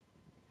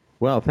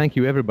Well, thank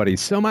you everybody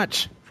so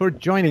much for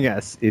joining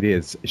us. It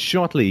is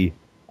shortly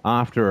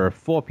after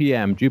 4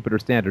 p.m. Jupiter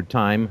Standard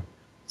Time,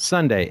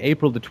 Sunday,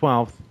 April the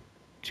 12th,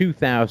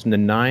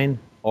 2009,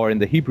 or in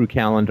the Hebrew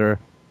calendar,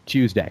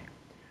 Tuesday.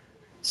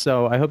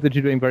 So I hope that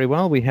you're doing very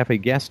well. We have a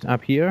guest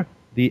up here.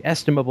 The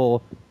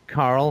estimable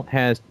Carl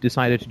has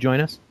decided to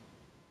join us.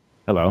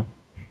 Hello.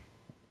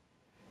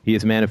 He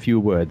is a man of few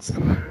words.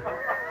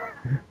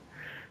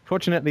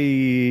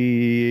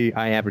 Fortunately,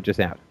 I average us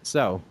out.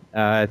 So,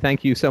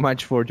 thank you so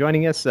much for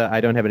joining us.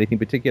 I don't have anything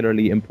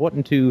particularly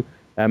important to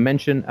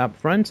mention up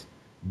front,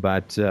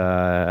 but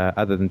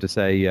other than to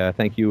say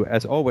thank you,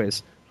 as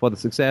always, for the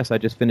success. I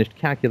just finished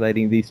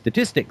calculating the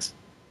statistics,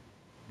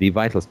 the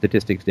vital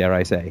statistics, dare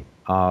I say,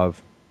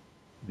 of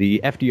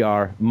the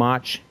FDR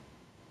March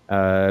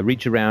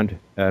reach around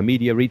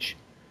media reach,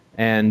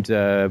 and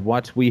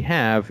what we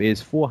have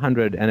is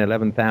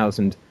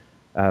 411,000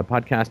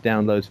 podcast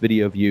downloads,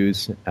 video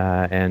views,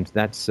 and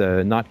that's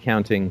not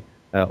counting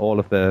all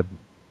of the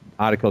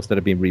articles that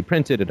have been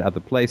reprinted at other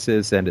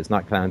places, and it's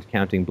not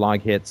counting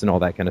blog hits and all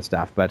that kind of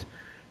stuff. But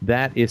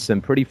that is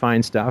some pretty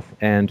fine stuff,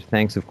 and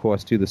thanks, of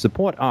course, to the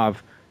support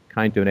of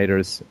kind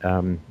donators,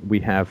 we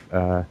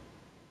have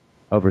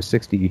over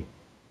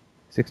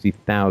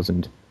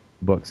 60,000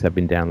 books have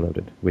been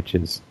downloaded, which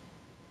is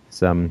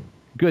some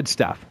good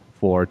stuff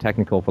for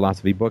technical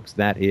philosophy books.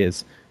 That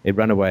is a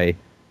runaway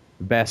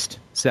best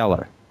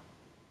seller.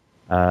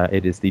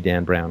 It is the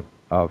Dan Brown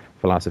of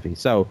philosophy.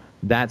 So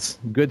that's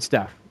good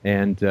stuff.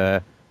 And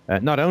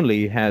not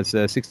only has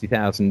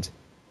 60,000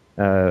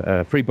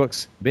 free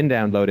books been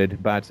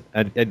downloaded, but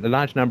a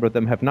large number of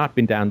them have not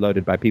been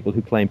downloaded by people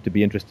who claim to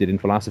be interested in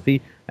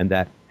philosophy, and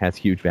that has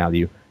huge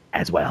value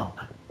as well.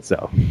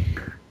 So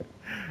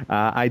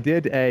I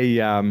did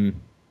a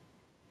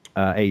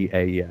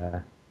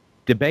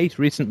debate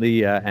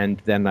recently,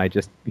 and then I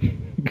just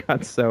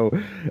got so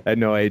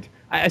annoyed.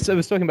 I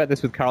was talking about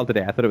this with Carl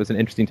today. I thought it was an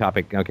interesting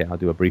topic. Okay, I'll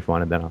do a brief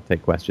one, and then I'll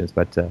take questions,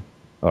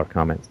 or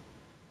comments.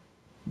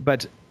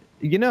 But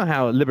you know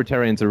how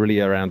libertarians are really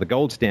around the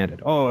gold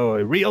standard.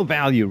 Oh, real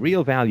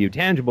value,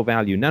 tangible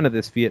value, none of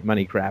this fiat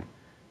money crap.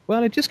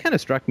 Well, it just kind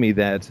of struck me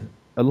that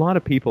a lot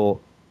of people,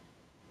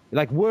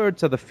 like,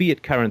 words are the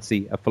fiat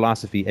currency of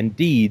philosophy, and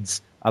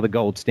deeds are the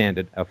gold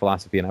standard of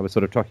philosophy. And I was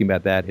sort of talking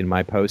about that in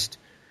my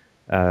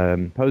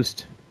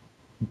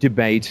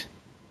post-debate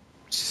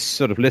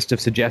sort of list of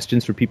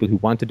suggestions for people who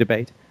want to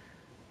debate.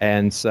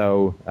 And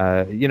so,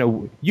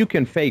 you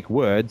can fake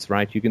words,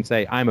 right? You can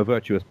say, I'm a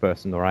virtuous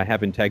person, or I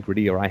have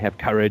integrity, or I have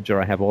courage,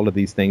 or I have all of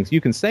these things. You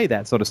can say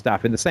that sort of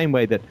stuff in the same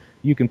way that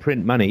you can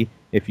print money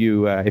if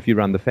you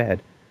run the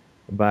Fed.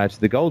 But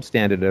the gold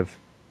standard of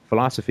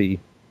philosophy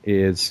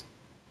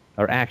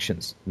are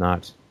actions,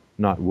 not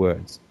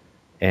words.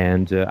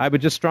 And I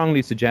would just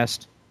strongly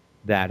suggest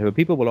that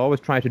people will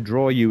always try to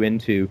draw you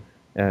into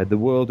the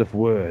world of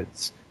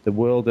words, the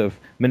world of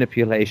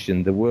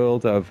manipulation, the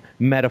world of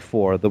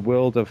metaphor, the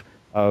world of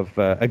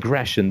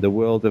aggression, the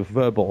world of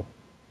verbal,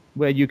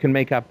 where you can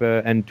make up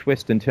and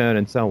twist and turn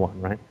and so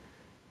on, right?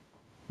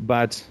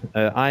 But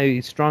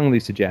I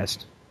strongly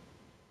suggest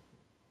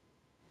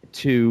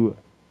to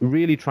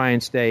really try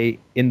and stay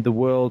in the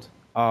world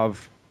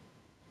of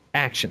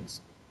actions,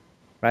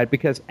 right?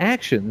 Because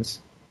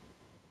actions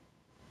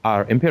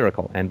are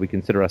empirical, and we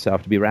consider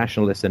ourselves to be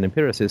rationalists and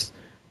empiricists.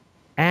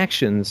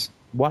 Actions,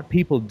 what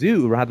people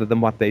do rather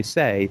than what they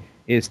say,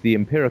 is the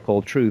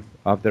empirical truth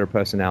of their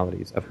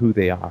personalities, of who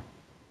they are.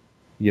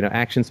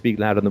 Actions speak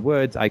louder than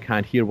words. I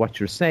can't hear what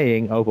you're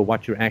saying over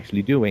what you're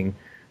actually doing.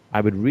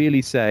 I would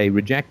really say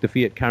reject the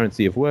fiat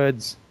currency of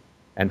words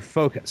and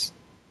focus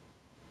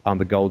on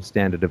the gold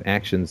standard of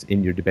actions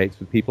in your debates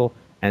with people,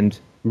 and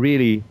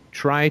really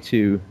try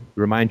to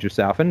remind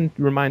yourself, and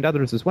remind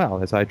others as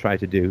well, as I try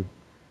to do,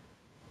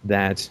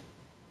 that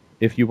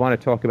if you want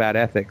to talk about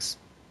ethics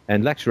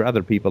and lecture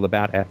other people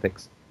about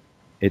ethics,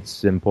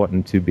 it's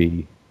important to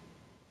be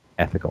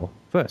ethical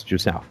first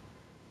yourself,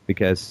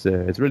 because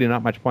it's really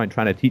not much point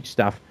trying to teach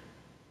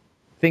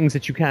things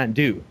that you can't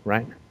do,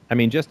 right? I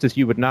mean, just as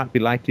you would not be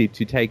likely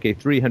to take a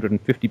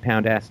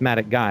 350-pound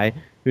asthmatic guy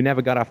who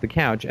never got off the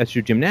couch as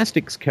your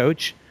gymnastics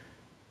coach,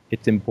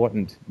 it's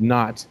important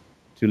not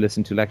to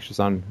listen to lectures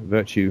on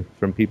virtue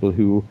from people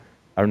who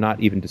are not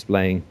even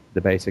displaying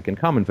the basic and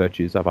common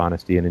virtues of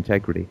honesty and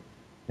integrity,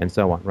 and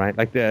so on, right?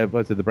 Like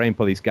the brain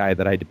police guy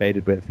that I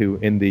debated with, who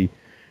in the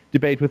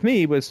debate with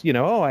me was,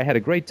 I had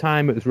a great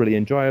time, it was really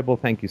enjoyable,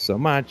 thank you so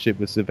much, it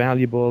was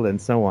valuable, and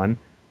so on.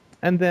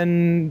 And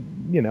then,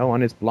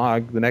 on his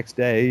blog the next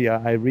day,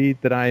 I read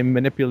that I'm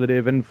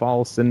manipulative and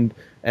false and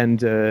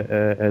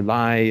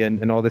lie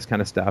and all this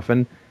kind of stuff.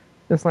 And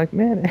it's like,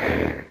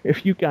 man,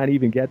 if you can't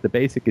even get the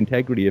basic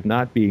integrity of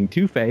not being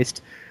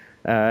two-faced,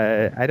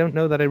 I don't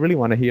know that I really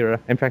want to hear.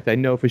 In fact, I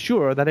know for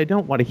sure that I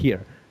don't want to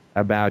hear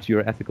about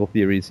your ethical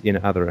theories in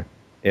other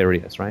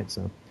areas, right?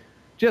 So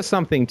just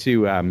something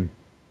to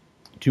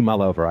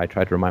mull over. I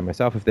try to remind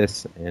myself of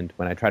this, and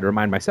when I try to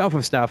remind myself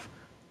of stuff,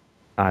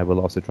 I will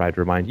also try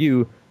to remind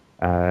you,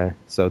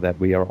 so that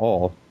we are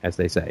all, as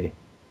they say,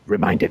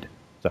 reminded.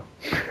 So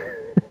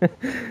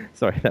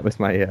Sorry, that was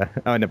my...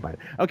 oh, never mind.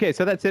 Okay,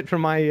 so that's it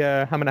from my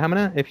Hamana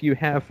Hamana. If you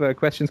have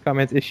questions,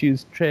 comments,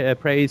 issues,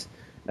 praise,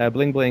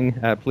 bling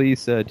bling,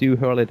 please do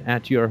hurl it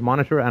at your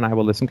monitor, and I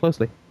will listen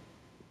closely.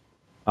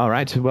 All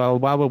right, well,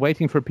 while we're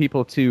waiting for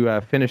people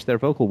to finish their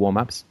vocal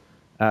warm-ups,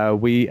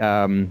 we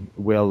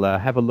will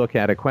have a look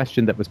at a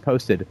question that was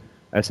posted.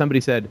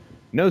 Somebody said,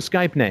 no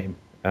Skype name.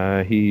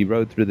 He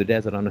rode through the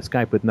desert on a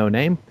Skype with no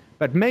name,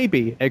 but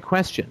maybe a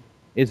question.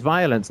 Is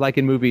violence, like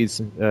in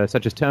movies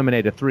such as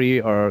Terminator 3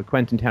 or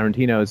Quentin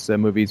Tarantino's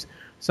movies,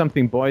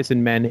 something boys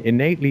and men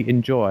innately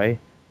enjoy,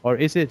 or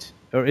is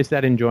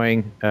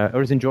enjoying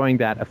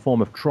that a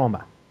form of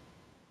trauma?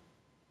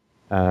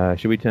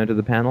 Should we turn to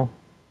the panel?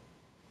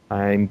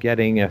 I'm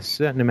getting a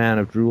certain amount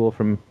of drool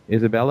from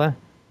Isabella.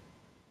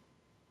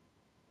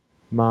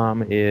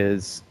 Mom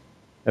is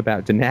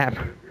about to nap.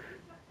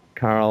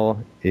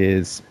 Carl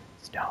is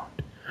stoned.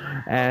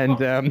 And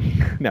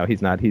no,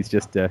 he's not. He's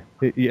just a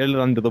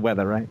little under the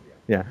weather, right?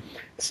 Yeah.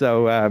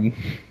 So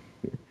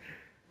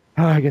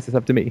I guess it's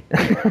up to me.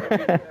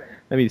 Let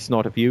me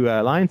snort a few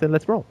lines and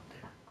let's roll.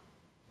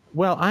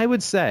 Well, I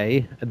would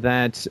say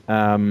that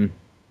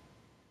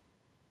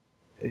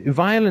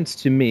violence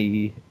to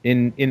me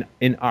in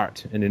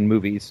art and in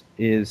movies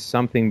is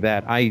something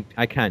that I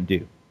can't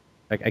do.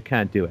 I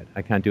can't do it.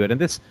 I can't do it. And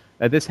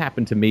this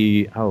happened to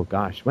me, oh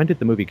gosh, when did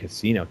the movie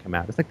Casino come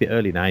out? It's like the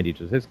early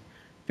 90s. It was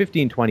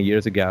 15, 20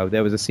 years ago.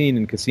 There was a scene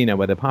in Casino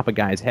where they pop a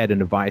guy's head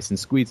in a vice and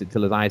squeeze it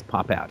till his eyes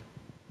pop out.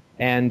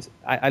 And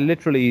I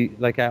literally,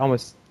 like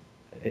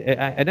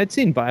and I'd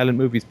seen violent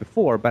movies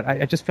before, but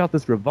I just felt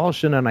this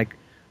revulsion, and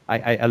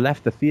I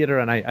left the theater,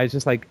 and I was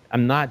just like,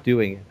 I'm not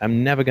doing it.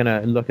 I'm never going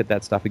to look at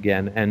that stuff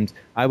again. And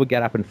I would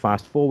get up and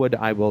fast forward.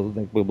 We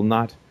will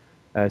not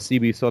see.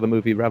 We saw the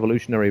movie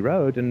Revolutionary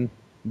Road and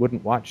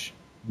wouldn't watch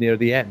near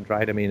the end,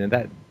 right? I mean,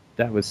 and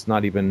that was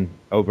not even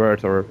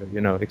overt or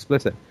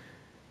explicit.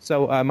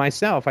 So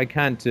myself, I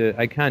can't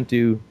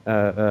do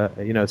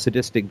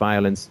sadistic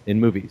violence in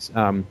movies.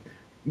 I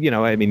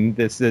mean,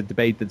 there's a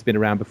debate that's been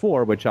around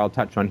before, which I'll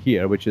touch on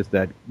here, which is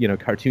that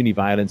cartoony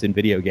violence in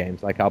video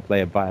games. Like I'll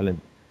play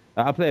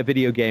a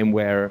video game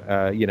where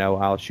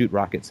I'll shoot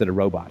rockets at a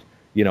robot,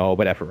 or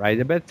whatever,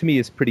 right? But to me,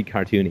 it's pretty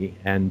cartoony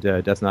and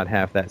does not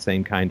have that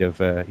same kind of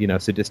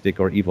sadistic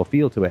or evil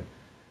feel to it.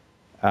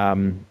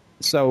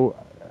 So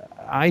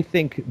I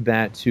think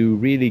that to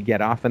really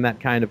get off on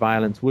that kind of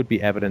violence would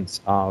be evidence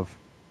of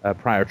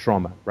prior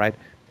trauma, right?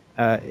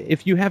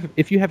 If you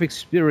have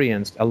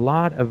experienced a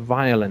lot of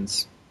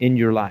violence in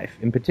your life,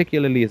 and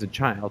particularly as a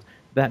child,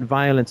 that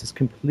violence is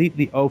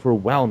completely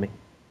overwhelming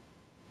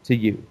to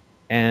you.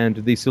 And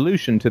the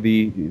solution to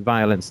the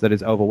violence that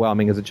is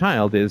overwhelming as a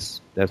child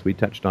is, as we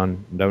touched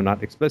on, though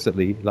not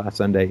explicitly last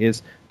Sunday,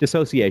 is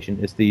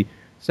dissociation, is the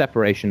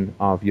separation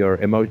of your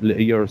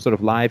sort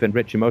of live and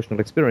rich emotional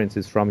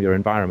experiences from your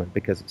environment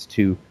because it's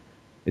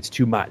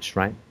too much,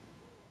 right?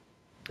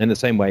 In the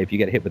same way, if you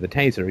get hit with a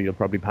taser, you'll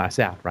probably pass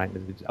out, right?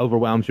 It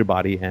overwhelms your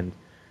body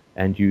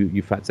and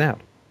you futz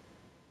out.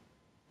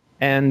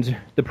 And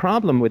the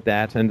problem with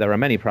that, and there are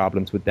many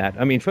problems with that,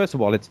 I mean, first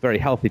of all, it's very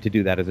healthy to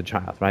do that as a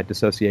child, right?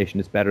 Dissociation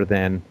is better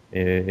than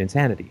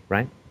insanity,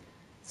 right?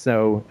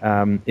 So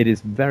it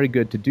is very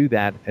good to do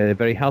that,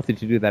 very healthy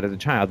to do that as a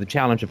child. The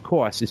challenge, of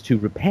course, is to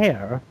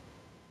repair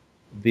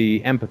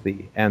the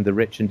empathy and the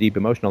rich and deep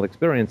emotional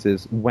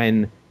experiences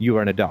when you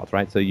are an adult,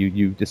 right? So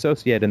you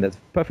dissociate, and that's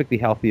perfectly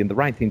healthy and the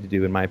right thing to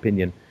do, in my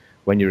opinion,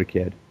 when you're a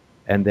kid.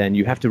 And then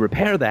you have to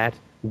repair that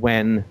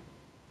when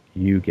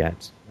you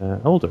get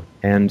older.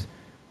 And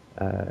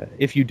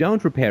if you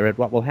don't repair it,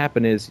 what will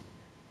happen is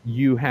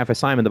you have a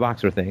Simon the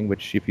Boxer thing,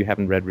 which if you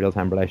haven't read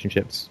Real-Time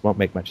Relationships won't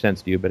make much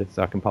sense to you, but it's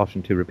our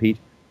compulsion to repeat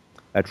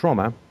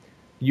trauma.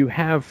 You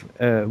have,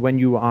 when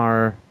you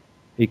are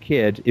a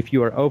kid, if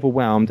you are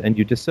overwhelmed and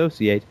you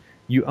dissociate,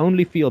 you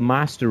only feel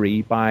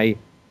mastery by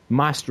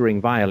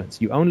mastering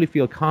violence. You only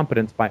feel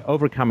competence by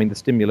overcoming the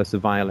stimulus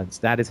of violence.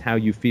 That is how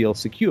you feel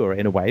secure,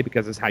 in a way,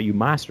 because it's how you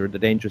master the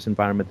dangerous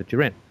environment that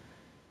you're in.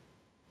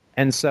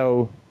 And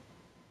so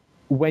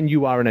when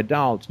you are an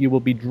adult, you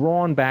will be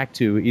drawn back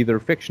to either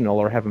fictional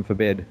or, heaven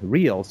forbid,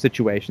 real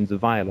situations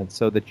of violence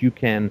so that you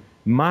can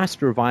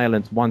master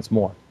violence once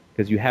more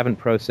because you haven't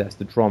processed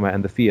the trauma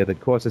and the fear that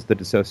causes the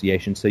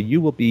dissociation. So you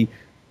will be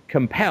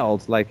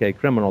compelled, like a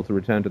criminal, to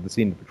return to the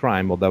scene of the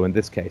crime, although in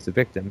this case a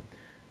victim.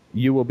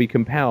 You will be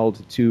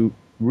compelled to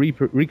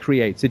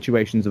recreate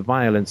situations of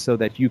violence so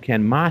that you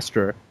can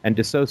master and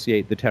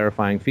dissociate the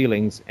terrifying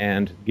feelings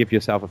and give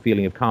yourself a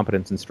feeling of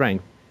competence and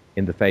strength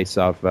in the face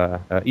of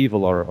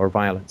evil or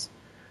violence.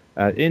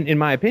 In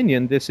my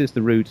opinion, this is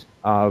the root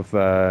of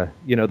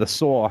the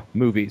Saw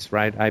movies,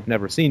 right? I've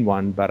never seen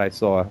one, but I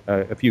saw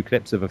a few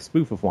clips of a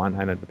spoof of one,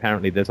 and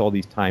apparently there's all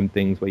these time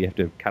things where you have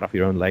to cut off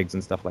your own legs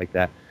and stuff like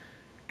that.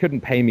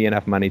 Couldn't pay me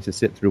enough money to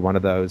sit through one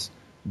of those,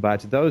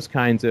 but those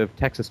kinds of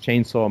Texas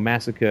Chainsaw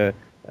Massacre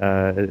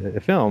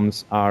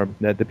films are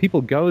the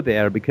people go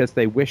there because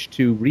they wish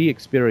to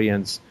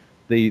re-experience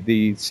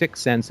the sick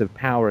sense of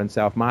power and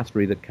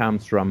self-mastery that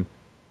comes from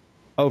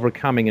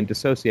overcoming and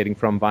dissociating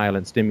from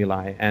violent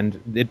stimuli,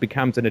 and it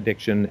becomes an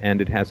addiction,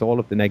 and it has all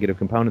of the negative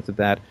components of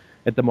that.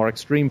 At the more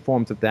extreme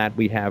forms of that,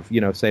 we have,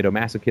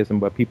 sadomasochism,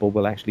 where people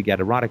will actually get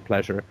erotic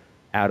pleasure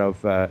out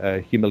of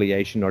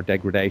humiliation or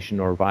degradation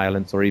or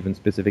violence or even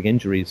specific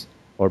injuries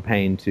or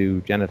pain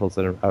to genitals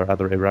or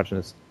other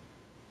erogenous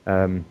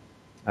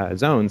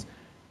zones.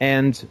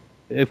 And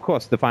of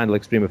course, the final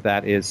extreme of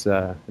that is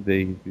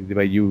the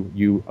way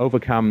you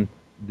overcome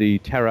the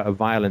terror of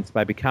violence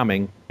by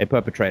becoming a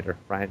perpetrator,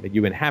 right?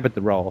 You inhabit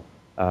the role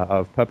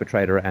of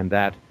perpetrator, and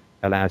that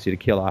allows you to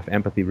kill off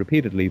empathy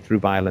repeatedly through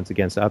violence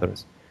against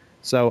others.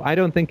 So I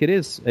don't think it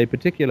is a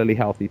particularly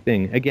healthy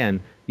thing.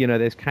 Again,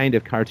 there's kind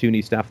of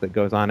cartoony stuff that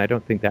goes on. I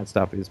don't think that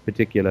stuff is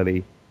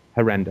particularly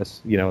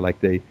horrendous.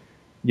 Like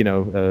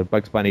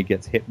Bugs Bunny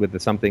gets hit with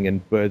something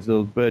and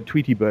little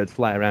Tweety birds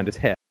fly around his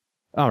head.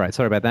 All right,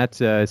 sorry about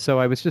that. So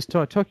I was just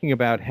talking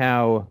about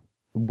how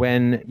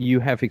when you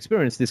have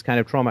experienced this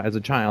kind of trauma as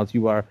a child,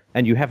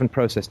 and you haven't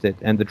processed it,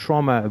 and the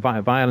trauma,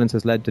 violence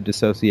has led to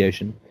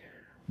dissociation,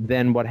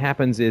 then what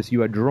happens is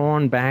you are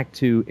drawn back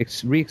to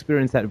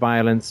re-experience that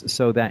violence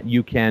so that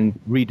you can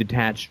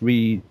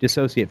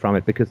dissociate from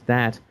it, because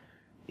that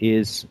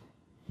is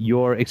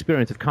your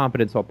experience of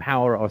competence or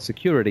power or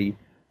security,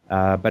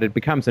 but it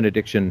becomes an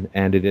addiction,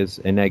 and it is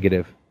a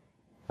negative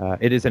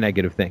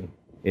thing,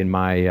 in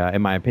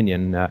my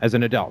opinion, as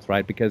an adult,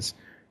 right? Because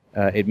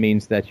it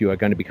means that you are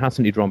going to be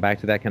constantly drawn back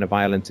to that kind of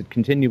violence. It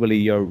continually,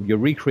 you're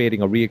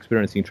recreating or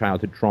re-experiencing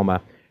childhood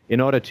trauma in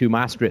order to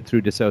master it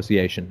through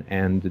dissociation.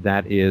 And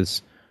that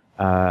is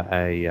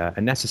a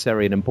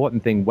necessary and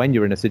important thing when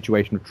you're in a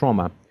situation of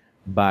trauma.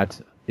 But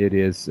it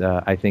is,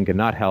 I think, a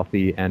not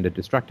healthy and a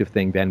destructive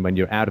thing then when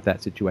you're out of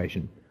that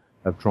situation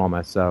of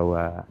trauma.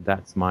 So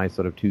that's my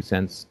sort of 2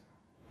 cents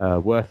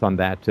worth on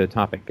that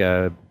topic.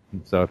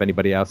 So if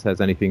anybody else has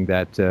anything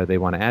that they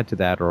want to add to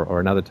that or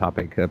another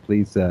topic,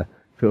 please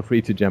feel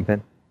free to jump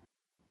in.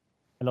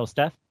 Hello,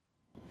 Steph.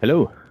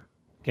 Hello.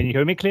 Can you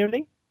hear me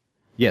clearly?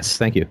 Yes,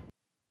 thank you.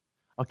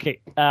 Okay.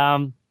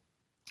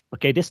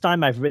 This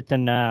time I've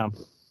written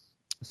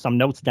some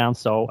notes down,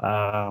 so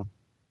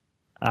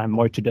I'm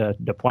more to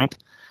the point.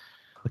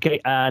 Okay.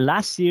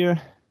 Last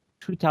year,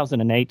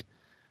 2008,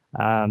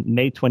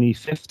 May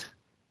 25th,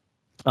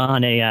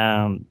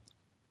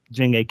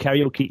 during a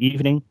karaoke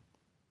evening,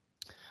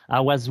 I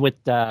was with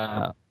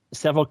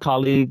several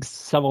colleagues,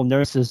 several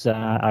nurses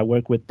I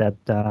work with at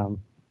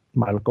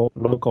my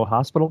local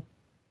hospital.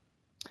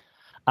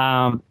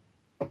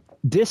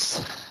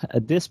 This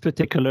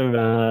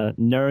particular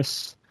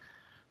nurse,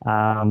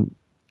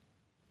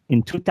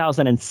 in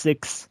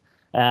 2006,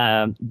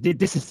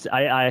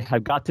 I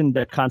have gotten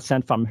the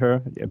consent from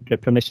her, the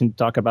permission to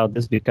talk about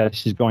this, because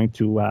she's going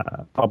to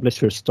publish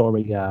her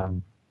story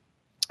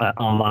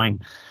online,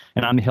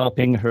 and I'm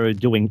helping her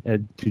to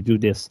do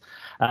this.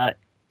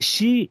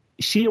 She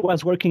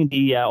was working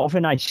the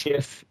overnight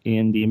shift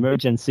in the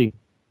emergency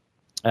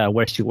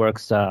where she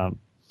works. In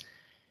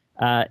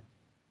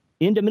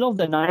the middle of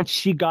the night,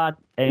 she got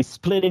a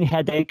splitting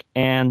headache,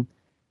 and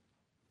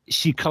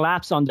she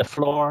collapsed on the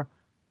floor.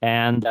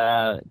 And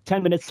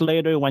 10 minutes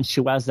later, when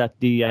she was at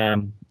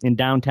in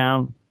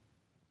downtown,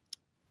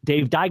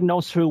 they've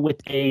diagnosed her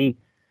with a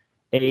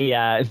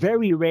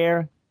very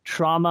rare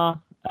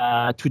trauma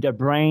to the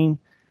brain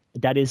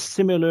that is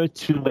similar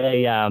to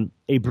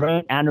a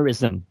brain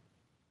aneurysm.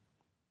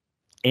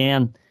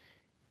 And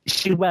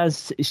she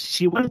went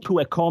into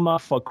a coma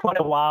for quite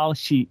a while.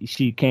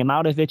 She came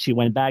out of it. She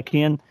went back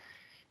in,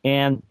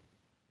 and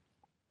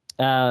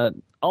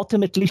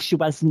ultimately she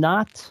was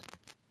not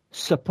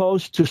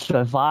supposed to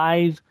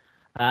survive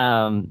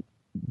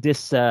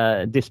this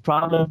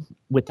problem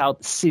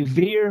without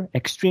severe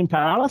extreme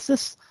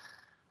paralysis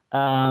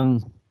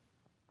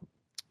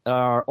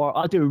or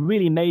other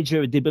really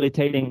major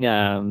debilitating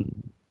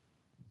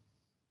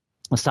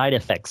side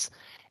effects.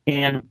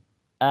 And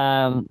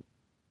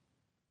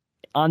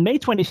on May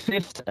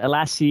 25th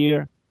last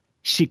year,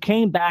 she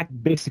came back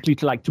basically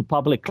to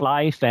public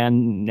life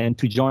and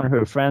to join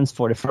her friends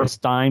for the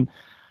first time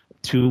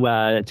to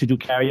do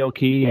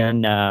karaoke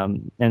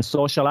and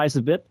socialize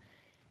a bit.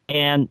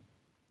 And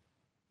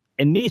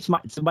me, it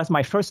was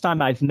my first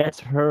time I've met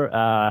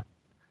her,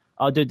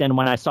 other than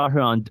when I saw her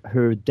on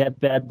her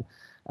deathbed,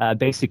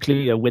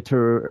 basically with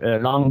her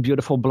long,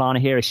 beautiful blonde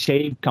hair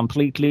shaved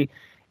completely,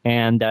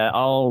 and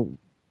all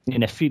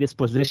in a fetus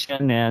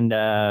position, and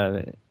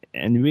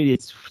really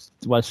it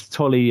was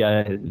totally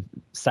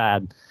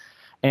sad.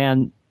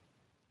 And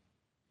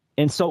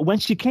so when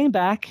she came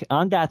back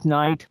on that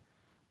night,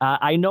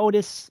 I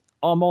noticed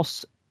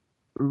almost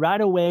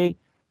right away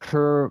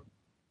her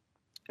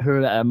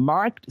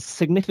marked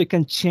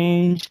significant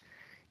change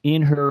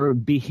in her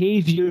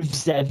behavior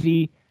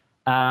vis-a-vis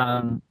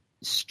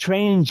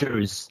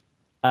strangers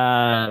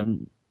of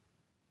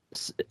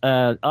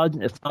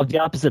the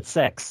opposite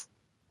sex,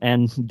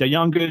 and the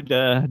younger,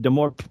 the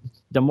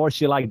more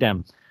she liked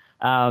them.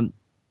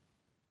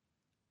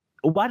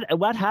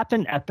 what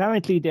happened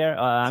apparently there?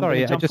 I'm going Sorry,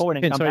 to jump forward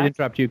and come sorry to back.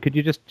 interrupt you. Could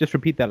you just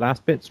repeat that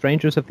last bit?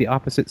 Strangers of the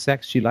opposite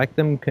sex, she liked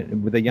them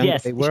with the younger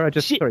Yes, they were.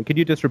 Sorry, could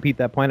you just repeat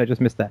that point? I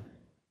just missed that.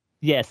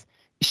 yes,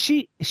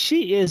 she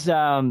is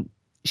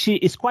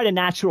quite a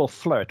natural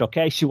flirt.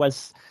 Okay, she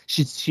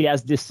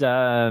has this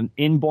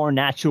inborn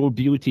natural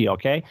beauty.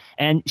 Okay,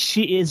 and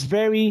she is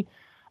very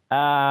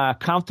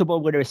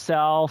comfortable with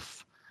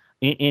herself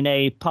in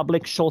a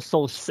public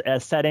social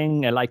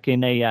setting, like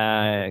in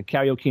a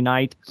karaoke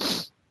night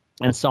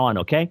and so on.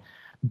 Okay,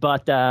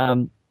 but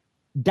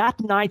that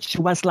night she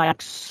was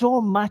like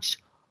so much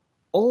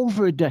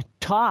over the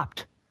top,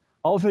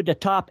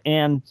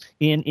 and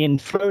in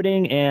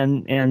flirting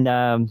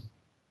and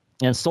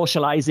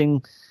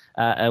socializing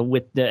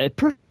with the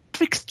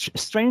perfect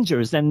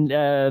strangers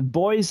and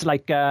boys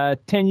like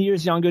 10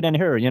 years younger than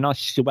her.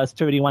 She was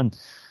 31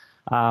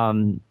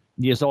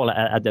 years old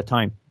at the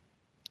time.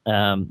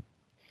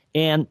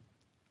 And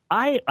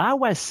I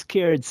was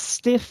scared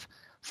stiff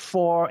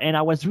and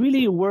I was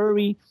really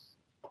worried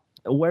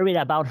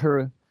about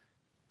her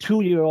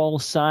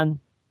 2-year-old son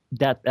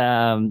that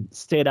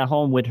stayed at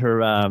home with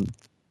her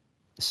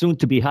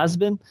soon-to-be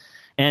husband,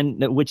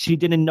 and which she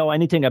didn't know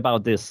anything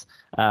about this,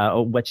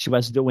 what she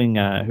was doing,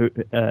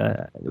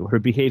 her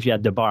behavior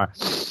at the bar.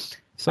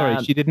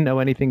 Sorry, she didn't know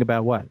anything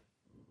about what?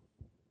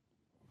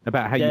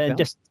 About how you felt?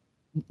 Just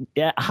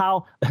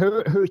how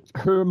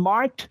her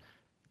marked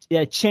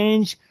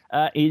change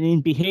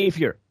in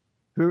behavior,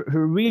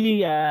 her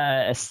really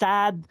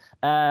sad,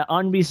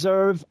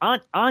 unreserved,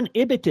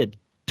 uninhibited,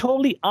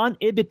 totally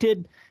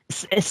uninhibited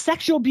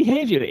sexual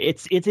behavior.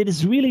 It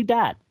is really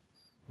that.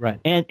 Right.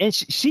 And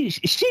she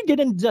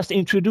didn't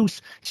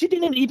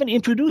even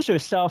introduce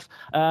herself,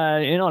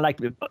 like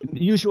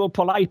usual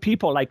polite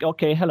people, like,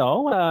 okay,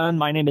 hello,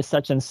 my name is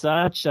such and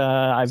such.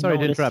 Sorry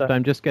to interrupt.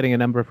 I'm just getting a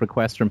number of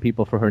requests from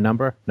people for her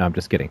number. No, I'm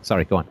just kidding.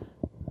 Sorry, go on.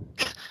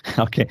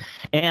 Okay.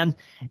 And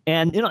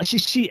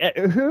she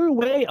her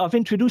way of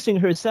introducing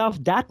herself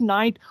that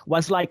night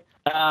was like,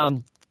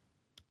 hello,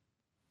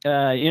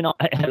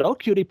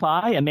 cutie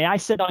pie, may I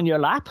sit on your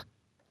lap?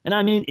 And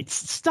I mean, it's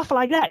stuff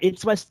like that.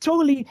 It was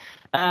totally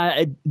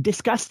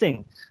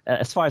disgusting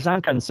as far as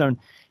I'm concerned.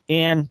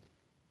 And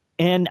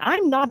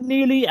I'm not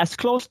nearly as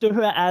close to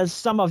her as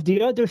some of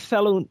the other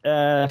fellow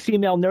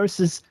female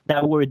nurses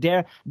that were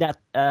there, that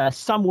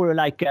some were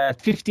like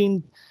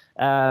 15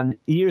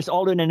 years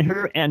older than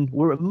her and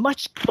were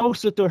much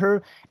closer to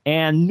her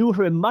and knew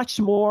her much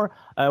more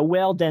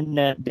well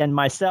than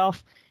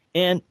myself.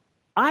 And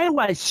I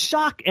was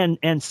shocked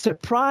and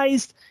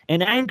surprised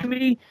and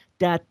angry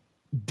that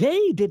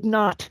they did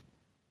not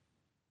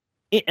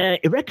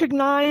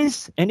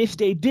recognize, and if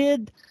they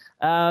did,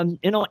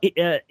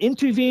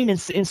 intervene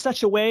in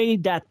such a way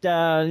that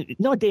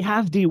they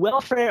have the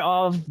welfare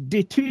of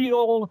the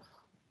 2-year-old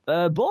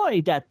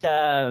boy that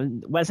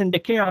was in the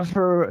care of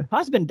her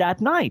husband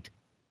that night.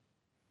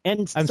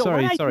 And I'm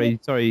sorry. I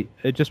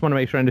just want to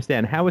make sure I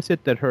understand. How is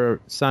it that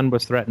her son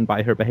was threatened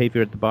by her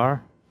behavior at the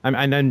bar?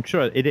 I'm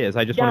sure it is.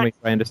 I just want to make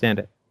sure I understand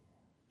it.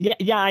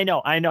 Yeah, I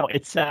know.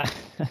 It's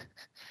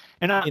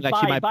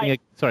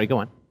sorry, go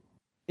on.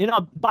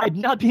 By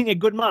not being a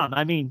good mom.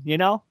 I mean,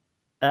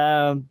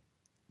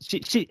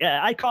 she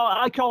I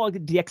call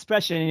the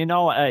expression,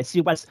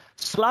 she was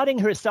slutting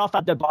herself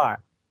at the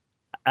bar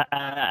on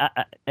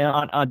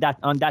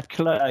that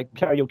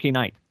karaoke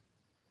night.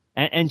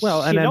 And I'm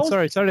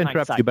sorry to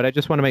interrupt you, but I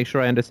just want to make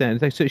sure I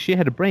understand. So she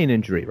had a brain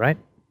injury, right?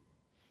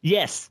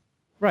 Yes.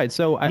 Right.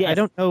 So I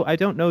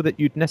don't know that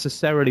you'd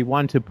necessarily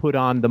want to put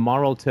on the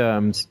moral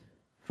terms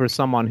for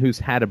someone who's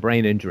had a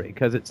brain injury,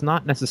 because it's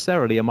not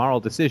necessarily a moral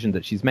decision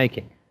that she's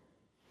making,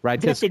 right?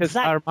 Because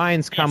our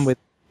minds come with,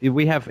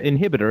 we have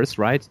inhibitors,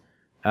 right?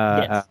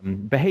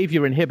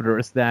 Behavior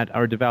inhibitors that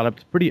are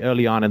developed pretty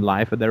early on in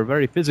life, and they're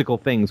very physical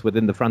things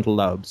within the frontal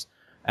lobes,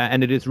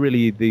 and it is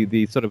really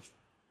the sort of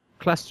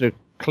cluster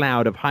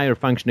cloud of higher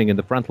functioning in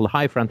the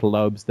high frontal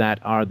lobes that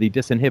are the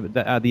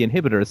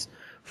inhibitors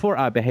for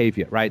our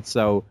behavior, right?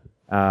 So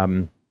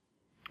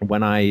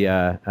when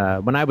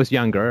I was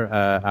younger,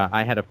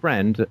 I had a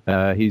friend.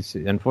 He's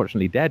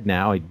unfortunately dead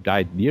now. He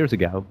died years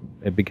ago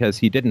because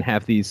he didn't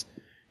have these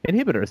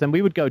inhibitors. And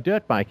we would go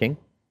dirt biking.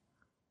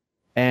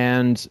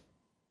 And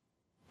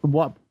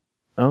what?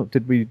 Oh,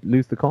 did we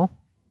lose the call?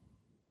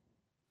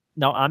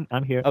 No,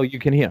 I'm here. Oh, you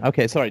can hear.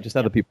 Okay, sorry, just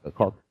other people that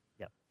called.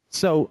 Yeah.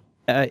 So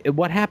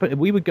what happened?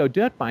 We would go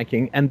dirt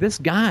biking, and this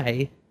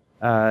guy,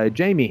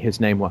 Jamie, his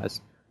name was.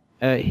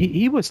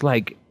 He was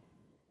like.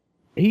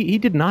 He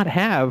did not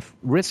have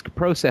risk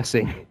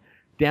processing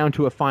down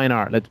to a fine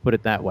art, let's put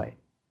it that way.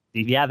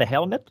 Did he have a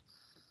helmet?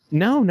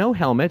 No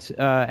helmet.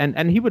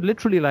 And he would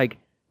literally like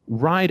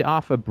ride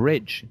off a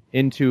bridge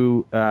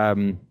into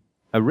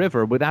a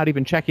river without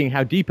even checking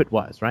how deep it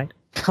was, right?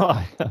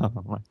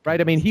 Right?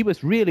 I mean, he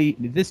was really,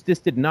 this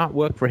did not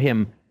work for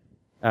him,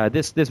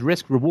 this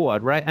risk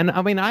reward, right? And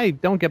I mean,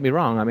 don't get me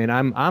wrong. I mean,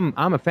 I'm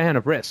a fan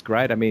of risk,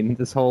 right? I mean,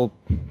 this whole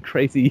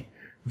crazy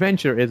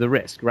venture is a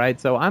risk,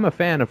 right? So I'm a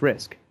fan of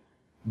risk.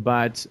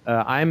 But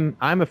I'm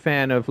a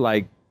fan of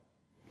like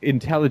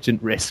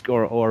intelligent risk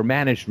or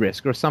managed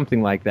risk or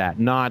something like that,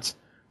 not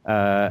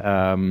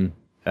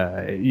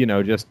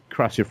just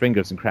cross your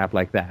fingers and crap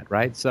like that,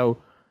 right? So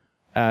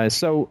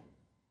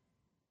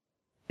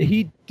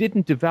he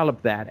didn't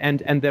develop that,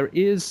 and there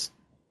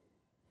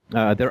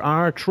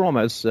are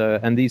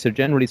traumas, and these are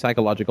generally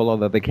psychological,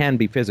 although they can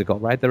be physical,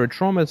 right? There are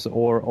traumas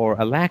or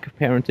a lack of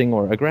parenting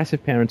or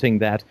aggressive parenting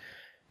that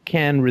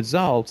can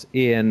result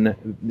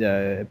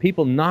in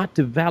people not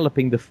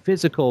developing the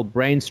physical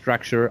brain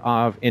structure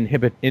of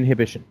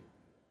inhibition,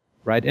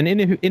 right? And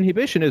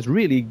inhibition is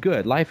really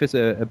good. Life is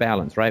a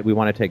balance, right? We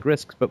want to take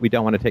risks, but we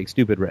don't want to take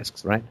stupid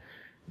risks, right?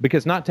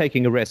 Because not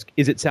taking a risk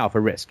is itself a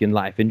risk in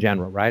life in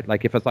general, right?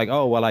 Like if it's like,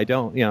 oh, well, I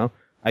don't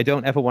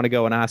ever want to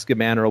go and ask a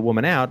man or a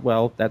woman out,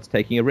 well, that's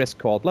taking a risk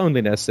called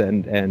loneliness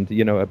and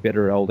a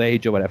bitter old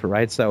age or whatever,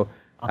 right? So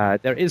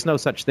there is no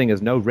such thing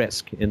as no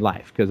risk in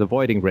life, because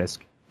avoiding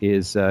risk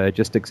is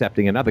just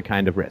accepting another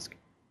kind of risk.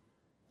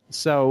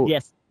 So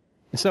yes.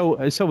 So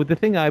the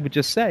thing I would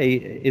just say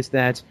is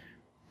that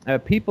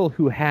people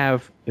who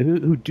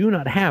do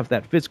not have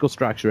that physical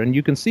structure, and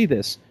you can see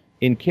this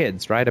in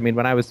kids, right? I mean,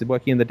 when I was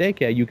working in the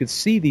daycare, you could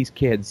see these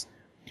kids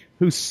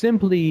who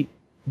simply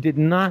did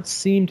not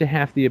seem to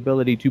have the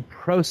ability to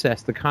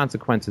process the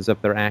consequences of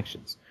their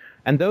actions.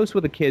 And those were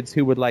the kids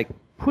who would like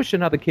push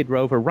another kid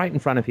over right in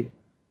front of you,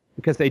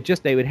 because they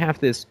would have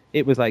this,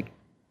 it was like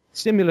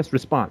stimulus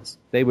response.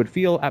 They would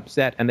feel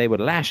upset and they would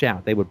lash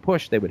out. They would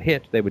push, they would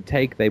hit, they would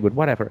take, they would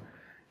whatever.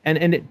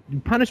 And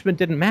punishment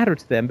didn't matter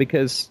to them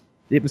because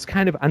it was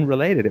kind of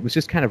unrelated. It was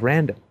just kind of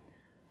random.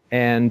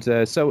 And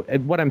so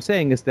what I'm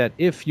saying is that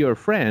if your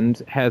friend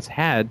has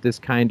had this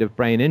kind of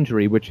brain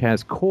injury, which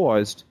has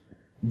caused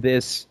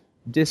this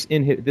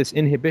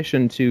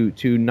inhibition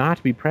to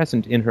not be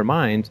present in her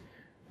mind,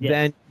 yes,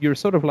 then you're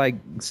sort of like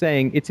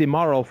saying it's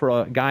immoral for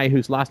a guy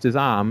who's lost his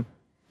arm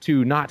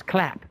to not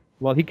clap.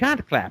 Well, he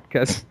can't clap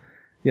because,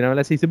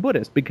 unless he's a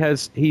Buddhist,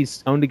 because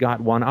he's only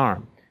got one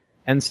arm.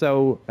 And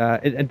so,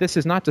 and this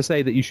is not to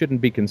say that you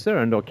shouldn't be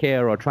concerned or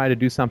care or try to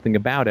do something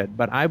about it,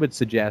 but I would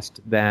suggest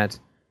that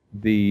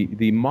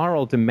the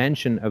moral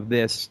dimension of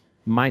this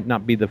might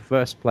not be the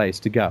first place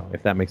to go,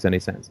 if that makes any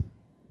sense.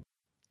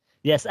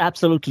 Yes,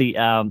 absolutely.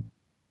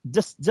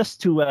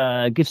 Just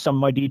to give some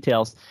more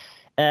details,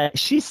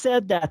 she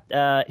said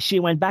that she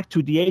went back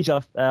to the age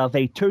of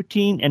a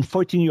 13 and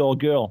 14-year-old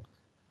girl,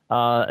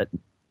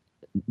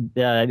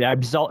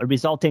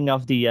 resulting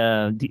of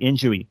the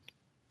injury,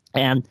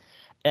 and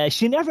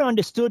she never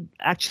understood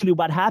actually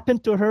what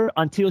happened to her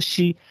until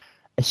she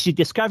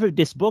discovered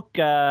this book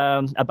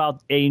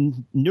about a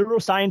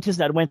neuroscientist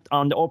that went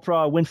on the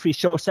Oprah Winfrey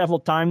show several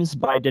times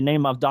by the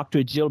name of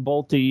Dr. Jill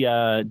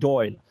Bolte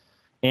Doyle.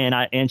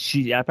 And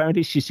she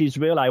apparently she's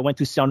real. I went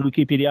to see on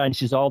Wikipedia and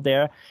she's all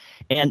there.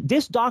 And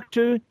this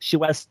doctor, she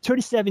was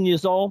 37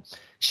 years old.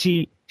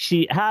 She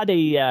had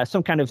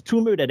some kind of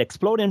tumor that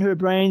exploded in her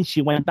brain.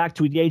 She went back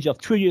to the age of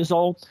 3 years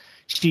old.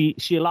 She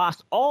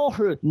lost all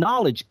her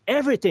knowledge,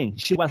 everything.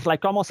 She was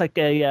like almost like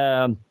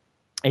a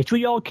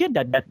 3-year-old kid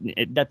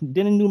that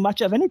didn't know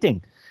much of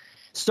anything.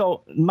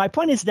 So my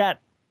point is that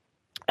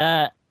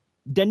the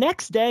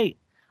next day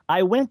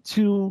I went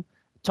to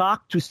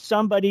talk to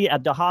somebody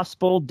at the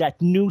hospital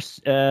that knew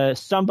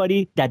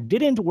somebody that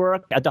didn't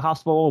work at the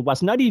hospital,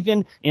 was not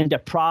even in the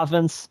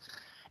province,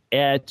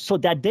 so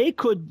that they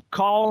could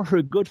call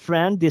her good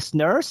friend, this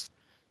nurse,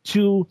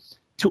 to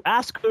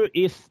ask her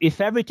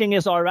if everything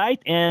is all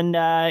right and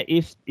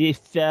if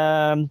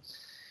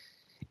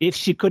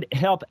she could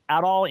help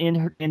at all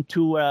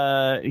into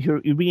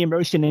her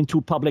re-immersion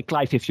into public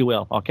life, if you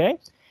will, okay?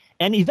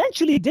 And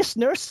eventually this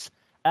nurse,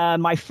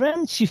 my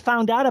friend, she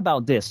found out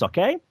about this,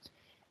 okay?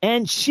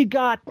 And she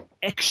got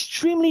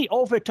extremely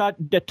over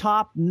the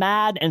top,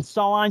 mad, and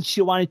so on.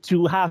 She wanted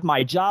to have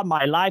my job,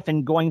 my life,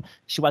 and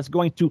she was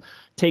going to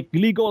take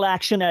legal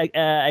action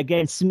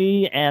against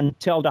me and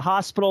tell the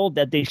hospital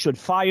that they should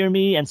fire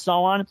me and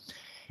so on.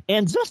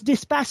 And just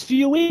this past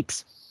few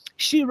weeks,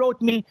 she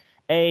wrote me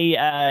a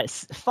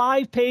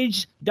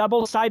 5-page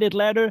double-sided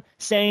letter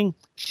saying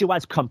she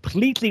was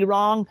completely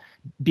wrong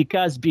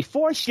because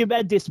before she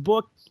read this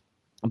book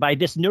by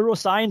this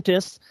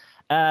neuroscientist,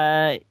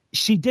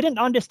 she didn't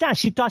understand.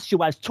 She thought she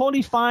was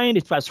totally fine.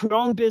 It was her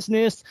own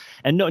business,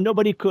 and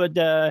nobody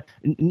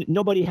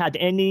had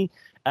any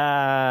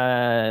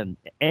not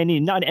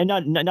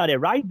a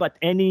right, but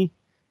any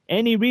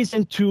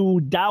reason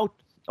to doubt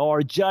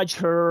or judge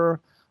her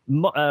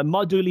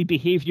motherly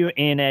behavior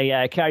in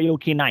a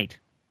karaoke night.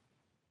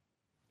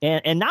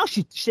 And now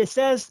she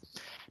says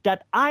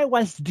that I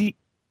was the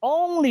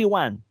only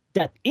one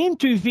that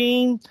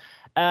intervened.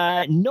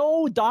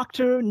 No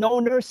doctor,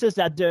 no nurses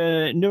at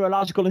the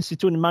Neurological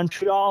Institute in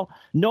Montreal,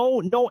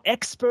 no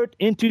expert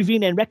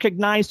intervened and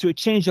recognized her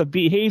change of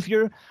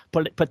behavior,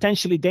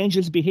 potentially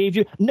dangerous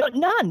behavior.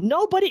 None.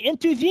 Nobody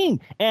intervened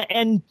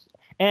and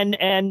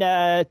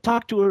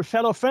talked to her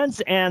fellow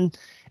friends and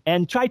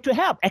tried to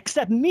help,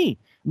 except me.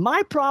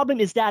 My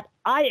problem is that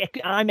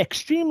I'm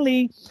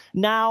extremely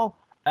now.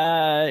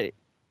 I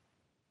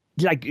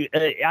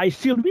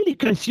feel really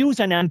confused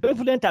and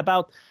ambivalent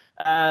about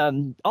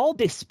all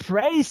this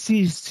praise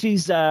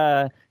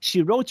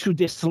she wrote through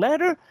this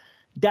letter,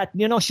 that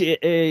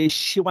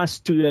she wants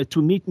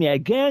to meet me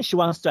again. She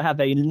wants to have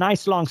a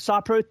nice long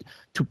supper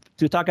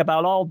to talk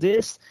about all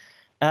this,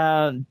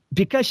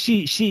 because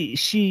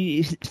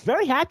she's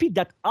very happy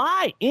that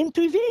I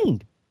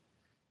intervened,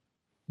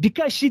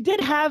 because she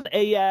did have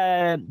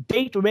a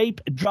date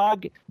rape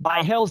drug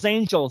by Hell's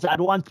Angels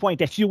at one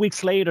point a few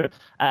weeks later,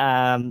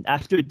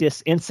 after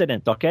this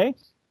incident. Okay,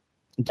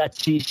 that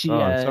she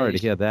I'm sorry to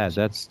hear that.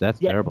 That's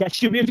terrible. That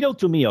she revealed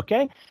to me.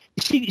 Okay,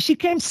 she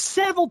came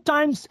several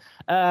times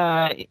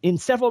in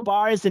several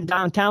bars in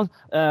downtown,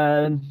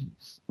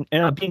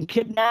 being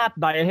kidnapped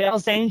by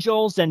Hell's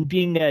Angels and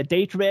being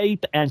date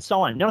raped and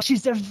so on.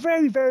 She's a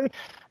very, very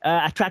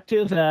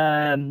attractive,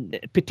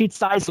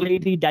 petite-sized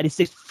lady that is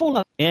full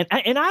of. And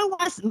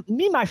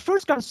my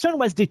first concern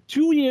was the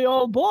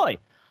 2-year-old boy.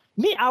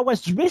 I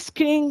was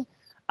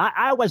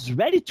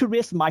ready to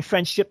risk my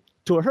friendship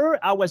to her.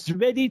 I was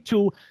ready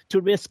to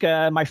risk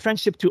my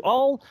friendship to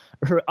all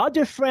her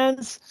other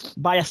friends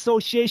by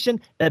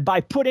association, by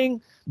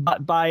putting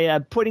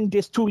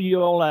this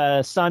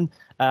 2-year-old son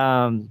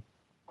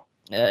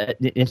at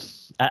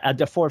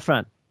the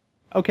forefront.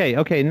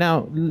 Okay.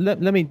 Now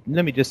let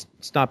me just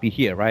stop you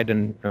here, right?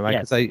 And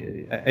yes. I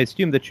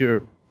assume that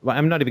you're. Well,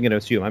 I'm not even going to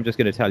assume. I'm just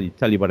going to tell you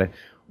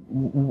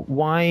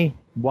why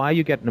are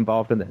you getting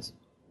involved in this?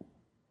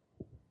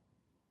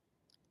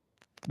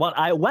 Well,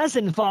 I was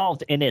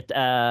involved in it.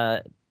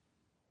 I'm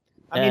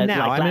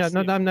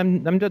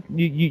just,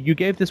 you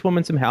gave this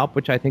woman some help,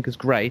 which I think is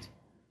great.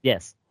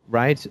 Yes.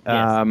 Right.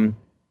 Yes.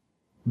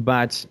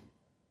 But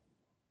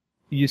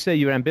you say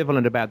you're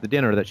ambivalent about the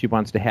dinner that she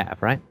wants to have,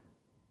 right?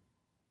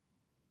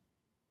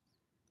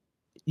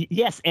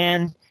 Yes,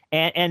 and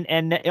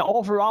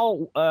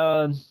overall,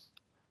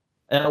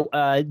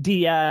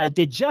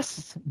 the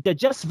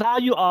just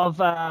value of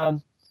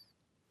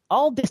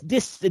all this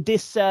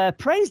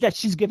praise that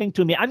she's giving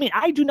to me. I mean,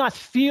 I do not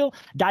feel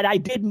that I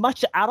did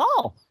much at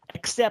all,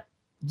 except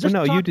just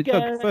you did.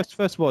 Look,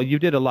 first of all, you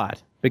did a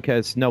lot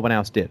because no one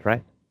else did,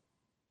 right?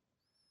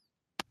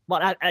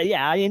 Well,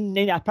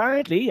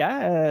 apparently,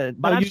 yeah.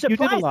 But I'm surprised. You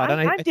did a lot,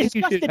 and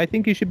I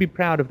think you should be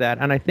proud of that.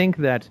 And I think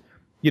that,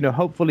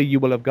 hopefully you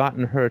will have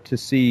gotten her to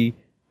see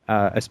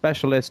a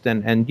specialist,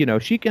 and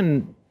she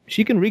can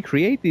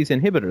recreate these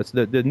inhibitors.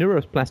 The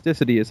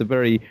neuroplasticity is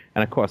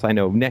and of course I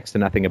know next to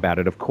nothing about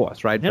it, of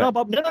course, right? No,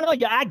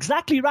 you're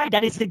exactly right.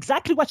 That is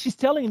exactly what she's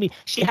telling me.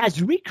 She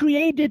has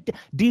recreated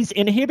these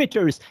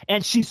inhibitors,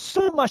 and she's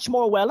so much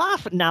more well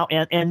off now,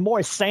 and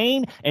more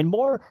sane, and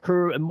more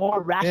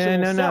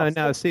rational.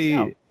 No.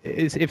 See,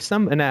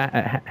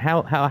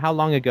 how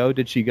long ago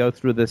did she go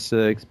through this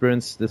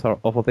experience, this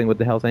awful thing with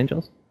the Hells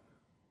Angels?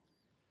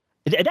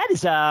 That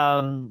is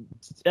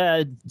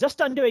just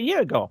under a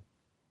year ago.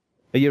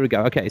 A year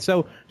ago. Okay,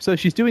 so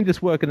she's doing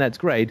this work, and that's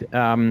great.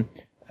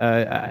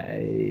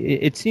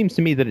 It seems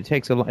to me that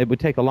it would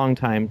take a long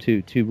time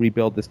to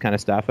rebuild this kind of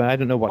stuff. And I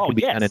don't know what could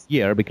be done in a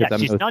year, because I'm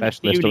no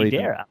specialist or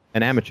even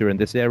an amateur in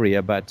this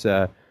area. But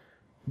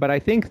I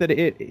think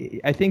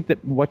that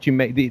what you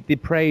make, the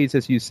praise,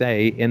 as you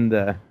say in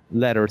the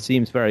letter,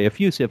 seems very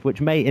effusive,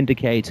 which may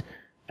indicate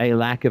a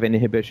lack of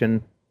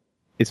inhibition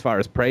as far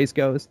as praise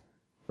goes,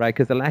 right?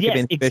 Because the lack of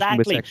inhibition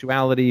with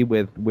sexuality,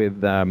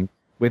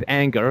 with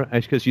anger,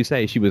 because you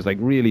say she was like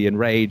really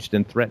enraged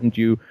and threatened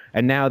you,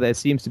 and now there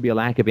seems to be a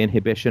lack of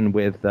inhibition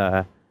with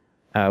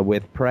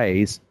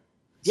praise.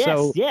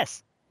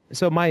 Yes.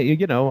 So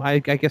I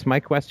guess my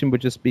question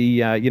would just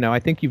be, I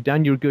think you've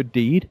done your good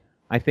deed.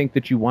 I think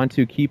that you want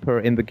to keep her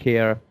in the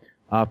care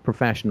of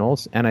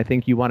professionals, and I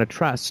think you want to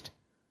trust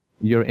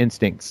your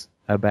instincts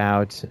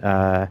about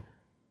the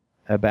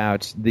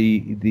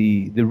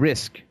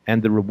risk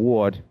and the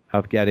reward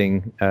of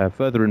getting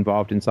further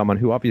involved in someone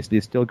who obviously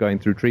is still going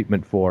through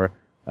treatment for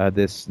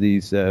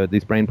these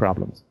brain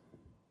problems.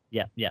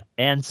 Yeah.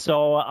 And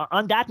so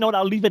on that note,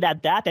 I'll leave it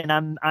at that.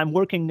 And I'm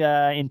working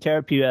in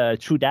therapy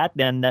through that.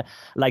 And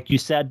like you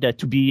said,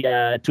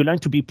 to learn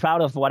to be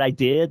proud of what I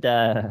did.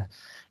 Okay.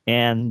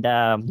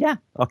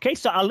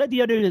 So I'll let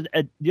the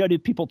other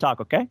people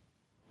talk. Okay.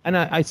 And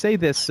I say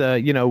this,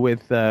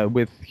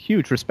 with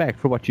huge respect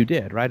for what you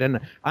did, right? And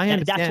I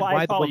understand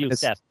why the woman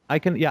is. I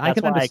can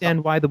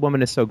understand why the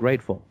woman is so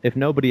grateful. If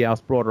nobody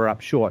else brought her up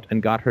short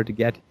and got her to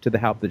get to the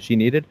help that she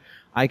needed,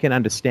 I can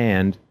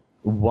understand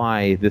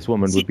why this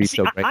woman would be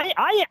so grateful.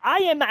 I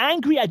am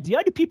angry at the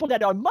other people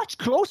that are much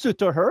closer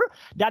to her,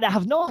 that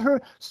have known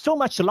her so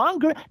much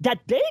longer, that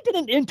they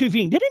didn't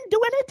intervene. They didn't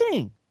do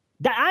anything.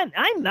 That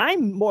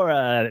I'm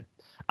more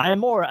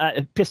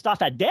pissed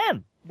off at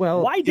them.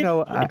 Well,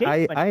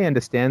 I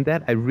understand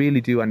that. I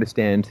really do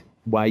understand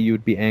why you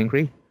would be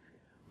angry.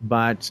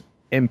 But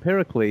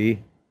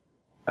empirically,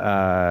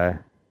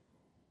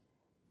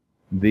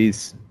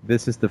 this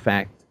is the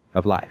fact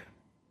of life.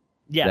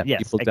 Yeah, that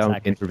people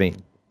don't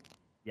intervene.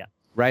 Yeah.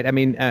 Right? I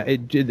mean,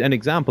 an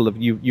example of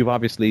you've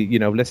obviously,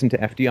 listened to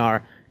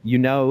FDR. You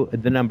know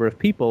the number of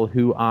people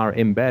who are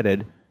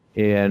embedded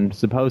in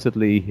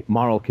supposedly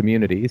moral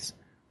communities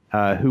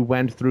who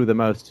went through the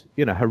most,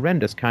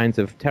 horrendous kinds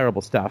of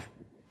terrible stuff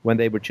when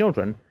they were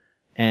children,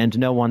 and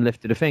no one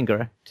lifted a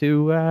finger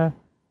to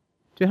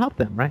help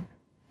them, right?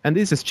 And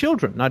these is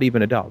children, not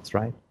even adults,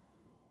 right?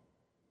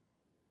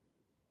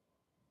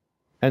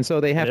 And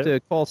so they have to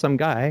call some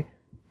guy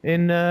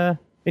in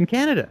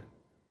Canada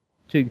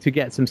to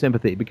get some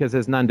sympathy, because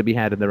there's none to be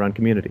had in their own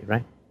community,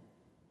 right?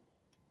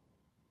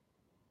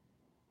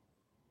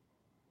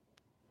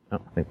 Oh,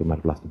 I think we might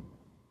have lost him.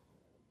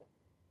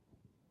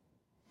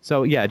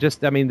 So yeah,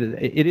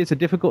 it is a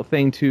difficult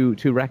thing to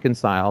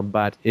reconcile,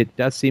 but it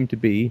does seem to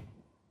be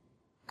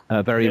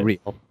very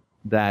real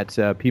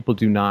that people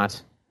do not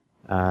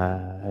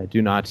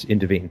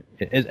intervene.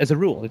 As a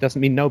rule, it doesn't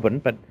mean no one,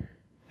 but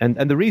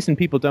and the reason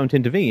people don't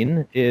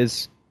intervene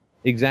is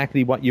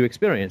exactly what you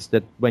experienced,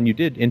 that when you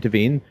did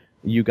intervene,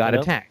 you got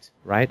attacked,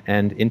 right?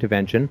 And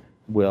intervention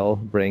will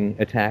bring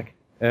attack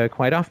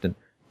quite often.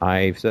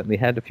 I've certainly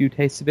had a few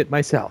tastes of it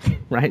myself,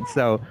 right?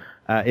 So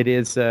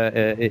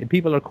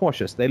people are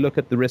cautious. They look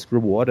at the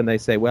risk-reward and they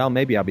say, well,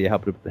 maybe I'll be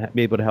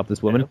able to help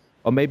this woman,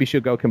 or maybe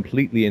she'll go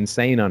completely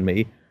insane on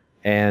me,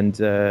 and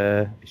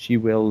she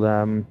will,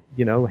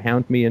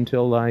 hound me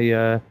until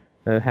I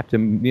have to,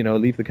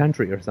 leave the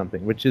country or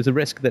something, which is a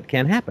risk that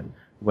can happen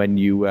when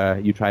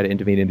you try to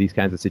intervene in these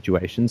kinds of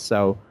situations.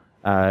 So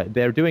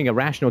they're doing a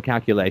rational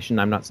calculation.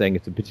 I'm not saying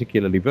it's a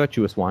particularly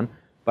virtuous one,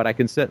 but I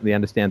can certainly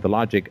understand the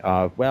logic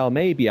of, well,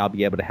 maybe I'll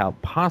be able to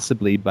help,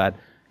 possibly, but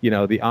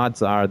the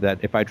odds are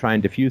that if I try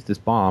and defuse this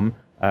bomb,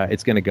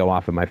 it's going to go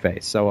off in my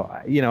face. So,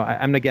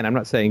 I'm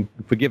not saying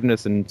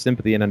forgiveness and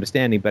sympathy and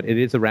understanding, but it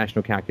is a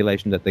rational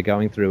calculation that they're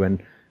going through,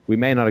 and we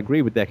may not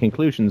agree with their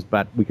conclusions,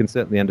 but we can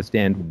certainly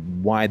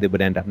understand why they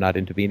would end up not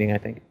intervening, I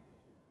think.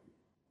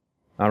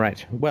 All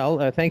right.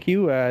 Well, thank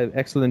you.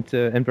 Excellent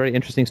and very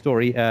interesting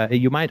story.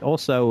 You might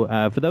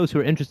also, for those who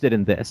are interested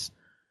in this,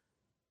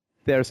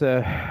 there's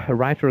a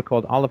writer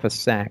called Oliver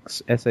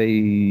Sacks,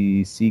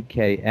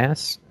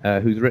 Sacks,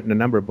 who's written a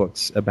number of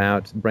books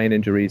about brain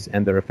injuries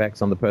and their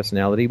effects on the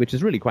personality, which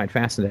is really quite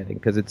fascinating,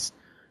 because it's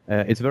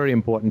very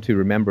important to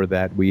remember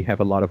that we have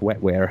a lot of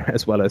wetware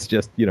as well as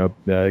just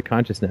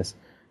consciousness.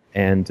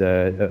 And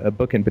a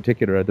book in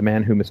particular, The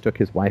Man Who Mistook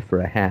His Wife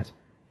for a Hat,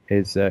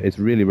 is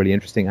really, really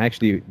interesting.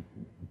 Actually,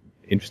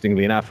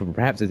 interestingly enough, or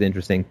perhaps it's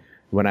interesting,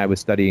 when I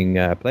was studying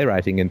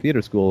playwriting in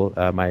theater school,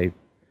 my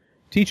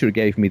teacher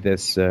gave me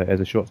this as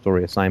a short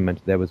story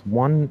assignment. There was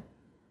one,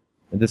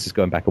 and this is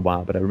going back a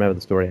while, but I remember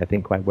the story, I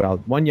think, quite well.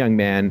 One young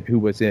man who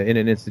was in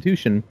an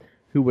institution,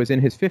 who was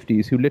in his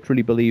 50s, who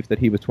literally believed that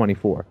he was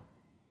 24.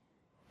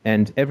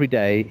 And every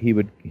day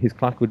his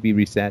clock would be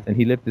reset, and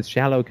he lived this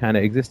shallow kind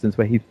of existence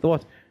where he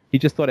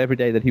just thought every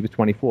day that he was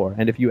 24.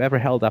 And if you ever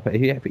held up,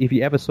 if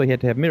you ever saw, he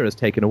had to have mirrors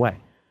taken away,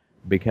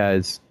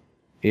 because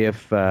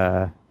if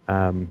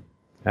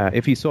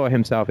he saw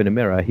himself in a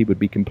mirror, he would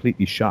be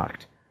completely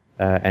shocked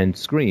and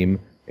scream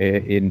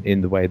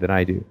in the way that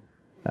I do,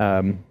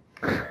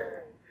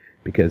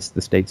 because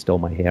the state stole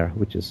my hair,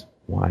 which is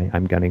why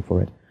I'm gunning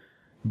for it.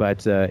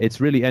 But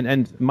it's really,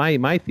 and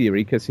my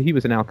theory, because he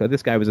was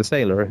this guy was a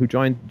sailor who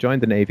joined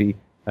the Navy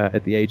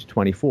at the age of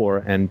 24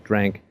 and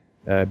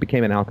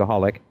became an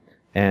alcoholic.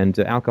 And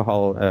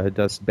alcohol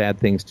does bad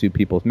things to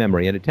people's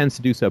memory, and it tends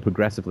to do so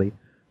progressively.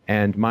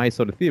 And my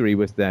sort of theory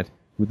was that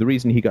the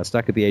reason he got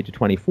stuck at the age of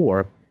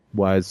 24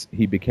 was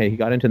he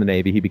got into the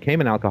Navy, he became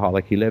an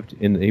alcoholic, he was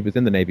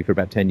in the Navy for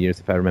about 10 years,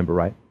 if I remember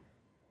right.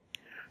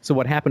 So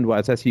what happened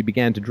was, as he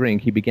began to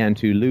drink, he began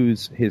to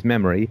lose his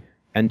memory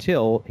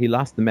until he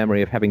lost the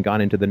memory of having gone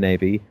into the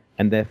Navy,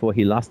 and therefore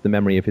he lost the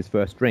memory of his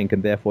first drink,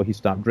 and therefore he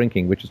stopped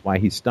drinking, which is why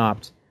he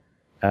stopped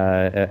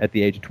at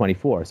the age of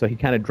 24. So he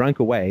kind of drunk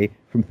away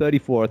from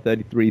 34,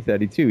 33,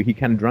 32. He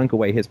kind of drunk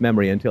away his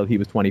memory until he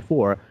was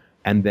 24,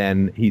 and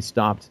then he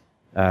stopped.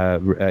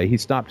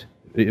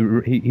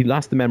 He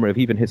lost the memory of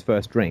even his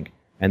first drink,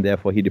 and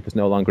therefore he was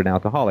no longer an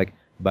alcoholic,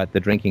 but the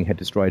drinking had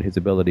destroyed his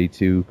ability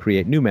to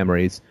create new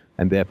memories,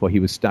 and therefore he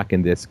was stuck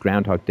in this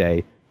Groundhog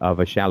Day of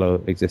a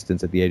shallow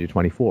existence at the age of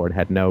 24 and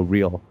had no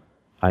real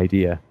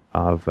idea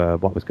of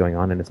what was going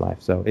on in his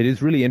life. So it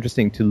is really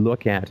interesting to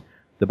look at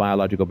the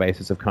biological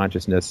basis of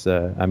consciousness.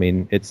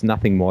 It's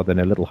nothing more than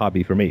a little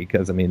hobby for me,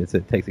 because,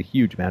 it takes a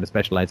huge amount of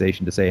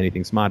specialization to say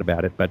anything smart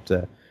about it, but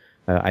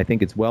I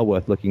think it's well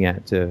worth looking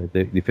at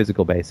the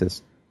physical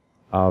basis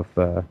of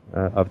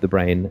the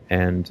brain,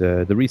 and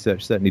the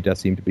research certainly does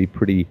seem to be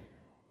pretty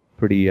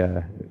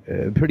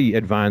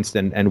advanced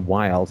and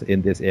wild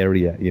in this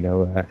area,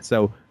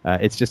 So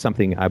it's just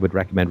something I would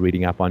recommend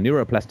reading up on.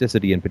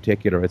 Neuroplasticity in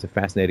particular is a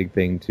fascinating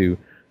thing to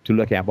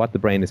look at, what the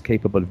brain is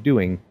capable of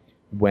doing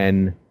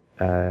when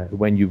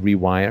you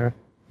rewire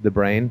the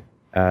brain.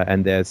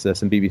 And there's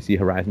some BBC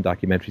Horizon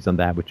documentaries on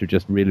that, which are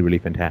just really, really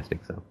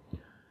fantastic. So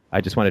I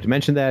just wanted to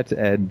mention that,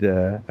 and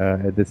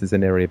this is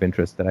an area of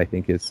interest that I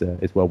think is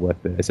well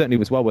worth. It certainly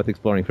was well worth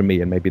exploring for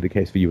me, and may be the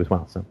case for you as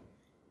well. So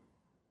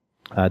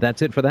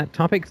that's it for that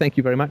topic. Thank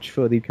you very much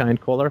for the kind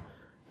caller.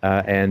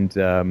 And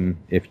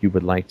if you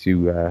would like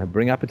to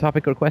bring up a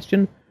topic or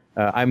question,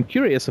 I'm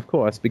curious, of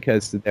course,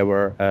 because there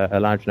were a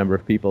large number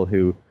of people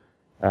who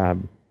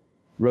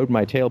rode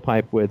my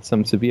tailpipe with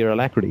some severe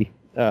alacrity,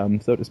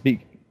 so to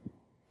speak,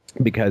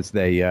 because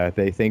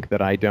they think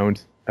that I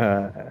don't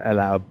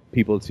allow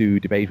people to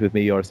debate with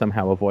me or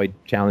somehow avoid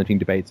challenging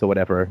debates or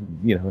whatever,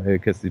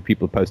 because the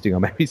people posting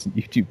on my recent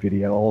YouTube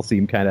video all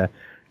seem kind of,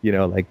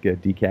 like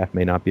decaf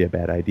may not be a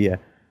bad idea.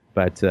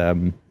 But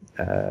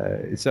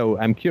so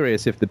I'm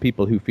curious if the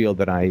people who feel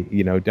that I,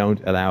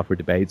 don't allow for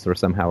debates or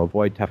somehow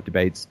avoid tough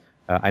debates,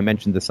 I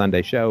mentioned the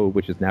Sunday show,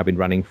 which has now been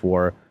running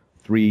for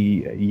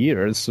 3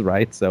 years,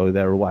 right? So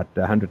there are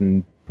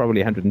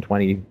probably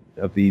 120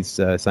 of these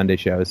Sunday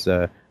shows,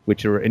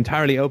 which are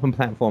entirely open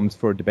platforms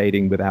for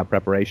debating without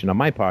preparation on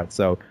my part.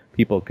 So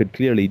people could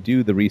clearly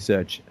do the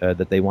research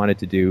that they wanted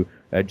to do,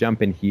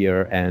 jump in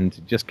here and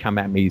just come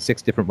at me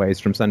 6 different ways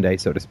from Sunday,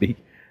 so to speak.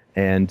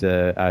 And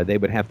they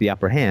would have the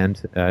upper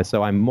hand.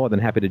 So I'm more than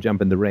happy to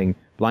jump in the ring,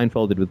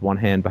 blindfolded with one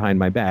hand behind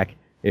my back.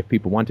 If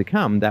people want to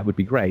come, that would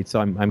be great. So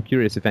I'm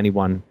curious if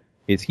anyone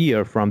is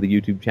here from the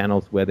YouTube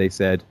channels where they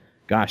said,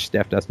 gosh,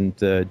 Steph doesn't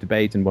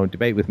debate and won't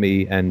debate with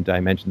me, and I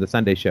mentioned the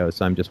Sunday show.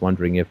 So I'm just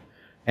wondering if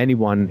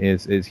anyone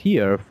is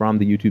here from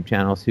the YouTube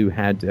channels who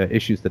had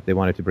issues that they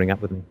wanted to bring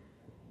up with me.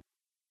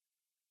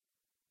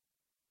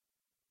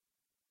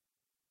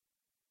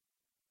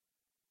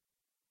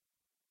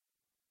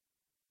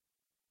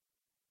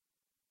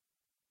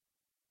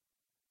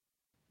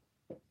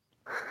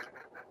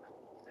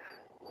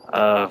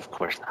 Of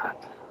course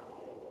not.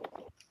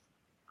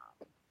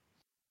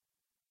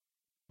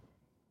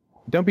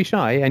 Don't be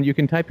shy, and you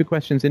can type your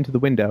questions into the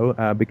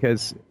window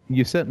because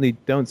you certainly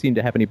don't seem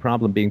to have any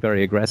problem being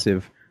very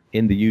aggressive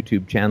in the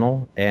YouTube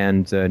channel,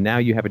 and now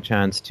you have a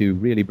chance to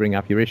really bring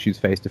up your issues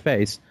face to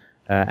face.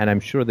 And I'm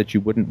sure that you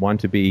wouldn't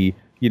want to be,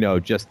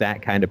 just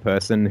that kind of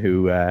person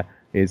who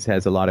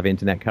has a lot of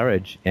internet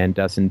courage and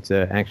doesn't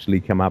actually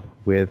come up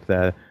with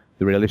the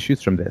real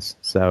issues from this.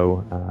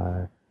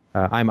 So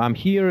I'm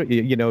here.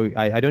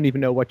 I don't even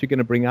know what you're going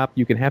to bring up.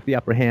 You can have the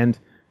upper hand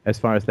as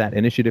far as that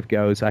initiative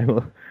goes. I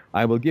will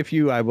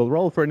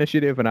roll for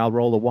initiative, and I'll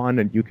roll a 1,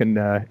 and you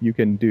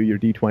can do your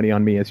D20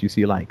 on me as you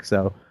see like.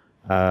 So,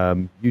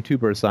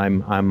 YouTubers,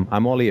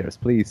 I'm all ears.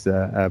 Please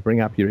bring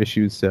up your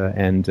issues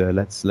and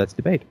let's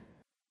debate.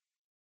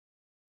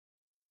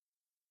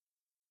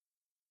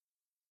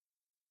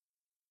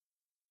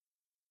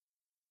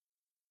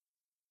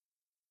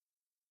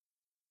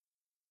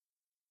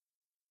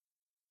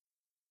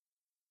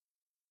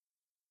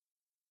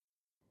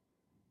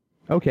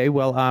 Okay,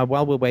 well,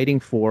 while we're waiting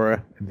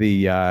for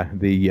the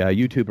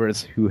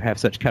YouTubers who have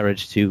such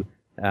courage to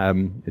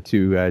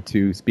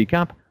speak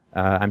up,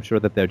 I'm sure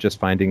that they're just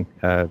finding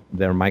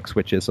their mic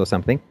switches or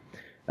something.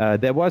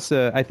 There was,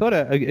 I thought,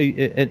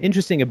 an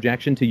interesting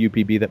objection to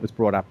UPB that was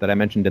brought up that I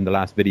mentioned in the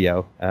last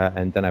video,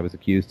 and then I was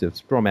accused of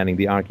strawmanning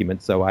the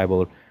argument. So I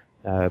will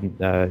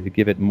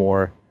give it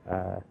more.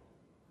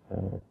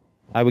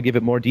 I will give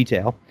it more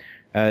detail.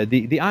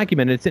 The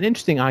argument. It's an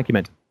interesting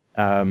argument.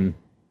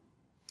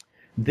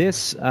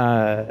 This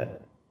an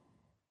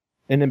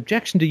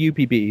objection to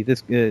UPB.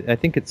 This I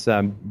think it's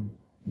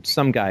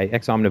some guy,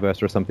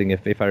 ex-Omniverse or something,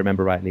 if I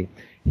remember rightly.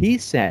 He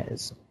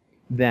says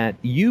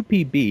that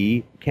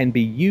UPB can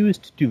be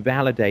used to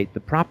validate the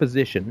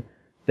proposition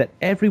that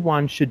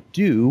everyone should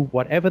do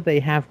whatever they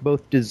have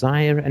both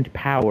desire and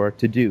power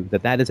to do.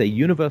 That is a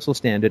universal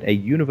standard, a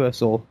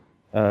universal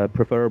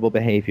preferable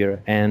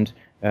behavior, and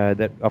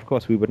that of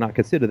course we would not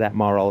consider that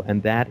moral.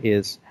 And that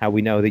is how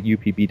we know that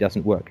UPB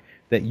doesn't work.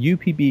 That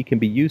UPB can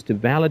be used to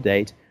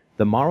validate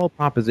the moral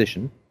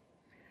proposition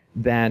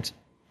that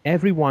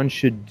everyone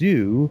should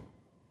do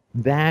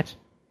that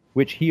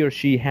which he or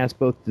she has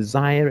both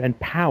desire and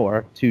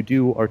power to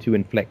do or to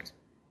inflict.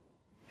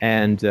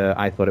 And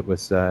I thought it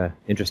was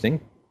interesting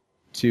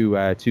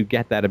to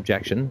get that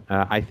objection.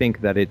 I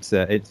think that it's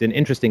an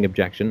interesting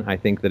objection. I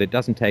think that it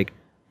doesn't take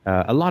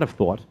a lot of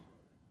thought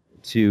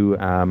to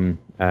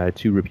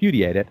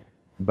repudiate it,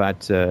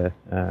 but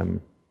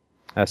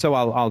so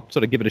I'll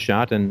sort of give it a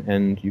shot,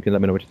 and you can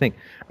let me know what you think.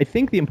 I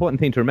think the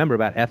important thing to remember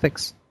about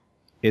ethics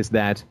is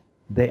that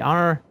they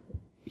are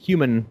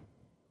human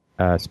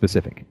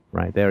specific,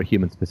 right? They're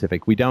human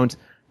specific. We don't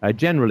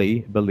generally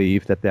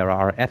believe that there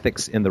are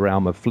ethics in the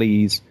realm of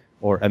fleas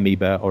or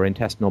amoeba or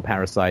intestinal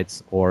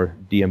parasites or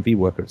DMV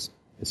workers.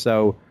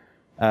 So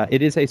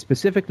it is a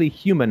specifically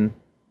human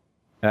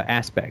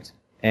aspect.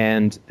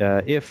 And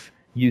if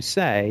you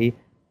say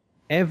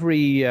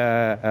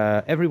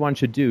everyone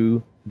should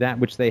do that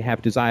which they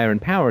have desire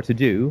and power to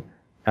do,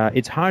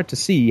 it's hard to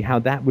see how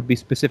that would be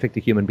specific to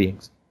human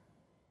beings.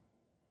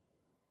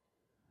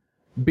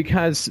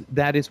 Because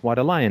that is what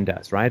a lion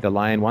does, right? A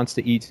lion wants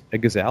to eat a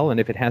gazelle, and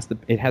if it has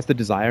the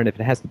desire, and if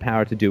it has the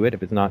power to do it,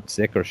 if it's not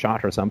sick or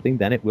shot or something,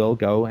 then it will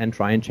go and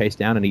try and chase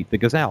down and eat the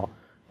gazelle.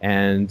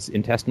 And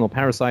intestinal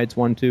parasites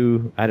want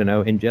to,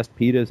 ingest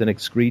PETAs and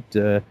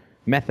excrete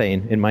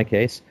methane, in my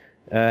case.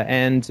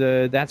 And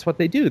that's what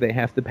they do. They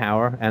have the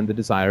power and the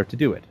desire to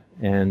do it.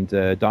 And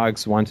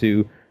dogs want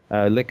to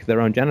lick their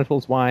own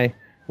genitals. Why?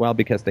 Well,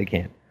 because they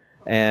can.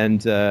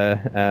 And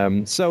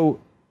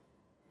so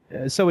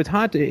so it's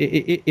hard to,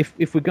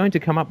 if we're going to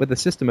come up with a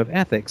system of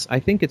ethics, I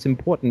think it's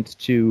important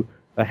to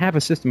have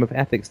a system of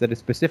ethics that is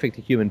specific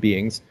to human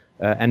beings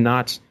and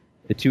not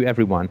to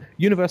everyone.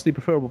 Universally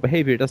preferable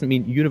behavior doesn't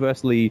mean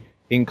universally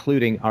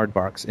including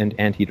aardvarks and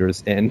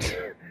anteaters and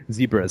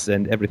zebras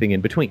and everything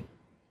in between.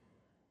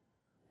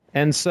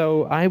 And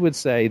so I would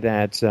say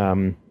that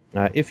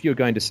if you're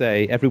going to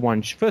say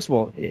everyone, first of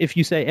all, if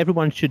you say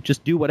everyone should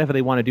just do whatever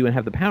they want to do and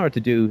have the power to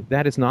do,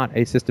 that is not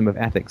a system of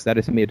ethics. That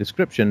is a mere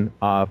description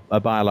of a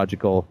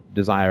biological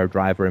desire,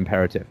 drive, or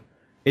imperative.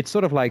 It's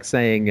sort of like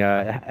saying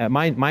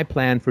my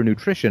plan for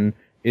nutrition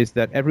is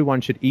that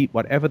everyone should eat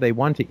whatever they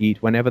want to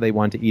eat whenever they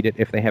want to eat it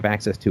if they have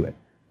access to it.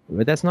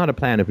 But that's not a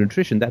plan of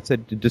nutrition. That's a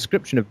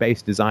description of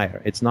base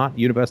desire. It's not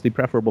universally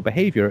preferable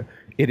behavior.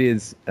 It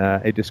is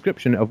a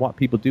description of what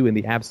people do in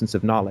the absence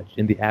of knowledge,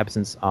 in the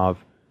absence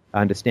of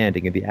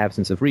understanding, in the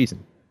absence of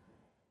reason.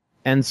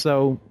 And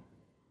so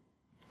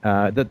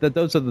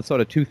those are the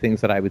sort of two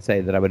things that I would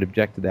say that I would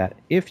object to that.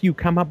 If you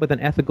come up with an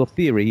ethical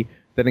theory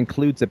that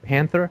includes a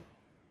panther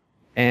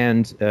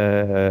and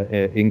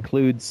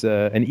includes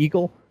an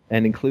eagle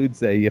and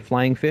includes a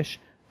flying fish,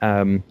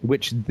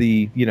 which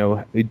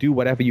do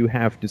whatever you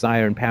have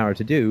desire and power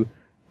to do,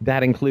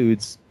 that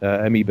includes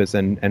amoebas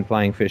and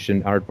flying fish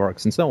and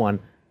aardvarks and so on.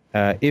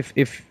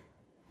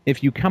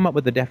 If you come up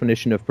with a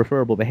definition of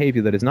preferable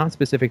behavior that is not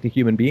specific to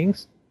human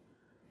beings,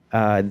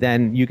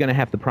 then you're going to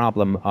have the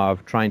problem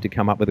of trying to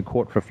come up with a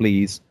court for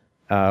fleas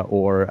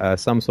or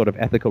some sort of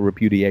ethical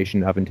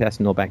repudiation of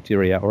intestinal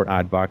bacteria or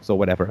aardvarks or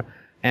whatever.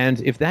 And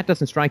if that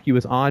doesn't strike you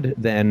as odd,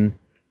 then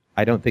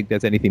I don't think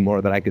there's anything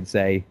more that I could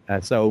say.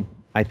 So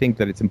I think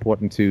that it's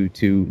important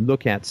to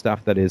look at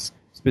stuff that is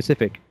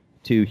specific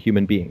to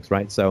human beings,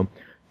 right? So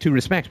to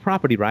respect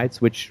property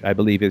rights, which I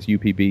believe is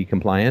UPB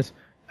compliant,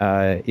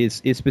 is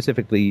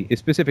specific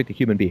to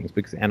human beings,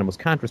 because animals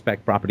can't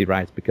respect property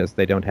rights because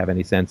they don't have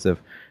any sense of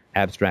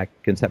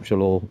abstract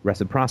conceptual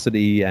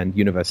reciprocity and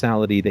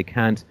universality. They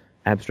can't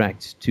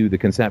abstract to the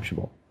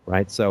conceptual,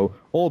 right? So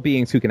all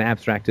beings who can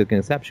abstract to the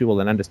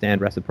conceptual and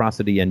understand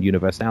reciprocity and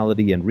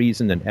universality and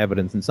reason and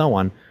evidence and so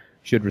on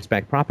should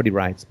respect property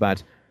rights.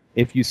 But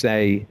if you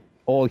say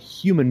all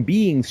human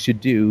beings should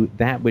do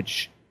that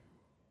which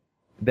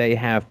they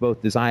have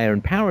both desire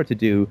and power to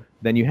do,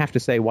 then you have to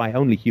say why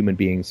only human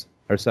beings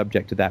are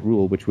subject to that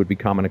rule, which would be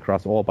common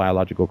across all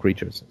biological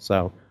creatures.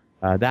 So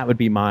that would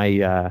be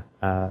my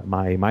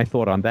my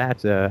thought on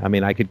that. I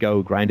mean, I could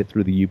go grind it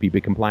through the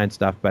UPB compliance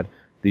stuff, but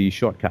the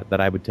shortcut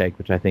that I would take,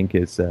 which I think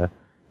is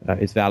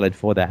valid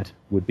for that,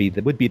 would be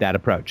that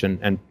approach.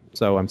 And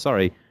so I'm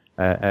sorry.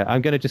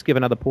 I'm going to just give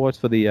another pause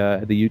for the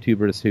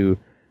YouTubers who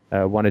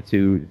wanted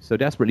to so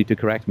desperately to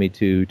correct me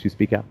to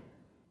speak up.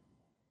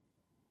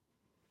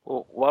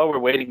 Well, while we're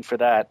waiting for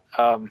that,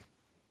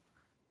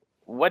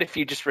 what if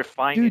you just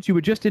refine Dude, it? you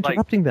were just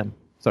interrupting them.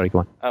 Sorry, go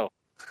on. Oh.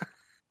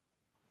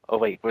 Oh,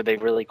 wait, were they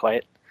really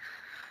quiet?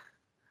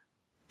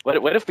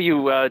 What if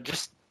you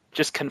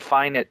just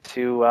confine it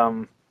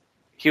to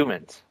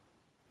humans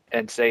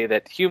and say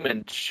that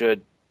humans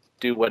should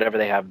do whatever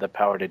they have the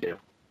power to do?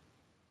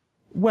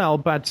 Well,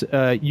 but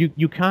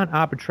you can't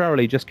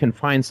arbitrarily just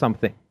confine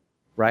something,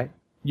 right?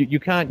 You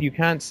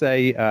can't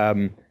say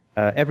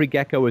every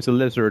gecko is a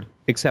lizard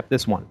except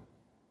this one.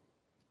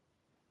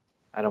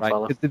 I don't right?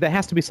 follow. There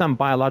has to be some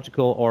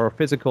biological or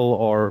physical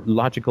or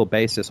logical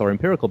basis or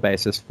empirical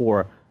basis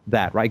for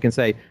that, right? You can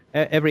say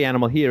every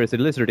animal here is a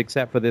lizard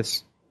except for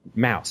this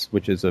mouse,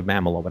 which is a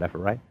mammal or whatever,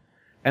 right?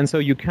 And so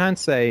you can't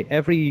say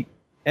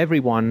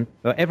everyone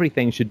or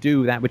everything should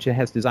do that which it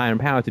has desire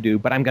and power to do,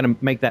 but I'm going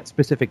to make that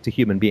specific to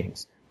human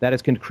beings. That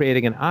is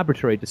creating an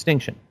arbitrary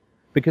distinction,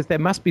 because there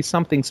must be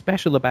something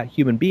special about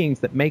human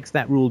beings that makes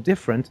that rule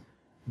different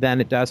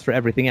than it does for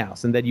everything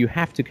else, and then you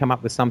have to come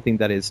up with something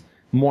that is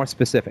more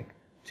specific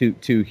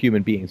to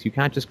human beings. You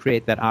can't just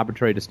create that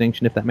arbitrary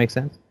distinction, if that makes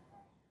sense.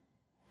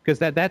 Because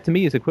that to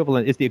me is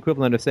the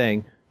equivalent of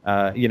saying,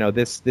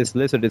 this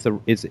lizard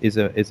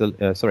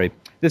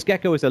this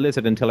gecko is a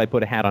lizard until I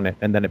put a hat on it,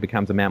 and then it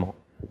becomes a mammal.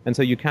 And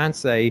so you can't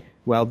say,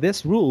 well,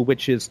 this rule,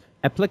 which is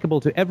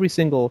applicable to every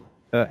single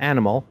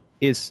animal,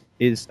 is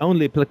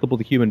only applicable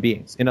to human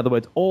beings. In other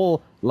words,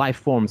 all life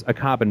forms are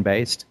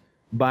carbon-based,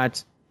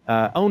 but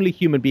only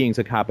human beings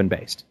are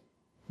carbon-based.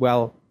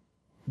 Well,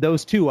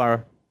 those two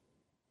are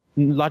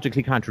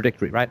logically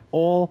contradictory, right?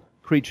 All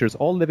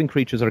living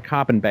creatures are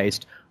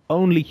carbon-based.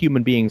 Only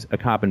human beings are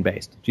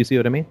carbon-based. Do you see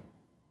what I mean?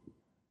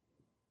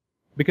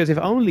 Because if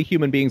only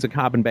human beings are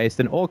carbon-based,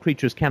 then all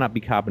creatures cannot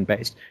be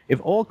carbon-based. If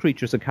all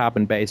creatures are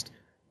carbon-based,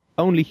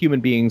 only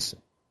human beings...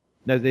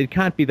 No, it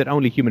can't be that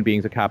only human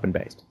beings are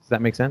carbon-based. Does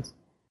that make sense?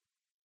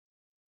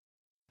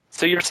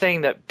 So you're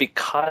saying that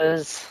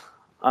because...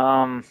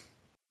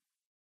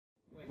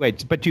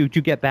 Wait, but you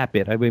get that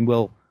bit. I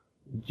mean,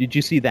 did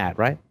you see that,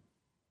 right?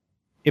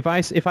 If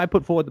I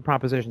put forward the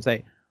proposition,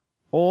 say,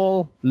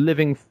 all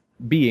living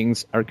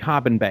beings are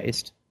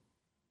carbon-based,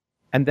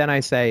 and then I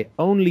say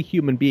only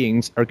human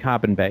beings are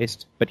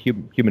carbon-based, but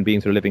human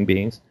beings are living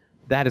beings,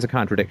 that is a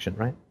contradiction,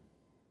 right?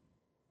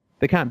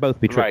 They can't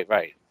both be true.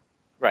 Right.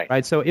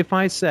 Right. So if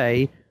I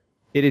say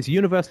it is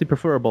universally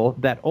preferable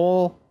that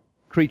all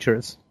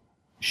creatures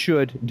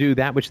should do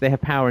that which they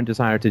have power and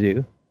desire to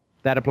do.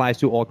 That applies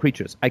to all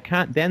creatures. I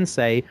can't then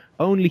say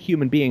only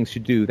human beings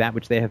should do that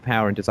which they have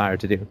power and desire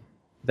to do.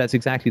 That's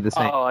exactly the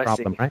same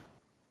problem, right?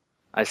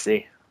 I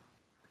see.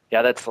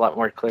 Yeah, that's a lot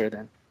more clear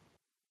then.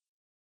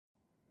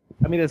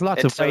 I mean, there's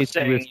lots of ways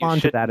to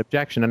respond to that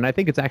objection, and I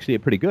think it's actually a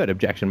pretty good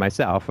objection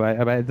myself.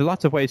 There's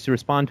lots of ways to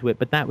respond to it,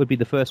 but that would be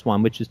the first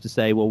one, which is to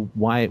say, well,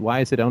 why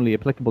is it only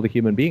applicable to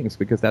human beings?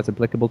 Because that's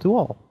applicable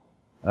to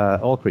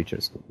all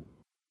creatures.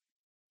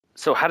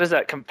 So how does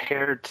that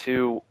compare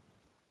to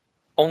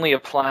only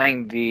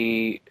applying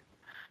the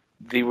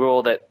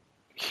rule that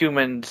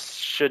humans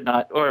should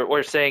not,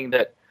 or saying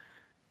that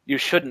you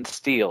shouldn't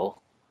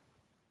steal?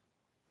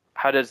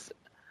 How does...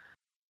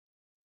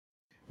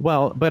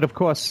 Well, but of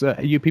course,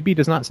 UPB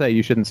does not say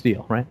you shouldn't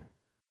steal, right?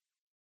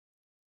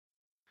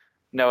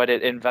 No, it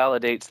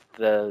invalidates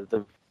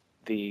the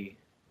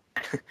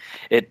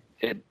it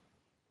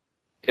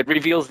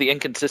reveals the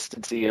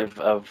inconsistency of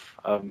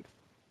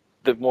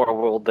the moral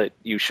rule that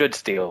you should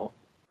steal.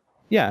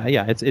 Yeah.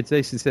 It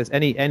basically says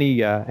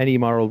any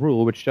moral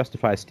rule which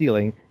justifies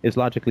stealing is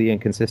logically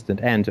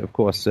inconsistent, and of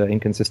course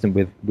inconsistent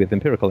with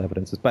empirical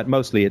evidences. But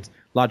mostly, it's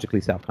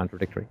logically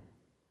self-contradictory.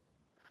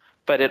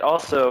 But it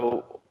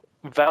also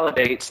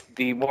validates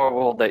the moral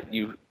rule that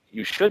you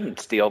shouldn't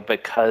steal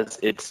because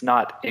it's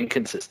not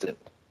inconsistent.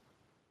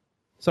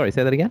 Sorry,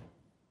 say that again?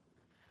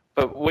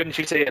 But wouldn't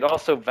you say it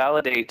also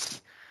validates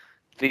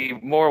the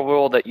moral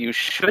rule that you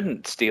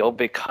shouldn't steal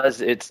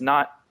because it's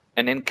not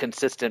an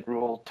inconsistent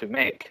rule to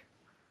make?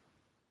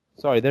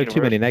 Sorry, there are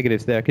too many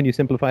negatives there. Can you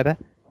simplify that?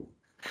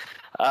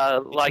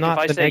 Like it's not if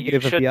I the say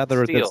negative you of the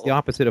other, steal. that's the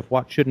opposite of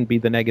what shouldn't be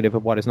the negative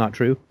of what is not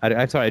true.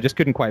 I'm sorry, I just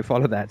couldn't quite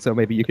follow that, so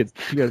maybe you could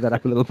clear that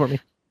up a little for me.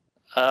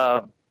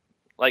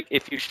 Like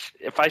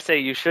if I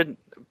say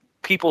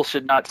people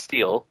should not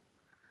steal,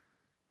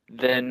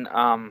 then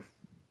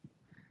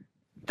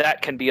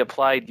that can be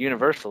applied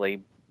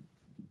universally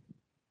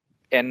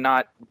and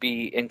not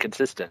be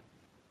inconsistent.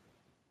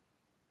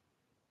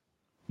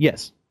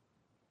 Yes.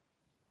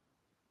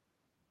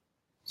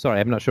 Sorry,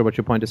 I'm not sure what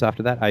your point is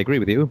after that. I agree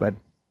with you, but...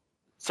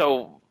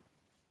 So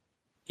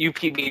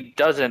UPB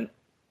doesn't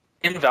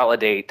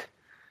invalidate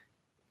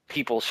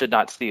people should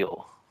not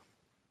steal.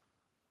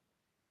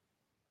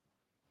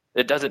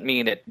 It doesn't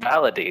mean it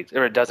validates,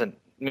 or it doesn't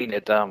mean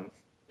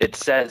it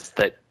says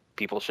that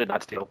people should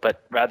not steal,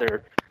 but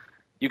rather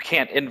you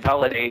can't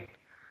invalidate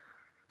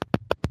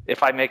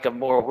if I make a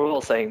moral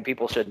rule saying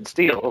people shouldn't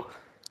steal,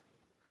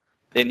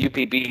 then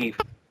UPB,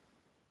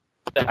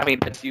 I mean,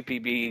 that's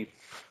UPB,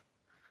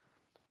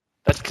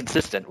 that's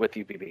consistent with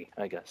UPB,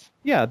 I guess.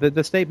 Yeah,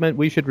 the statement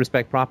we should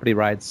respect property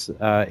rights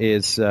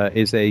is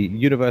a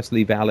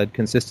universally valid,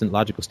 consistent,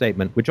 logical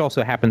statement, which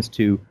also happens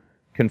to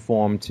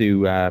conform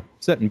to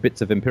certain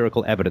bits of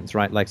empirical evidence,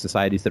 right? Like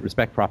societies that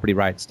respect property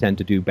rights tend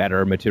to do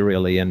better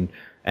materially and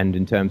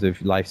in terms of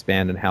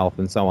lifespan and health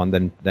and so on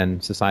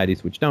than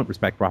societies which don't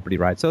respect property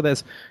rights. So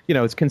there's,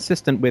 it's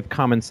consistent with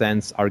common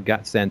sense, our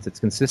gut sense. It's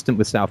consistent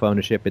with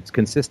self-ownership. It's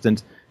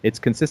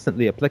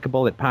consistently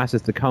applicable. It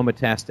passes the Coma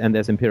test, and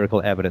there's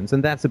empirical evidence.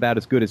 And that's about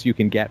as good as you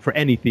can get for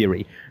any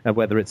theory,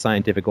 whether it's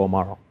scientific or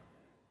moral.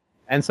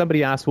 And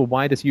somebody asked, well,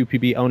 why does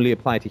UPB only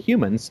apply to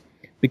humans?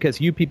 Because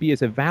UPB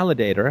is a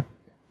validator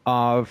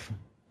of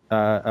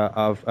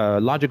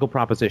logical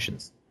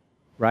propositions,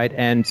 right?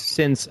 And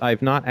since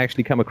I've not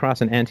actually come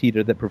across an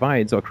anteater that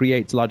provides or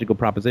creates logical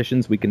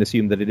propositions, we can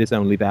assume that it is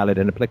only valid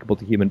and applicable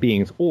to human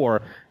beings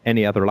or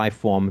any other life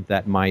form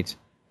that might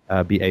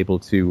be able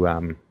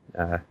to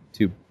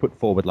put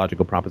forward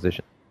logical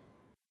propositions.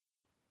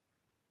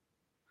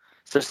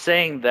 So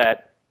saying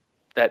that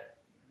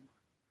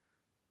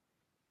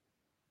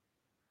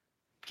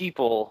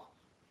people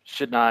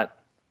should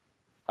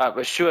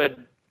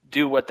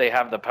do what they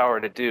have the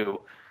power to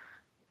do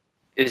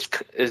is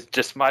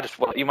just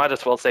you might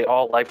as well say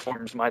all life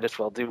forms might as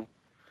well do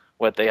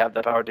what they have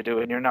the power to do,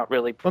 and you're not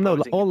really proposing.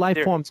 Well, no, all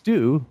life forms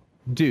do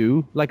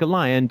like a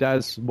lion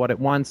does what it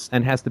wants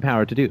and has the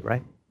power to do,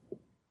 right?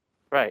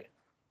 Right.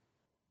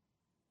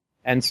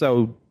 And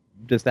so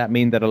does that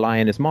mean that a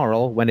lion is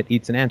moral when it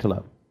eats an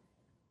antelope?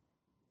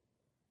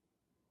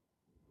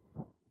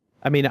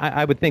 I mean,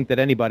 I would think that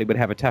anybody would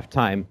have a tough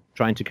time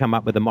trying to come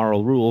up with a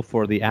moral rule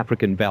for the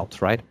African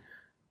veldt, right?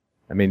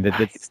 I mean,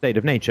 the state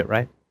of nature,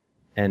 right?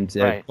 And,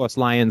 of course,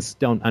 lions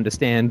don't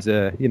understand,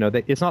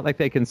 it's not like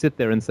they can sit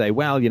there and say,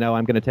 well,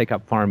 I'm going to take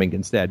up farming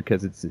instead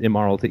because it's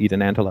immoral to eat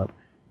an antelope.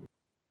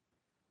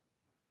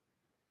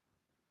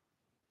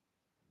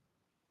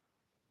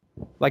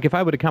 Like if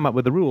I were to come up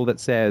with a rule that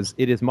says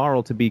it is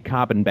moral to be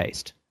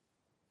carbon-based,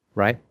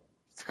 right?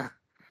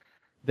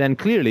 Then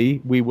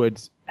clearly we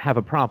would have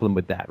a problem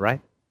with that,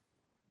 right?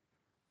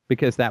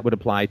 Because that would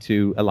apply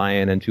to a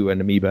lion and to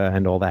an amoeba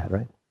and all that,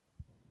 right?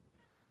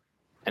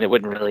 And it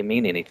wouldn't really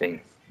mean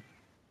anything.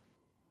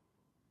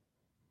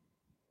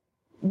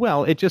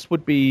 Well, it just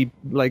would be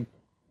like...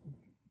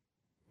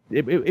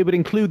 It would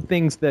include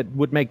things that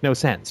would make no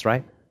sense,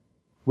 right?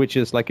 Which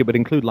is like it would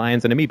include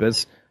lions and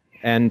amoebas,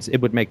 and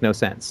it would make no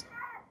sense.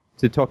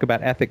 to talk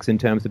about ethics in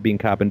terms of being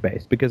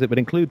carbon-based, because it would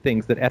include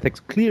things that ethics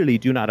clearly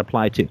do not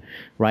apply to,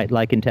 right?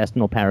 Like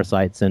intestinal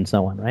parasites and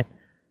so on, right?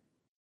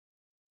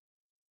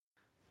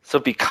 So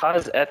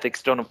because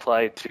ethics don't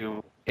apply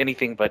to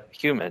anything but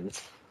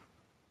humans,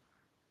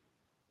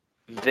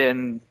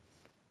 then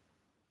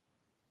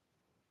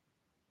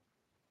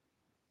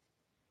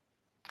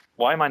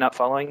why am I not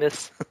following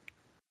this?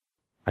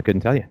 I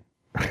couldn't tell you.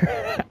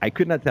 I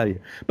could not tell you.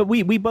 But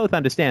we both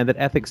understand that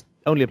ethics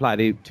only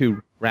apply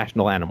to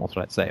rational animals,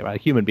 let's say, right?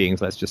 Human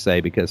beings, let's just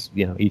say, because,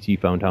 E.T.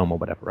 phoned home or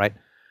whatever, right?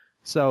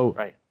 So,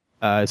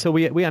 Right. So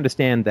we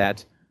understand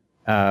that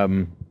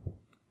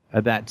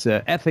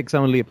ethics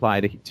only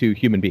apply to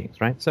human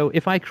beings, right? So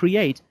if I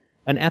create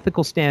an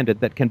ethical standard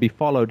that can be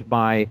followed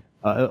by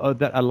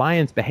that a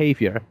lion's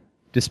behavior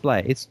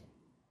displays,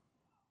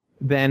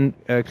 then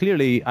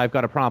clearly I've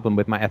got a problem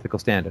with my ethical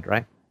standard,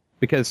 right?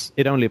 Because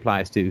it only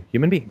applies to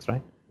human beings,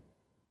 right?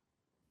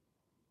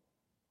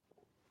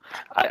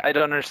 I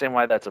don't understand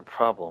why that's a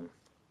problem.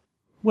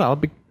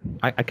 Well,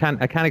 I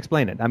can't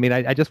explain it. I mean,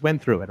 I just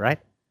went through it, right?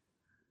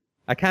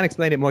 I can't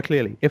explain it more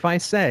clearly. If I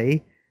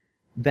say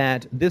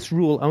that this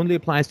rule only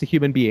applies to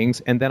human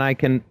beings, and then I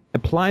can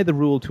apply the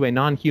rule to a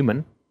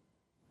non-human,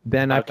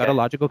 then I've got a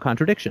logical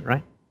contradiction,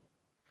 right?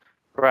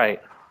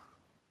 Right.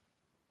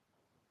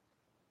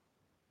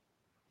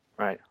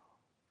 Right.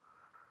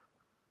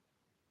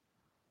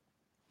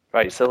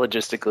 Right.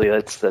 Syllogistically,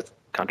 that's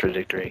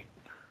contradictory.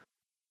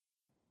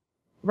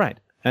 Right.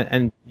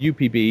 And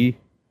UPB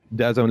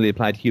does only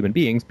apply to human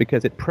beings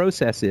because it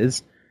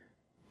processes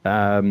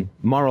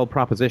moral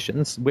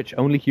propositions which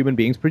only human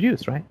beings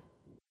produce, right?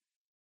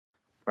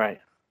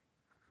 Right.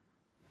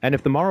 And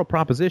if the moral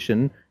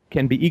proposition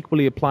can be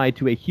equally applied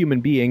to a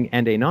human being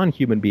and a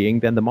non-human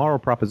being, then the moral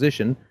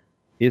proposition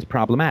is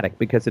problematic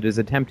because it is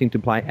attempting to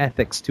apply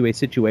ethics to a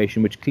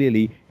situation which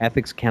clearly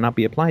ethics cannot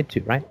be applied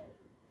to, right?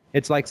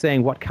 It's like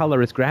saying, what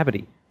color is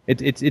gravity?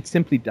 It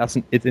simply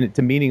doesn't, it's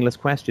a meaningless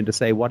question to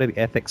say, what are the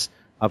ethics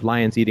of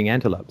lions eating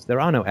antelopes?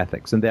 There are no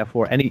ethics, and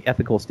therefore any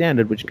ethical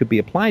standard which could be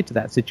applied to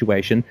that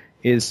situation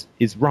is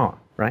wrong,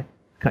 right?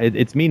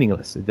 It's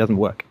meaningless. It doesn't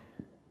work.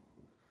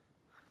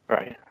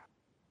 Right.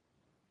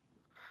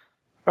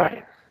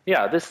 Right.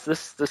 Yeah,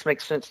 this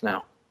makes sense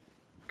now.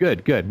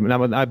 Good.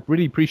 Now, I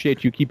really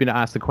appreciate you keeping to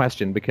ask the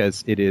question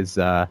because it is,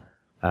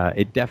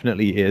 it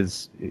definitely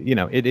is,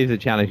 it is a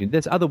challenge.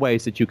 There's other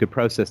ways that you could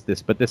process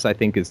this, but this I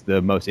think is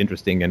the most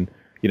interesting. And,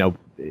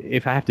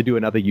 if I have to do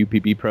another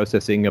UPB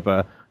processing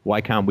of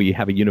why can't we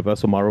have a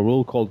universal moral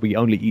rule called we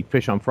only eat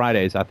fish on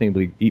Fridays, I think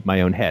we eat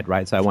my own head,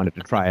 right? So I wanted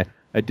to try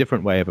a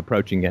different way of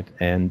approaching it.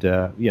 And,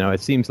 it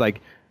seems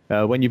like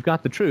when you've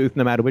got the truth,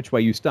 no matter which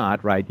way you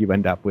start, right, you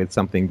end up with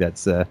something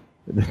that's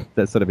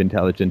that's sort of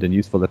intelligent and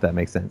useful, if that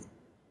makes sense.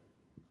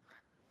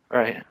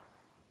 Right.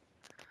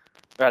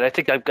 Right. I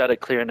think I've got it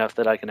clear enough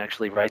that I can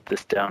actually write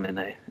this down in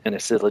a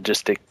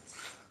syllogistic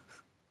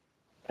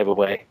type of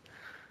way.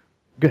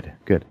 Good.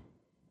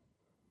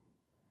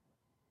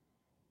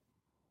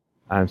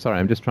 I'm sorry,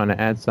 I'm just trying to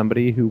add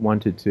somebody who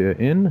wanted to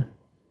in.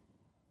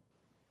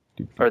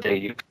 Are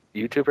they a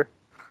YouTuber?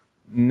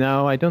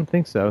 No, I don't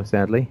think so,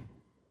 sadly.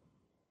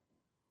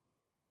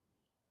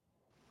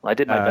 Well, I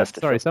did my best.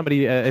 Sorry,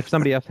 somebody. If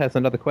somebody else has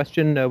another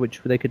question,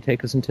 which they could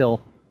take us until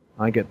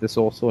I get this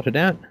all sorted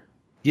out.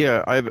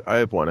 Yeah, I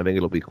have one. I think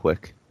it'll be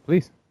quick.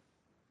 Please.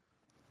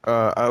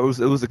 It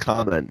was a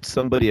comment.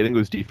 Somebody, I think it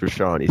was D for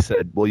Sean. He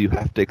said, "Well, you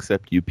have to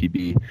accept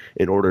UPB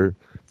in order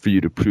for you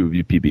to prove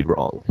UPB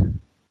wrong."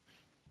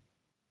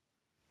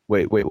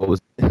 Wait, what was?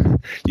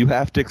 You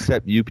have to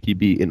accept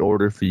UPB in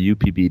order for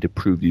UPB to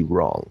prove you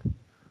wrong.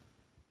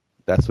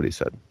 That's what he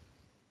said.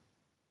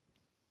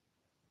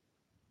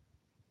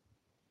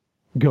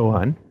 Go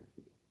on.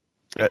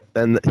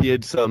 And he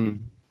had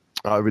some.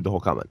 I'll read the whole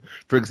comment.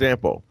 For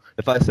example,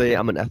 if I say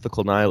I'm an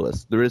ethical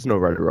nihilist, there is no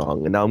right or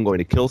wrong, and now I'm going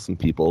to kill some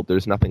people,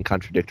 there's nothing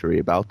contradictory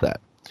about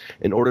that.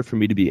 In order for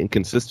me to be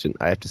inconsistent,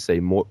 I have to say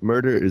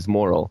murder is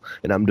moral,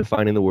 and I'm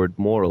defining the word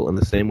moral in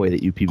the same way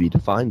that UPB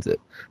defines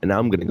it. And now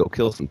I'm going to go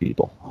kill some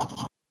people.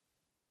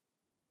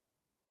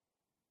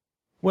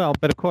 Well,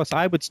 but of course,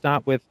 I would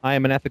start with, I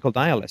am an ethical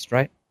nihilist,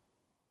 right?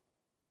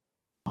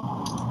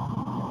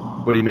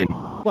 What do you mean?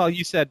 Well,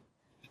 you said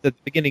at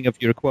the beginning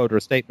of your quote or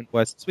statement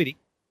was, sweetie,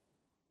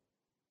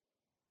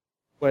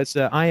 was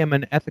I am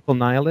an ethical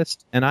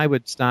nihilist, and I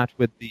would start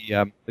with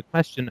the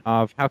question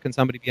of how can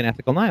somebody be an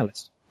ethical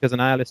nihilist? Because a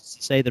nihilist is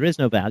to say there is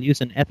no values,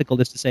 and ethical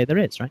is to say there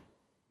is, right?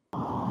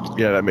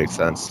 Yeah, that makes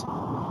sense.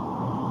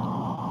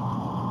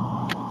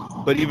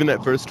 But even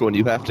that first one,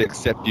 you have to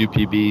accept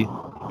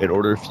UPB in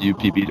order for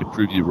UPB to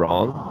prove you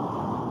wrong.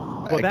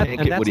 Well, that's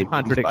a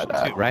contradiction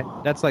too, right?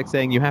 That's like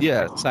saying you have to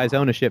exercise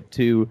ownership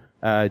to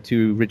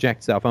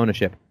reject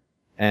self-ownership.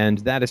 And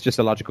that is just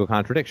a logical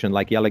contradiction,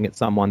 like yelling at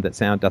someone that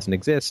sound doesn't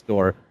exist,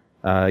 or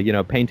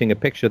painting a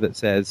picture that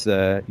says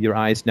your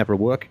eyes never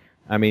work.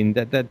 I mean,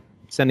 that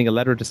sending a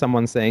letter to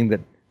someone saying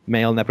that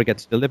mail never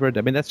gets delivered.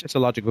 I mean, that's just a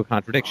logical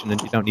contradiction,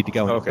 and you don't need to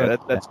go into Okay,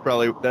 that's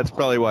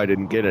probably why I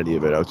didn't get any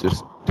of it. I was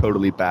just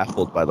totally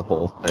baffled by the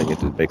whole thing. It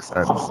didn't make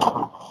sense.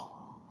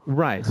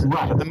 Right.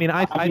 I mean,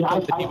 I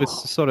thought that he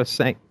was sort of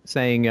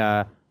saying,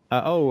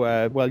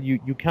 well,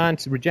 you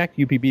can't reject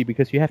UPB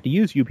because you have to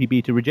use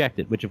UPB to reject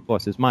it, which of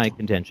course is my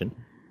contention.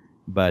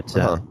 But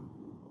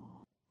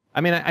I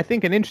mean, I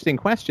think an interesting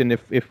question,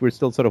 if we're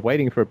still sort of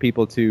waiting for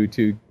people to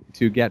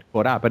get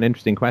caught up, an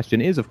interesting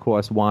question is, of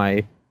course,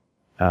 why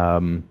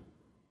are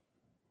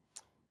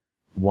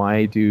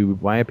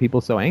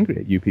people so angry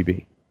at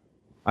UPB?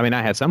 I mean,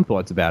 I have some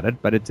thoughts about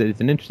it, but it's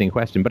an interesting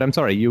question. But I'm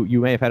sorry, you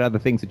may have had other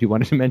things that you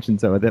wanted to mention,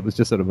 so that was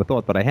just sort of a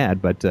thought that I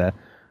had. But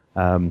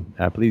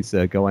please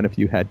go on if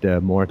you had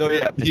more. No,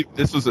 yeah,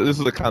 this was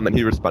a comment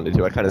he responded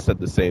to. I kind of said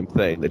the same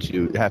thing, that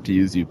you have to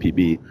use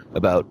UPB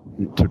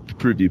to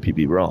prove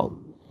UPB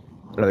wrong.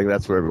 And I think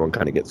that's where everyone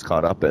kind of gets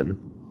caught up in.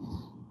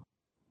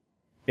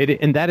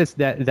 And that is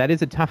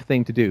a tough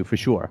thing to do for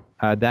sure.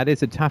 That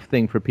is a tough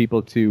thing for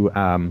people to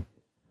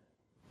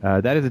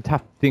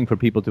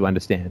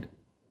understand.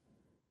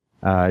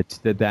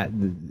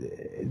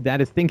 That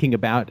is thinking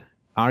about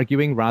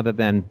arguing rather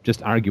than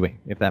just arguing,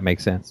 if that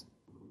makes sense.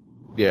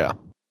 Yeah.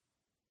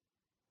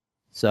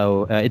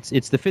 So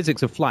it's the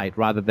physics of flight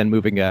rather than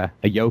moving a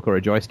yoke or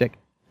a joystick,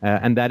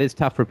 and that is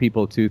tough for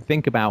people to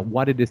think about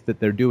what it is that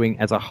they're doing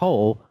as a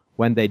whole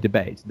when they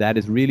debate. That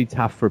is really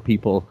tough for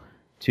people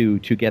to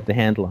get the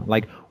handle on.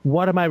 Like,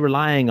 what am I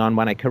relying on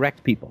when I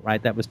correct people,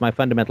 right? That was my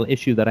fundamental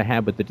issue that I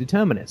had with the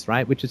determinists,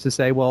 right? Which is to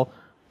say, well,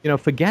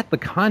 forget the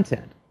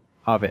content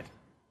of it,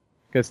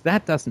 because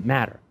that doesn't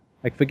matter.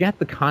 Like, forget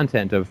the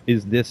content of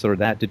is this or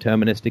that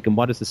deterministic and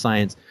what is the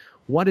science.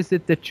 What is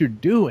it that you're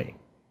doing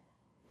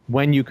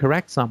when you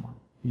correct someone?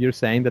 You're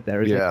saying that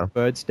there is a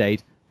preferred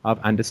state of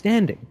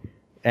understanding.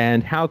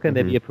 And how can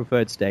there be a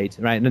preferred state,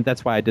 right? And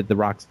that's why I did the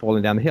rocks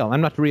falling down the hill.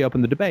 I'm not to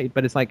reopen the debate,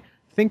 but it's like,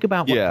 think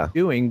about what you're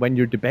doing when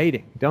you're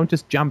debating. Don't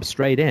just jump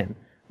straight in,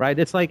 right?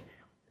 It's like,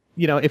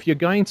 if you're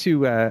going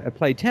to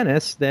play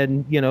tennis,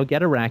 then,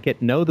 get a racket,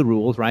 know the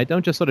rules, right?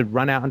 Don't just sort of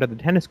run out onto the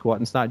tennis court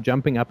and start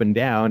jumping up and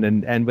down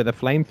and with a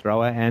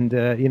flamethrower and,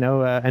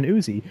 an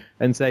Uzi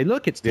and say,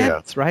 look, it's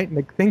tennis, right?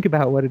 And think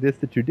about what it is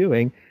that you're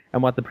doing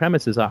and what the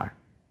premises are.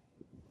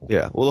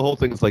 Yeah. Well, the whole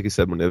thing is, like you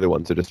said, when the other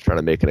ones are just trying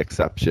to make an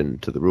exception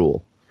to the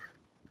rule.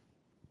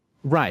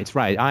 Right.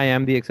 I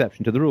am the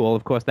exception to the rule.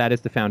 Of course, that is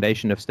the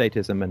foundation of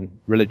statism and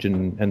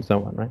religion and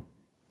so on, right?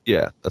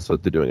 Yeah, that's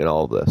what they're doing in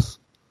all of this.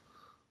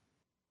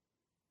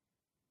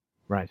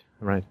 Right.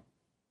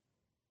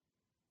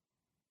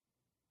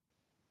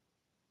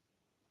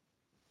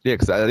 Yeah,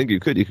 because I think you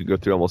could go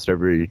through almost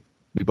every.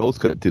 We both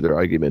could through their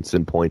arguments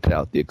and point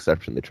out the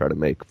exception they try to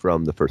make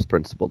from the first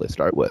principle they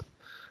start with,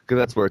 because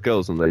that's where it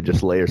goes, and they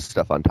just layer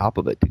stuff on top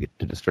of it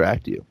to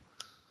distract you.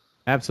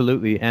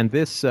 Absolutely, and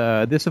this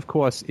of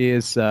course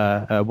is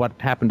what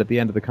happened at the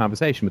end of the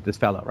conversation with this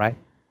fellow, right?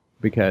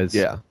 Because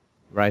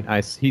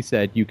right, he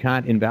said you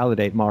can't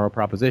invalidate moral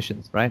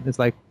propositions, right? And it's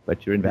like,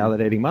 but you're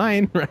invalidating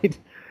mine, right?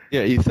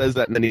 Yeah, he says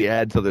that, and then he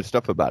adds other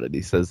stuff about it.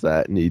 He says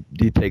that, and he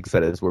takes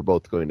that as we're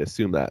both going to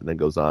assume that, and then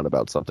goes on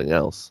about something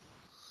else.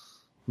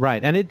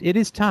 Right, and it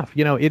is tough.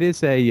 It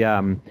is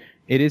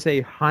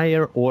a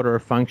higher order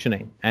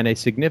functioning, and a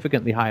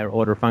significantly higher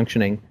order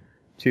functioning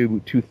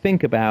to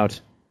think about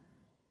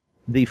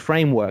the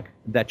framework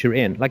that you're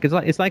in. Like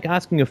it's like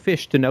asking a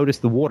fish to notice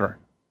the water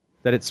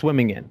that it's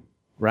swimming in,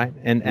 right?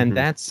 And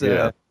that's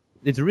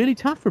it's really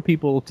tough for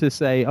people to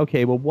say,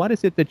 okay, well, what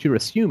is it that you're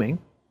assuming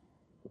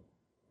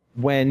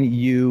when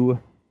you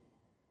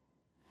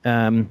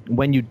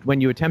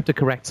attempt to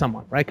correct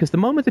someone, right? Because the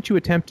moment that you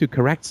attempt to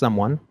correct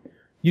someone,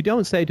 you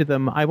don't say to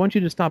them, I want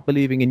you to stop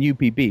believing in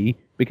UPB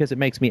because it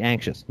makes me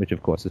anxious, which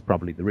of course is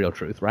probably the real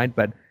truth, right?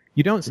 But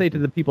you don't say to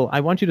the people,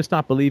 I want you to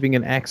stop believing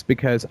in X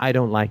because I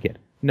don't like it.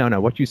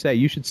 No, what you say,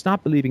 you should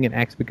stop believing in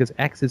X because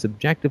X is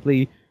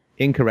objectively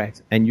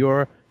incorrect, and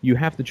you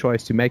have the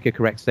choice to make a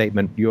correct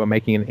statement. You are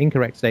making an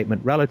incorrect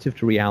statement relative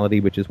to reality,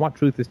 which is what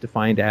truth is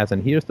defined as,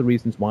 and here's the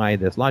reasons why.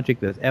 There's logic,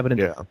 there's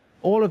evidence. Yeah.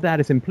 All of that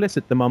is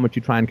implicit the moment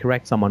you try and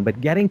correct someone,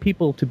 but getting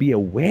people to be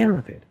aware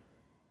of it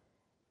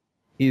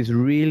is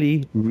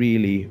really,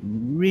 really,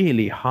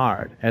 really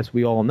hard, as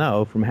we all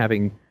know from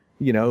having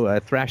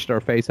thrashed our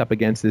face up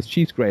against this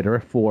cheese grater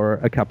for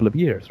a couple of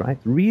years, right?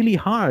 It's really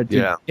hard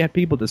to get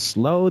people to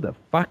slow the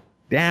fuck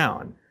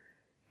down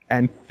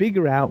and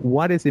figure out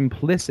what is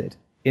implicit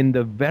in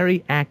the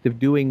very act of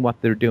doing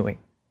what they're doing.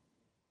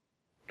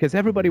 Because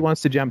everybody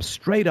wants to jump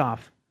straight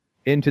off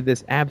into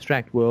this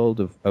abstract world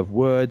of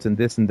words and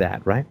this and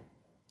that, right?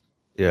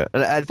 Yeah,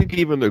 and I think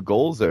even their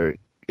goals are,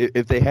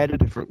 if they had a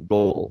different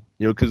goal,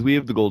 because we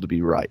have the goal to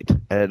be right,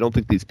 and I don't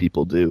think these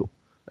people do.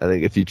 I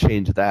think if you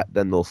change that,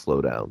 then they'll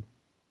slow down.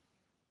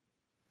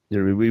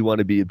 We want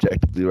to be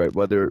objectively right,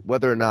 whether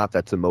or not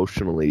that's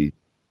emotionally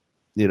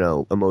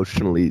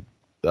pleasing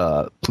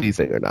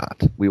or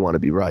not. We want to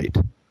be right,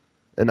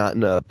 and not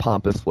in a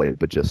pompous way,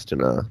 but just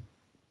in a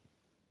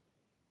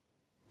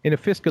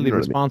fiscally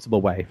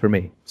responsible way. For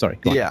me, sorry.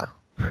 Yeah.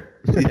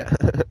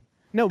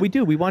 No, we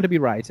do. We want to be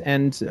right,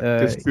 and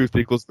because truth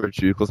equals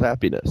virtue equals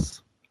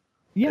happiness.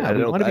 Yeah,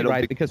 we want to be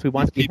right because we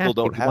want to be happy.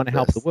 We want to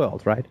help the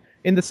world, right?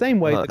 In the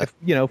same way that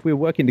if we're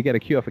working to get a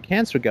cure for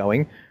cancer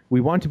going, we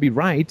want to be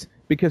right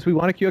because we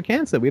want to cure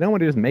cancer. We don't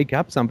want to just make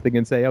up something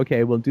and say,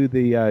 okay, we'll do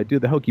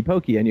the hokey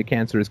pokey and your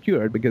cancer is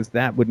cured, because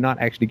that would not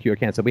actually cure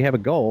cancer. We have a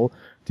goal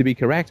to be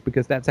correct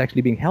because that's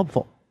actually being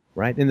helpful,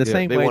 right? In the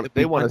same way,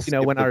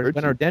 when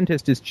our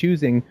dentist is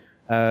choosing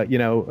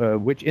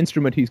which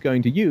instrument he's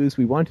going to use,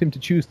 we want him to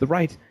choose the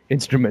right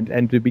instrument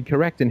and to be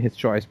correct in his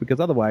choice,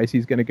 because otherwise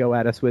he's going to go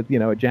at us with, a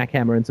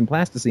jackhammer and some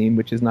plasticine,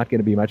 which is not going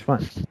to be much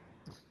fun.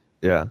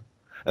 Yeah.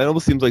 It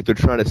almost seems like they're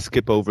trying to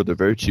skip over the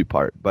virtue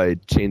part by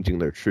changing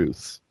their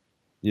truths.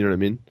 You know what I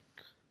mean?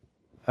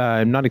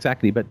 Not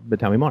exactly, but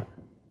tell me more.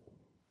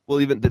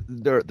 Well, even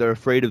they're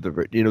afraid of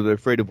they're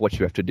afraid of what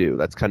you have to do.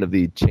 That's kind of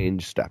the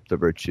change step, the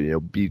virtue.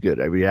 Be good,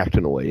 react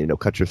in a way.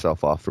 Cut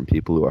yourself off from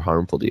people who are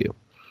harmful to you.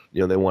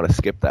 They want to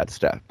skip that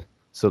step.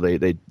 So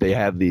they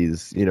have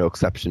these,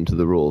 exception to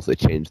the rules. They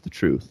change the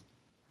truth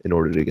in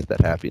order to get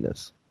that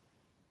happiness.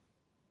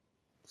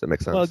 Does that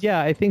make sense? Well,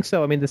 yeah, I think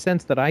so. I mean, the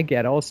sense that I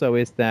get also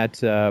is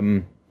that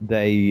I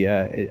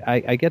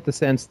get the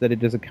sense that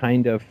it is a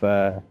kind of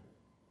a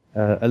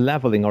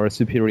leveling or a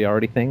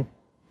superiority thing.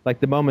 Like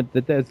the moment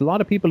that there's a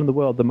lot of people in the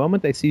world, the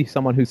moment they see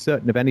someone who's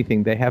certain of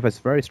anything, they have a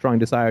very strong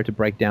desire to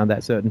break down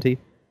that certainty.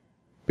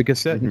 Because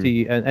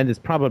certainty, and it's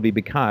probably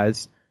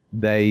because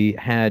they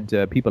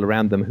had people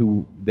around them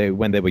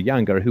when they were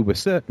younger, who were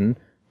certain,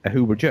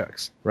 who were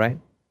jerks, right?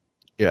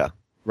 Yeah.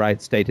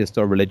 Right, statists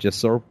or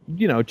religious or,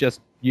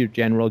 just your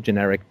general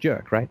generic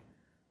jerk, right?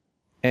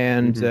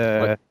 And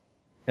so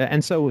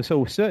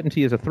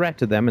certainty is a threat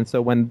to them, and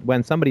so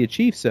when somebody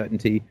achieves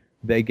certainty,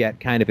 they get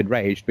kind of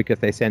enraged because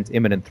they sense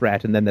imminent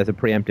threat, and then there's a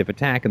preemptive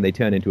attack, and they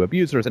turn into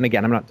abusers. And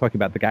again, I'm not talking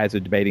about the guys who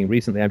are debating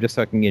recently, I'm just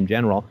talking in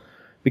general.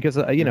 Because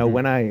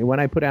when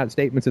I put out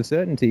statements of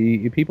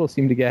certainty, people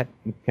seem to get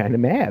kind of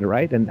mad,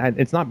 right? And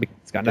it's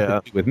got nothing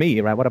to do with me,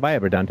 right? What have I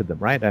ever done to them,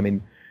 right? I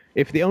mean,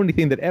 if the only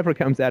thing that ever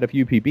comes out of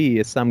UPB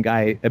is some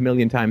guy a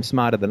million times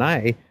smarter than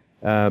I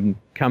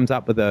comes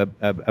up with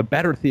a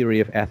better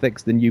theory of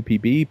ethics than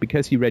UPB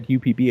because he read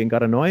UPB and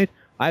got annoyed,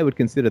 I would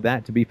consider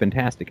that to be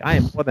fantastic. I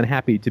am more than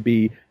happy to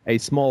be a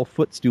small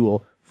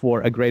footstool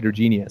for a greater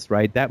genius,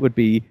 right? That would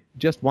be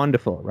just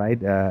wonderful, right?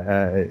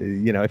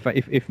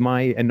 If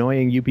my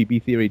annoying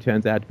UPB theory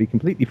turns out to be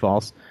completely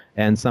false,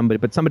 and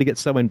somebody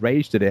gets so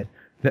enraged at it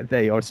that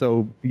they are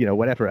so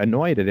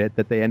annoyed at it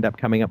that they end up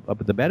coming up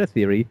with a better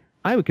theory,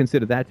 I would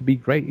consider that to be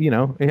great.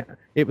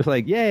 It was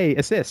like, yay,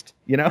 assist.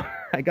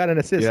 I got an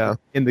assist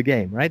in the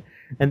game, right?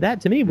 And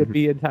that to me would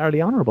be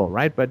entirely honorable,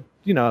 right? But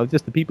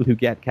just the people who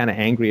get kind of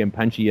angry and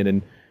punchy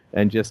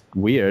and just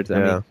weird.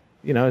 I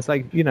mean, it's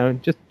like,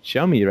 just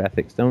show me your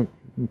ethics. Don't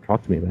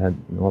talk to me about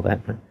all that.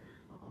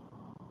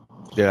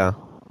 Yeah.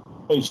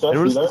 Hey, Steph,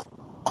 you there?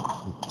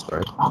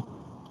 Sorry.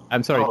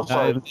 I'm sorry. Oh,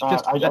 sorry.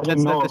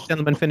 Let's let this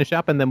gentleman finish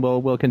up, and then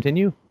we'll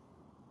continue.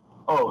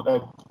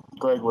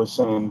 Greg was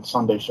saying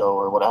Sunday show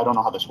or what. I don't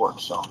know how this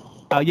works. So.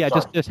 Yeah,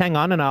 just hang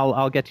on, and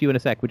I'll get to you in a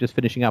sec. We're just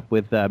finishing up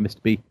with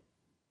Mr. B.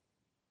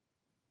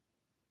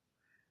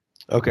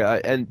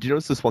 Okay, and do you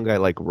notice this one guy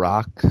like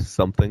Rock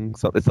something?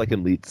 It's like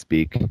Elite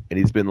Speak, and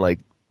he's been like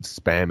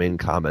spamming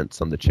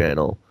comments on the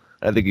channel.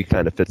 I think he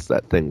kind of fits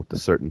that thing with the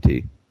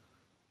certainty.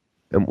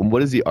 And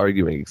what is he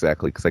arguing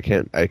exactly? Because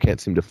I can't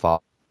seem to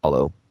follow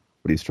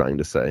what he's trying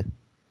to say.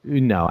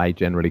 No, I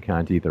generally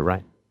can't either,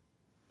 right?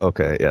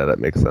 Okay, yeah, that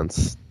makes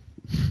sense.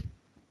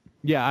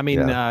 Yeah, I mean,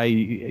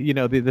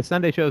 the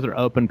Sunday shows are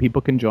open.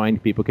 People can join.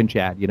 People can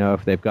chat.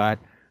 If they've got,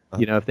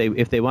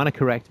 if they want to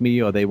correct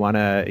me or they want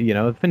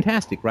to,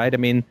 fantastic, right? I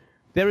mean,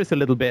 there is a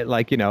little bit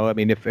like, I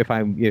mean,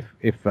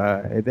 if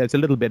there's a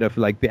little bit of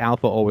like the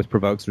alpha always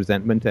provokes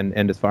resentment,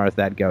 and as far as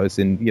that goes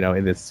in,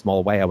 in this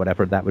small way or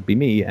whatever, that would be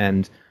me.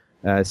 And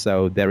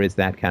so there is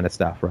that kind of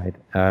stuff, right?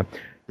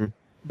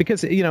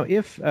 Because,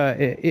 if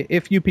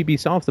UPB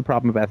solves the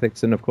problem of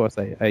ethics, and of course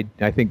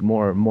I think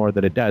more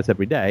that it does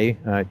every day,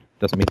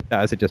 doesn't mean it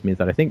does, it just means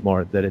that I think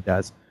more that it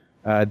does,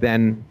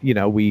 then,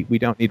 we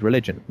don't need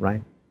religion,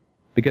 right?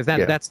 Because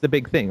that's the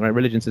big thing, right?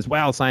 Religion says,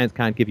 well, science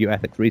can't give you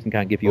ethics, reason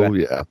can't give you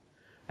ethics. Yeah.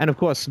 And of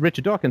course,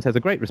 Richard Dawkins has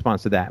a great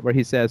response to that, where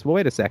he says, well,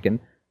 wait a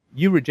second,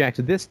 you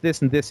reject this,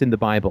 and this in the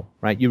Bible,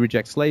 right? You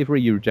reject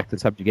slavery, you reject the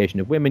subjugation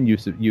of women, you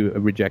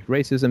reject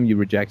racism, you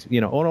reject,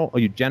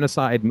 you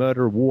genocide,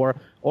 murder, war.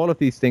 All of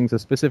these things are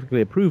specifically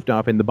approved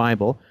of in the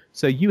Bible.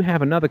 So you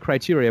have another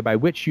criteria by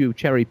which you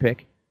cherry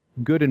pick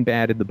good and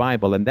bad in the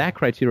Bible, and that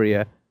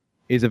criteria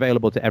is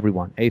available to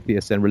everyone,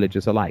 atheists and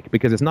religious alike,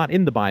 because it's not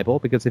in the Bible,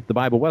 because if the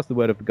Bible was the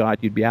word of God,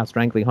 you'd be out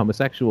strangling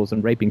homosexuals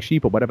and raping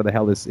sheep or whatever the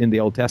hell is in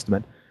the Old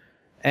Testament.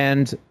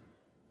 And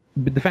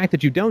the fact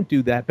that you don't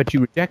do that, but you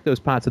reject those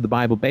parts of the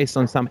Bible based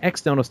on some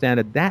external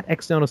standard, that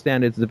external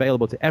standard is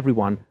available to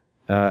everyone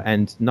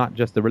and not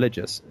just the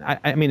religious.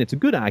 I mean, it's a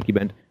good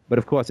argument, but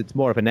of course it's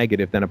more of a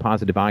negative than a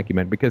positive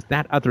argument, because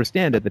that other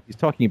standard that he's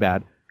talking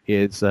about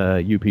is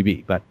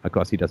UPB. But of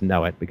course he doesn't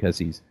know it because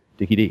he's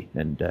Dickie D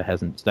and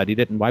hasn't studied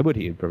it, and why would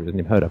he? He probably hasn't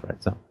even heard of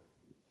it. So.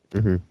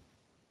 Mm-hmm.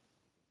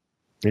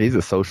 He's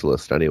a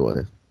socialist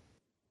anyway.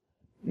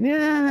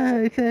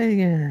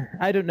 Yeah,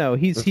 I don't know.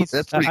 That's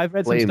what he I've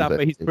read some claims, stuff I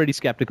where he's think. pretty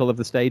skeptical of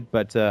the state,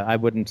 but I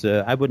wouldn't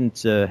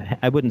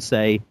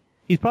say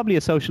he's probably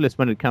a socialist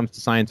when it comes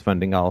to science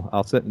funding.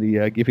 I'll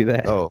certainly give you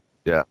that. Oh,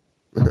 yeah.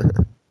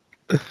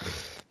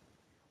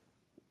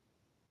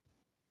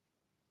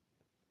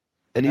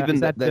 And even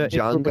Is that that it for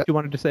John guy. what you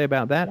wanted to say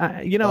about that?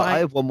 I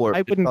have one more.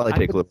 I It'll wouldn't, probably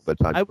take a little bit of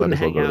time. I Might wouldn't as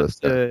well hang go to out this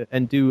guy.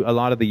 and do a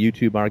lot of the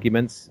YouTube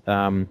arguments.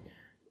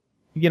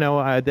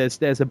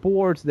 There's a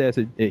board, there's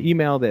an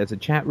email, there's a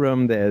chat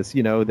room, there's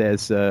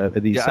these.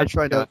 Yeah, I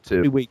try not to.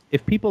 every week.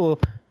 If people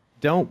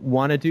don't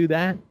want to do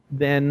that,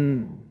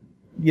 then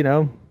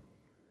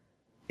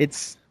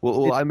it's.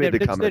 Well, I made the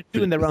comment. They're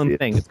doing their own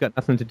thing. It's got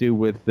nothing to do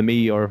with the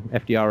me or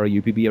FDR or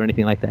UPB or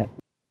anything like that.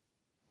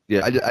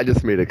 Yeah, I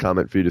just made a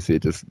comment for you to see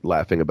it, just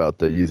laughing about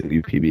the using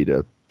UPB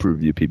to prove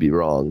UPB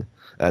wrong,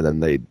 and then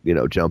they,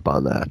 jump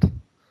on that.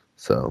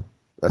 So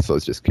that's what I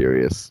was just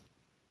curious.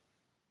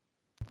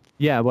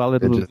 Yeah, well,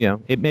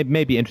 it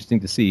may be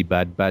interesting to see,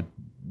 but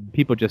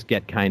people just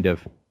get kind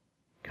of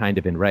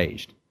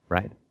enraged,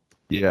 right?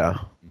 Yeah.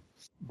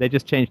 They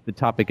just change the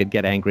topic and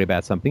get angry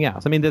about something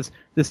else. I mean,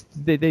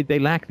 they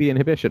lack the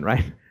inhibition,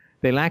 right?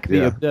 They lack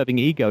the observing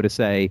ego to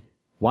say,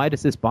 why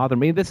does this bother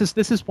me? This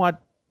is what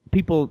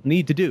people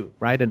need to do,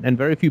 right? And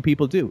very few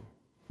people do,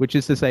 which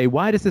is to say,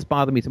 why does this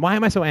bother me? Why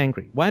am I so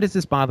angry? Why does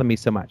this bother me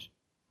so much?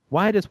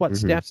 Why does what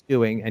Steph's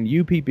doing and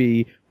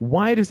UPB,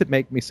 why does it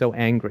make me so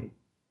angry?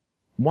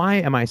 Why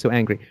am I so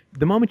angry?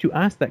 The moment you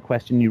ask that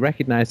question, you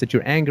recognize that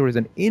your anger is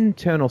an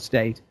internal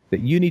state that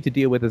you need to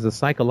deal with as a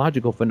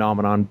psychological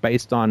phenomenon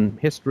based on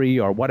history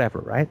or whatever,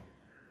 right?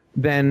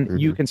 Then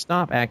you can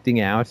stop acting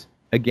out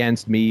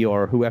against me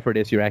or whoever it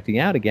is you're acting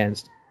out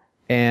against,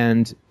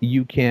 and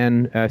you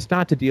can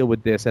start to deal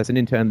with this as an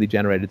internally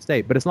generated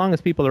state. But as long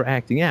as people are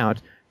acting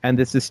out, and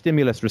this is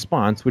stimulus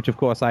response, which of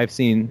course I've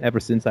seen ever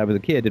since I was a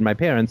kid in my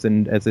parents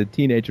and as a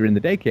teenager in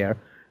the daycare,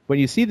 when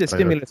you see the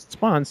stimulus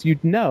response, you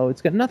know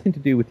it's got nothing to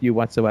do with you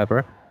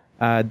whatsoever,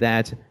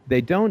 that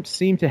they don't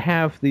seem to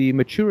have the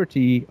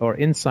maturity or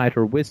insight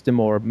or wisdom,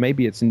 or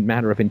maybe it's a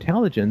matter of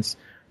intelligence,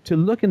 to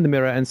look in the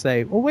mirror and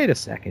say, well, wait a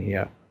second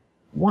here.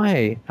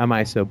 Why am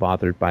I so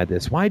bothered by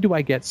this? Why do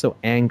I get so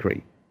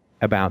angry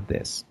about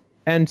this?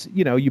 And,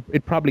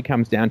 it probably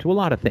comes down to a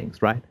lot of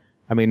things, right?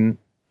 I mean,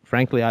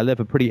 frankly, I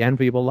live a pretty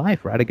enviable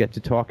life, right? I get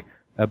to talk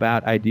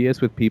about ideas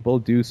with people,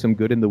 do some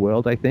good in the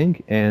world, I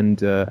think, and,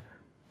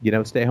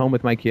 stay home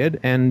with my kid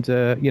and,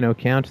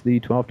 count the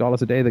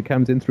 $12 a day that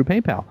comes in through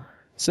PayPal.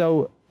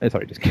 So,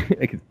 sorry, just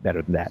it's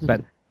better than that.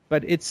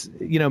 But it's,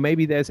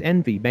 maybe there's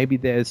envy. Maybe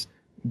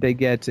they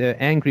get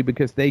angry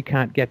because they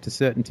can't get to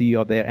certainty,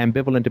 or they're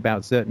ambivalent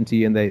about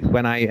certainty. And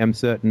when I am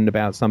certain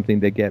about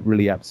something, they get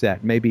really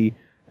upset. Maybe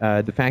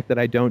the fact that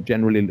I don't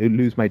generally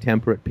lose my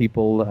temper at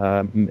people,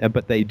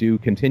 but they do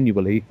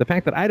continually. The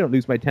fact that I don't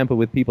lose my temper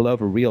with people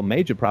over real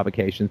major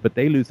provocations, but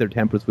they lose their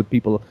tempers with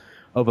people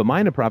over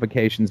minor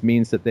provocations,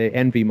 means that they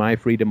envy my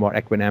freedom or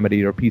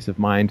equanimity or peace of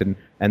mind,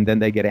 and then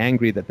they get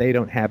angry that they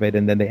don't have it,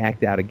 and then they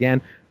act out again.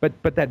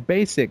 But that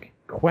basic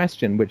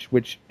question,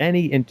 which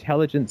any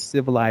intelligent,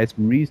 civilized,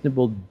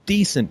 reasonable,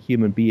 decent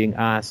human being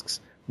asks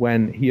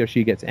when he or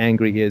she gets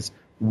angry, is,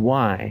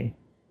 why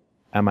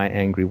am I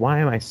angry? Why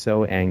am I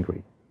so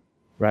angry?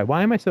 Right?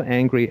 Why am I so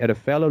angry at a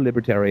fellow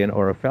libertarian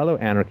or a fellow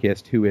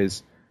anarchist who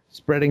is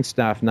spreading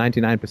stuff,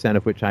 99%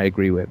 of which I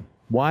agree with?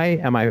 Why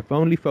am I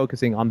only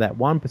focusing on that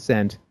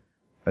 1%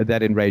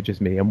 that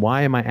enrages me? And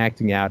why am I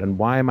acting out? And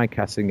why am I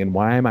cussing? And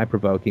why am I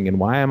provoking? And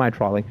why am I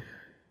trolling?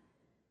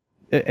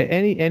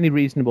 Any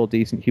reasonable,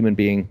 decent human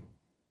being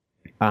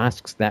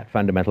asks that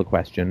fundamental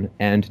question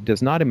and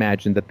does not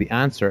imagine that the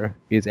answer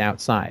is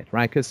outside,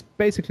 right? Because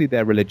basically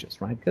they're religious,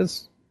 right?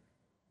 Because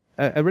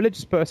a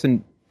religious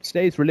person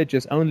stays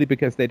religious only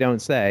because they don't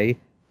say,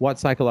 what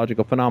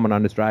psychological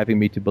phenomenon is driving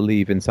me to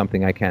believe in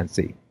something I can't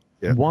see?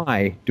 Yeah.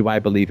 Why do I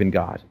believe in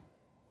God?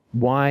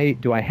 Why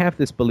do I have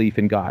this belief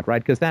in God,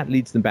 right? Because that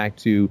leads them back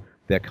to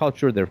their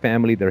culture, their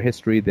family, their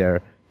history,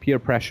 their peer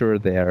pressure,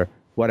 their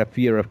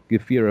fear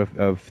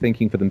of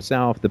thinking for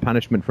themselves, the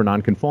punishment for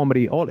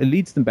nonconformity. It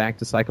leads them back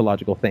to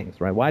psychological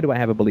things, right? Why do I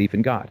have a belief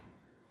in God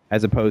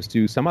as opposed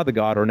to some other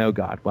God or no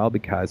God? Well,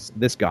 because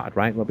this God,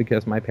 right? Well,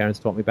 because my parents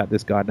taught me about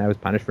this God and I was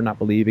punished for not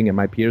believing, and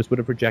my peers would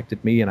have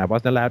rejected me and I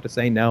wasn't allowed to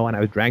say no and I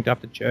was dragged off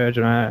to church,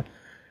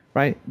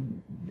 right?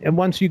 And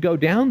once you go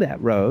down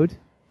that road,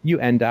 you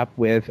end up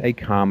with a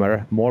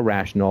calmer, more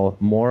rational,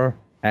 more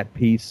at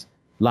peace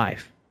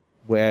life,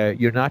 where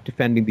you're not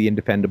defending the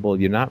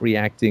indefendable, you're not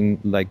reacting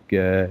like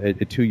a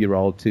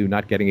 2-year-old to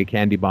not getting a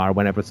candy bar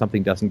whenever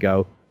something doesn't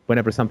go,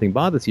 whenever something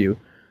bothers you.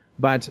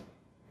 But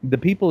the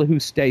people who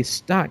stay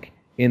stuck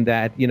in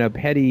that,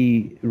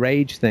 petty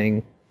rage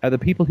thing are the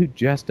people who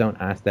just don't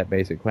ask that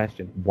basic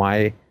question.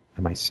 Why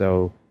am I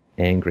so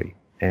angry?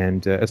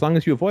 And as long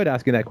as you avoid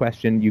asking that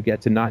question, you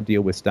get to not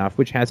deal with stuff,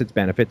 which has its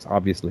benefits,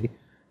 obviously.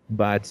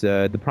 But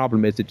the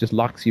problem is it just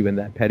locks you in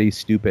that petty,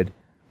 stupid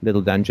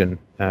little dungeon.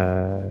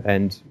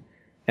 And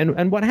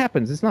what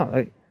happens? It's not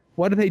like,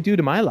 what do they do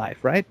to my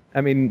life, right?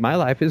 I mean, my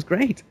life is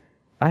great.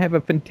 I have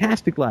a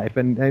fantastic life,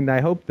 and I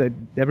hope that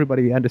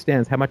everybody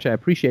understands how much I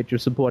appreciate your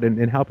support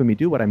in helping me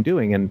do what I'm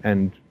doing,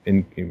 and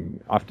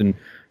often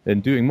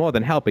in doing more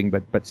than helping,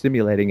 but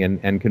stimulating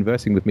and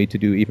conversing with me to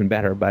do even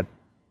better. But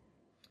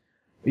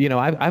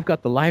I've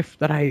got the life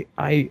that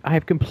I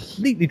have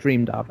completely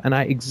dreamed of, and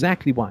I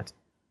exactly want.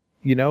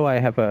 I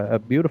have a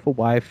beautiful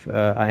wife.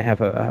 I have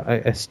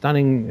a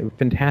stunning,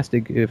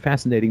 fantastic,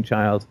 fascinating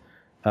child.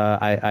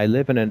 I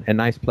live in a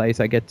nice place.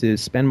 I get to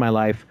spend my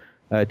life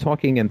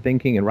talking and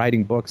thinking and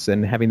writing books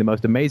and having the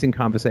most amazing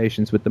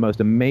conversations with the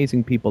most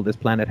amazing people this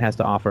planet has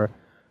to offer.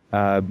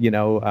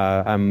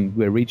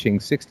 We're reaching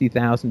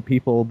 60,000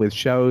 people with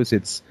shows.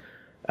 It's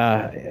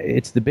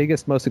the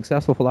biggest, most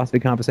successful philosophy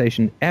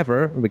conversation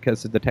ever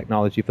because of the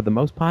technology for the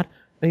most part.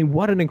 I mean,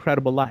 what an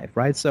incredible life,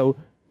 right? So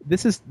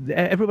this is,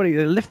 everybody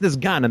lift this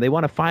gun and they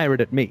want to fire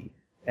it at me.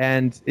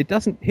 And it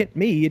doesn't hit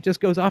me, it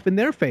just goes off in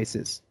their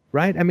faces.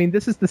 Right? I mean,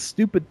 this is the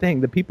stupid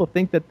thing. The people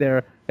think that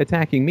they're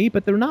attacking me,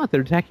 but they're not. They're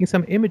attacking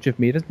some image of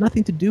me. It has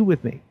nothing to do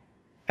with me.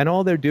 And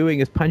all they're doing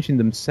is punching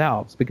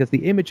themselves because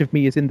the image of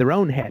me is in their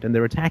own head, and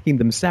they're attacking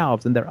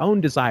themselves and their own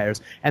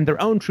desires and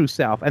their own true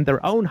self and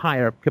their own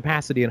higher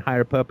capacity and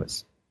higher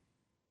purpose.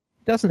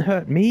 It doesn't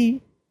hurt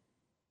me.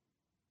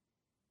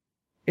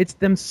 It's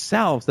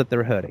themselves that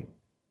they're hurting.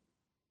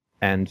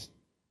 And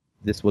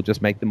this will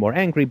just make them more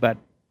angry, but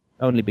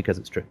only because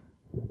it's true.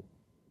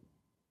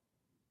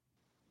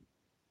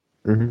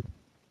 Mm-hmm.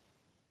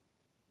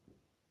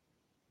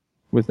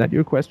 Was that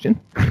your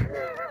question?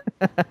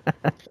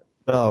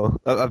 No,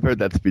 I've heard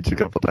that speech a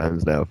couple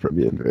times now from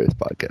you in various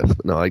podcasts.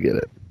 But no, I get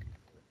it.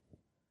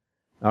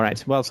 All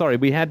right. Well, sorry,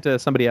 we had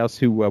somebody else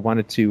who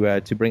wanted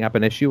to bring up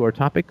an issue or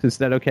topic. Is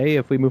that okay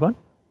if we move on?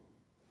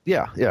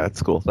 Yeah,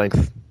 it's cool. Thanks.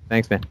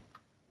 Thanks, man.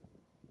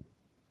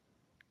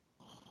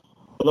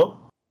 Hello?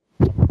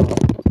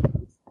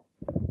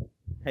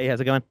 Hey,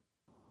 how's it going?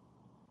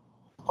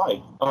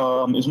 Hi.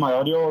 Is my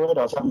audio all right?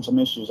 I was having some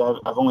issues.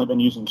 I've only been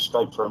using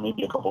Skype for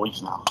maybe a couple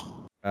weeks now.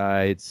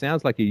 It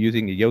sounds like you're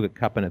using a yoga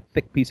cup and a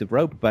thick piece of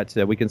rope, but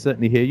we can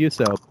certainly hear you,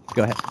 so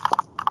go ahead.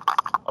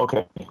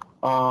 Okay.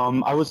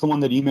 I was the one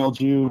that emailed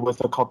you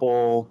with a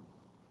couple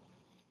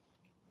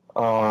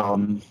I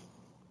don't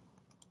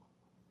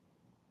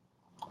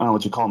know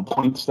what you call them,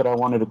 points that I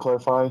wanted to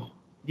clarify.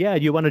 Yeah,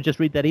 you want to just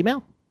read that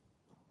email?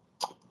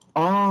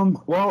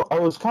 Well, I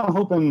was kind of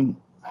hoping,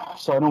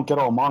 so I don't get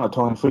all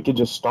monotone, if we could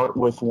just start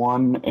with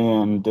one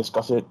and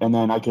discuss it, and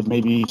then I could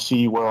maybe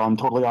see where I'm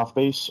totally off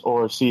base,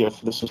 or see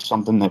if this is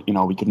something that,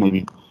 we could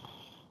maybe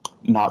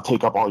not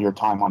take up all your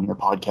time on your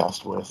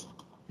podcast with.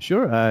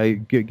 Sure,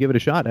 give it a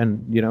shot,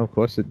 and, of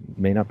course, it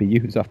may not be you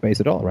who's off base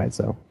at all, right?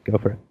 So go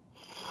for it.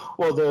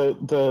 Well,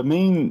 the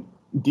main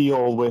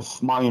deal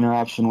with my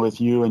interaction with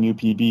you and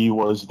UPB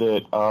was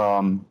that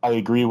I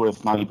agree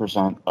with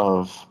 90%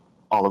 of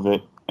all of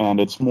it, and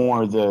it's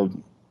more the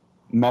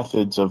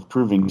methods of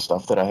proving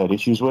stuff that I had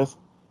issues with,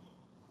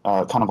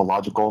 kind of a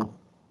logical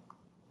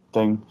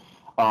thing.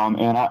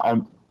 And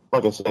I'm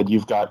like I said,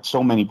 you've got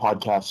so many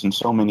podcasts and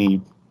so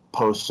many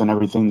posts and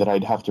everything that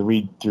I'd have to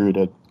read through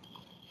to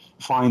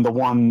find the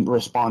one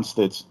response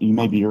that you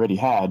maybe already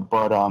had.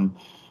 But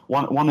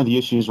one of the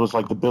issues was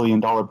like the $1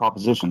 billion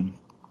proposition,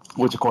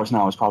 which of course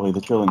now is probably the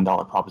 $1 trillion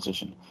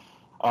proposition.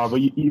 But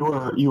you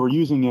were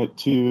using it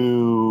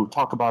to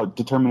talk about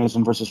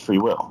determinism versus free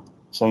will,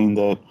 saying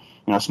that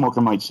a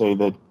smoker might say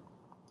that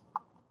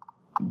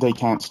they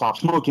can't stop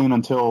smoking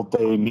until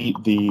they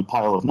meet the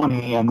pile of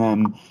money, and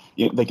then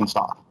they can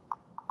stop.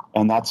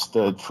 And that's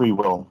the free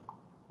will,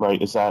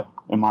 right?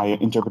 Am I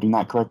interpreting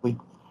that correctly?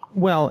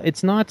 Well,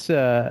 it's not.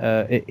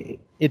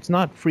 It's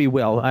not free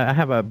will. I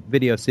have a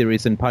video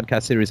series and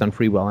podcast series on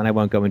free will, and I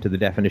won't go into the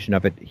definition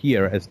of it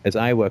here as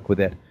I work with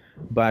it.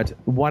 But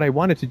what I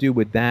wanted to do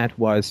with that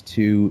was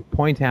to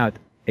point out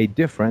a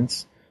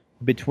difference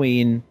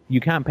between, you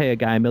can't pay a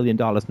guy $1 million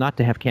not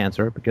to have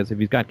cancer, because if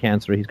he's got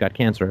cancer, he's got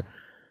cancer.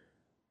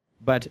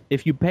 But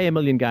if you pay $1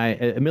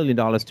 million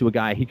to a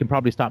guy, he can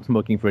probably stop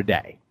smoking for a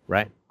day,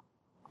 right?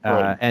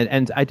 Right.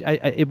 And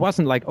it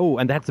wasn't like,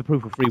 and that's a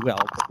proof of free will,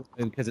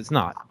 because it's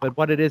not. But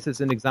what it is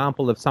an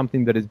example of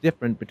something that is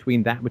different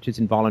between that which is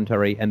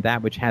involuntary and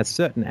that which has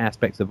certain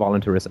aspects of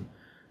voluntarism,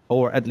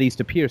 or at least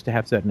appears to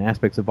have certain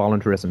aspects of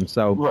voluntarism.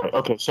 So right.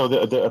 Okay. So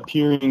the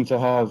appearing to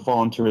have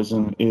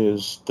voluntarism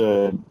is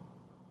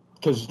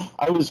because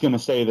I was going to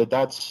say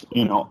that's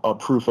a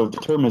proof of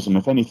determinism,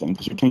 if anything,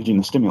 because you're changing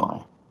the stimuli.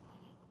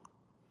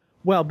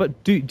 Well, but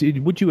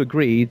would you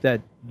agree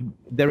that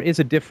there is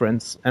a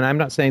difference, and I'm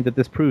not saying that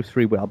this proves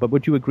free will, but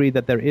would you agree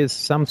that there is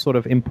some sort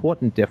of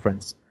important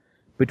difference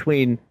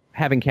between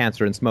having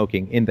cancer and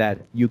smoking, in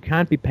that you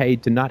can't be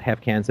paid to not have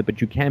cancer, but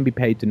you can be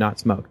paid to not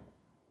smoke?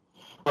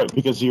 Right,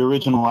 because the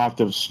original act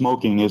of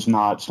smoking is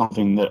not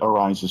something that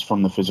arises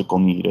from the physical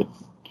need.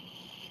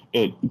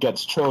 It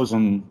gets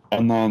chosen,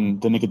 and then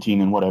the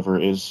nicotine and whatever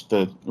is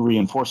the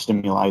reinforced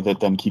stimuli that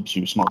then keeps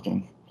you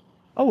smoking.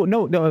 Oh,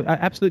 no, I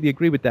absolutely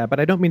agree with that,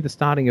 but I don't mean the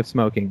starting of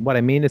smoking. What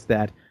I mean is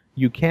that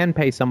you can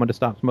pay someone to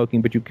stop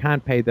smoking, but you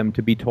can't pay them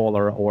to be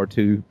taller or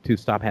to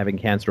stop having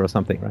cancer or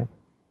something, right?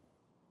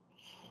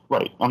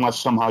 Right, unless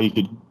somehow you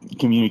could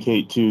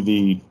communicate to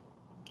the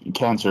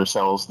cancer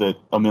cells that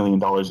 $1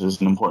 million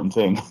is an important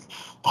thing.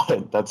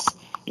 But that's,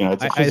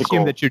 it's a I physical...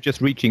 assume that you're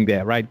just reaching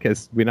there, right?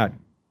 Because we're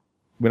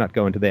not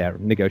going to there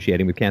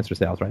negotiating with cancer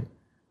cells, right?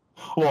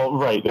 Well,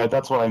 right.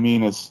 That's what I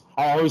mean. Is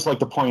I always like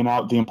to point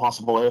out the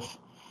impossible if.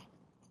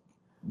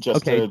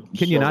 Okay,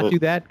 can you not do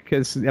that?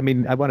 Because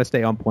I want to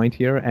stay on point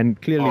here, and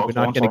clearly we're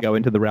not going to go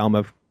into the realm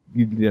of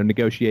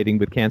negotiating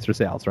with cancer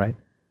cells, right?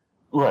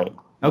 Right.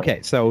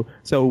 Okay, so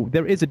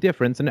there is a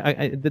difference, and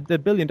the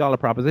 $1 billion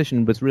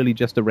proposition was really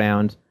just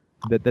around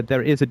that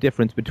there is a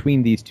difference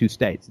between these two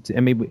states.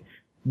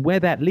 Where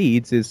that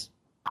leads is,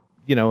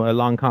 a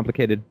long,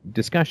 complicated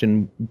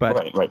discussion,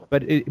 but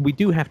we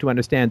do have to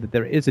understand that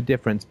there is a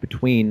difference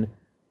between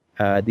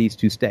these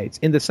two states,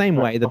 in the same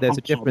way that there's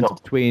a difference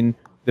between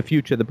the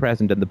future, the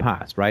present, and the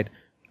past, right?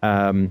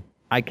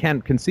 I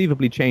can't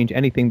conceivably change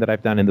anything that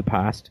I've done in the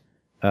past,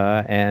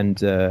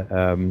 and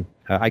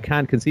I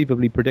can't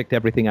conceivably predict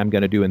everything I'm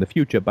going to do in the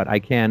future, but I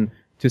can,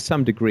 to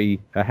some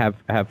degree, have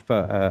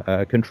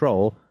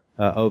control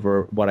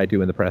over what I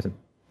do in the present.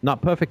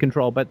 Not perfect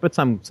control, but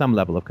some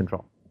level of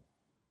control.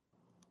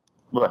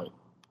 Right.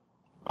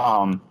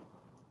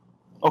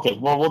 Okay,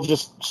 well, we'll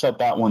just set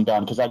that one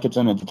down, because that gets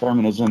into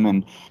determinism,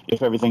 and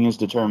if everything is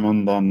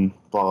determined, then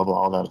blah, blah, blah,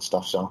 all that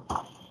stuff, so...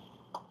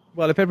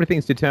 Well, if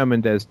everything's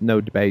determined, there's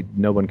no debate,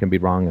 no one can be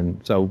wrong,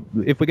 and so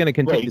if we're going to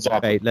continue the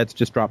debate, let's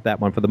just drop that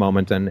one for the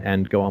moment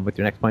and go on with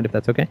your next point, if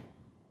that's okay?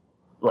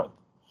 Right.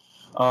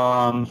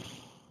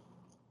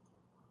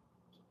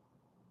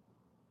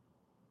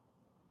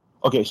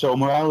 Okay, so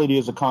morality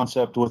is a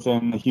concept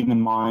within the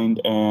human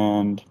mind,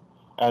 and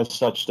as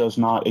such does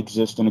not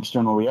exist in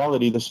external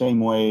reality the same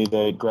way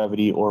that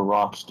gravity or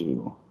rocks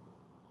do.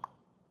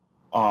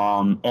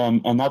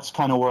 And that's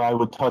kind of where I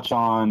would touch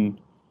on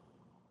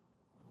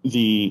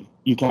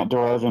you can't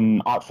derive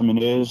an ought from an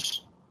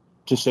is,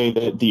 to say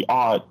that the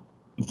ought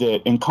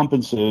that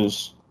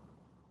encompasses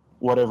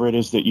whatever it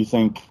is that you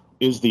think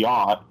is the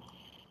ought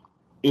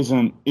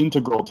isn't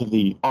integral to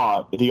the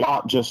ought. The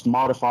ought just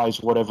modifies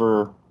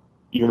whatever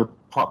you're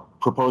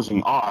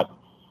proposing ought,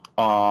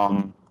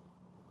 and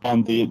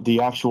the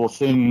actual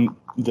thing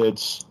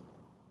that's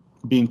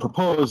being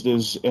proposed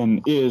is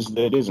an is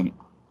that isn't,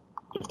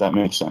 if that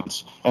makes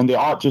sense. And the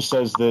ought just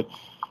says that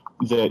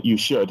you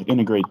should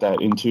integrate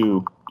that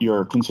into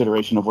your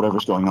consideration of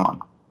whatever's going on.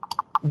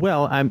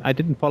 Well, I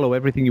didn't follow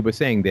everything you were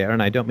saying there,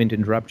 and I don't mean to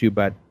interrupt you,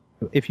 but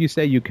if you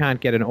say you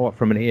can't get an ought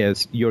from an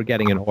is, you're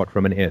getting an ought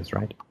from an is,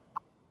 right?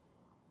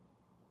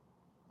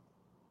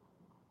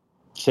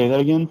 Say that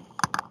again?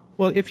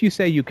 Well, if you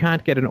say you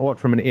can't get an ought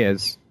from an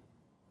is,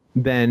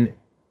 then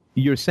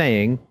you're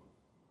saying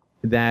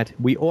that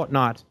we ought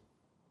not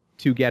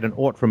to get an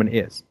ought from an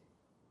is,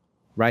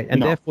 right?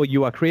 And therefore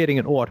you are creating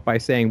an ought by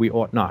saying we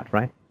ought not,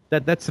 right?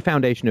 That's the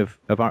foundation of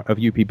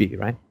UPB,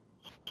 right?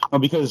 No,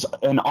 because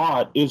an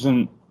ought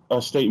isn't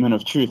a statement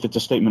of truth, it's a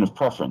statement of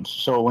preference.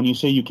 So when you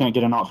say you can't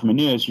get an ought from an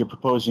is, you're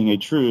proposing a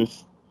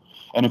truth.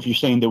 And if you're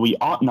saying that we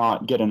ought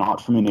not get an ought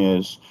from an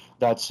is,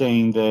 that's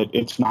saying that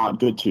it's not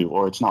good to,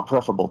 or it's not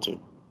preferable to.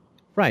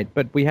 Right,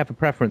 but we have a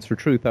preference for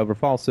truth over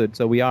falsehood,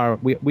 so we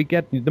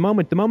get the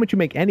moment you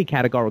make any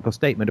categorical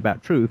statement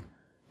about truth,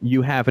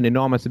 you have an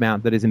enormous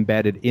amount that is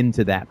embedded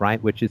into that,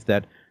 right? Which is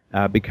that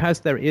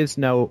because there is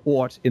no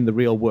ought in the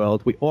real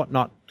world, we ought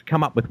not to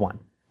come up with one.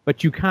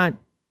 But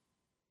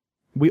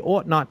we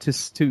ought not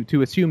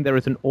to assume there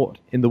is an ought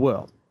in the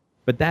world.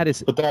 But that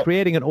is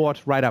creating an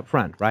ought right up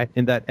front, right?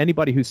 In that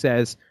anybody who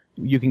says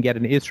you can get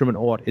an is from an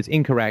ought is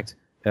incorrect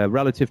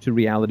relative to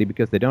reality,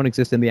 because they don't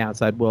exist in the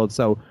outside world.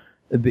 So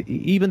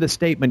even the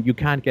statement you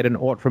can't get an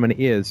ought from an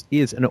is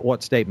an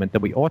ought statement,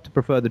 that we ought to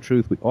prefer the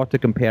truth, we ought to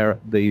compare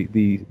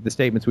the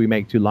statements we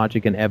make to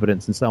logic and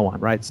evidence and so on,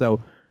 right? So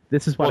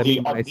this is what I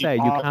mean when I say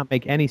you can't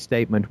make any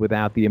statement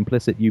without the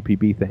implicit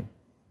UPB thing.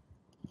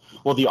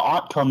 Well, the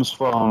ought comes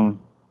from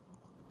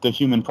the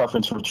human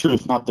preference for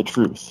truth, not the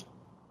truth.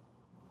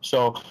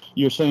 So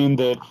you're saying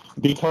that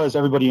because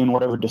everybody in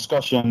whatever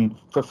discussion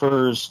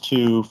prefers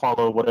to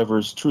follow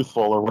whatever's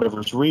truthful or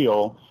whatever's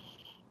real,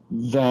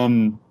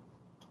 then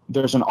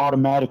there's an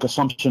automatic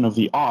assumption of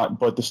the ought,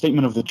 but the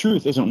statement of the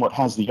truth isn't what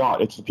has the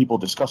ought. It's the people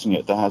discussing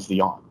it that has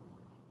the ought.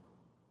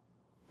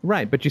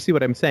 Right, but you see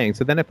what I'm saying.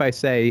 So then if I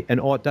say an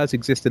ought does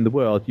exist in the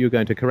world, you're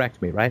going to correct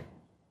me, right?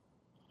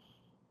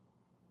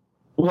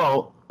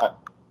 Well,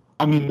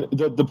 I mean,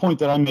 the point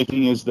that I'm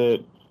making is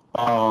that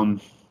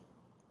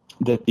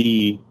that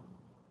the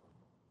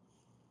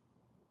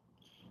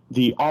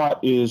ought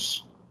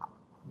is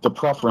the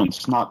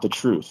preference, not the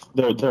truth.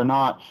 They're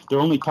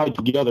only tied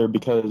together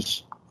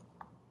because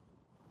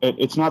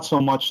it's not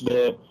so much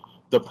that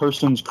the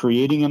person's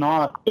creating an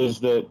ought, is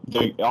that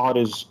the ought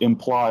is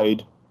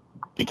implied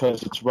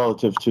because it's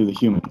relative to the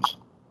humans.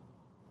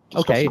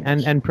 Okay,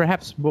 and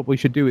perhaps what we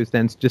should do is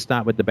then just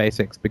start with the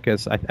basics,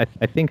 because I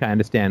think I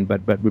understand,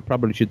 but we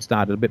probably should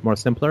start a bit more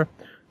simpler.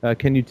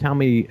 Can you tell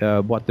me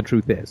what the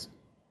truth is?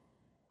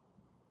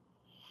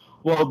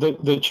 Well,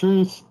 the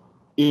truth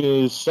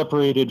is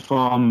separated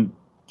from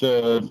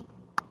the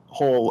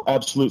whole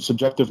absolute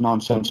subjective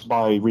nonsense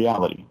by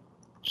reality.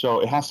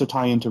 So it has to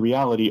tie into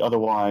reality,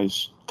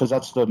 otherwise, because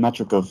that's the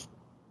metric of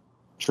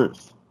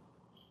truth.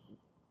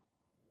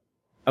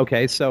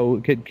 Okay,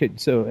 so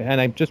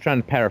and I'm just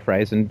trying to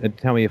paraphrase and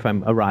tell me if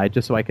I'm right,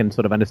 just so I can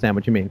sort of understand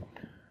what you mean.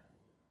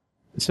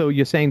 So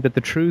you're saying that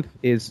the truth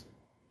is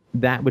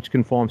that which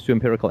conforms to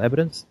empirical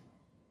evidence?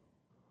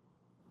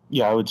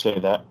 Yeah, I would say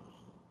that.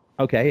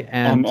 Okay,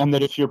 and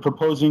that if you're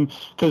proposing,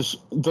 because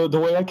the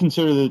way I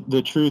consider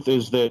the truth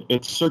is that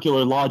it's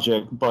circular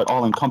logic, but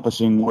all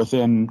encompassing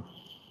within,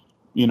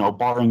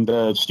 barring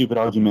the stupid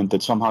argument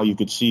that somehow you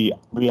could see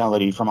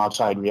reality from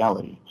outside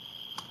reality.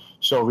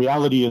 So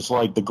reality is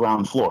like the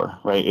ground floor,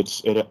 right?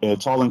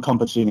 It's all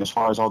encompassing as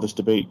far as all this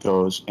debate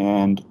goes,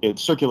 and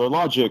it's circular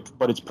logic,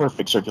 but it's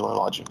perfect circular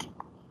logic.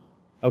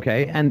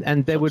 Okay,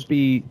 and there would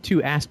be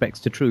two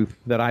aspects to truth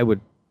that I would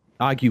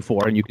argue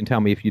for, and you can tell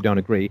me if you don't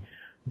agree.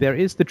 There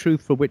is the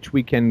truth for which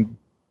we can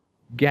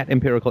get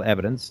empirical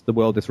evidence. The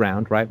world is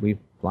round, right? We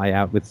fly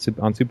out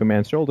on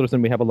Superman's shoulders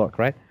and we have a look,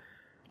 right?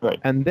 Right.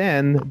 And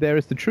then there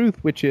is the truth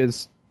which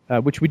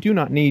we do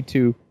not need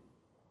to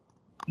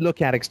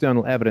look at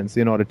external evidence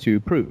in order to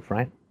prove,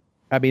 right?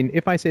 I mean,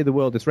 if I say the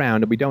world is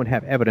round and we don't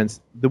have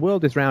evidence, the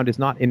world is round is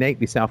not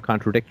innately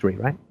self-contradictory,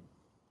 right?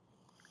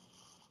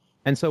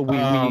 And so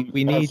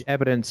we need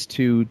evidence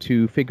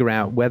to figure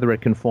out whether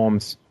it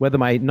conforms, whether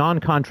my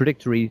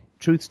non-contradictory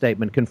truth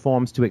statement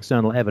conforms to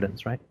external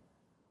evidence, right?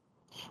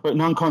 But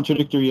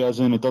non-contradictory as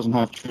in it doesn't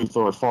have truth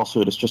or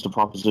falsehood, it's just a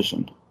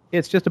proposition.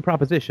 It's just a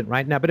proposition,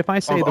 right? Now, but if I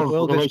say the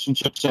world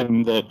relationship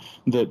saying that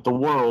the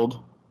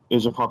world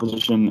is a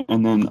proposition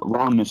and then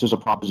roundness is a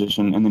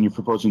proposition, and then you're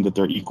proposing that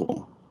they're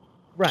equal.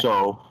 Right.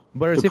 So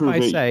whereas if I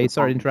say,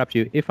 sorry to interrupt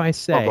you, if I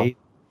say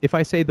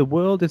the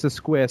world is a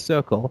square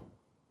circle,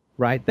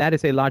 right, that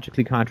is a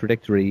logically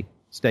contradictory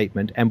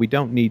statement, and we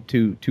don't need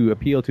to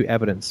appeal to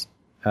evidence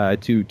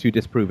to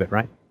disprove it,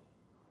 right?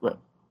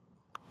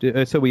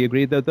 Right. So we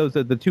agree that those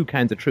are the two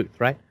kinds of truth,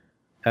 right?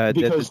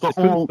 Because there's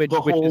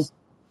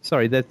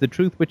the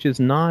truth which is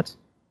not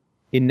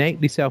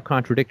innately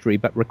self-contradictory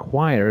but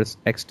requires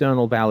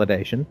external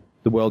validation.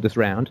 The world is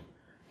round.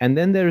 And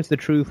then there is the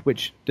truth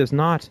which does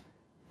not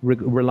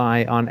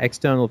rely on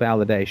external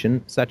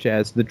validation, such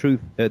as the truth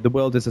the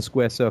world is a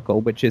square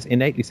circle, which is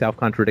innately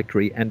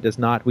self-contradictory and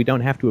we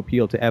don't have to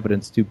appeal to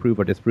evidence to prove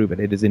or disprove it.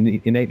 It is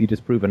innately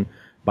disproven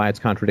by its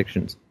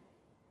contradictions.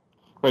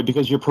 Right,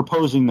 because you're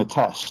proposing the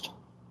test.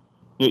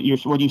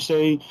 When you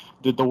say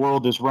that the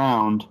world is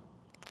round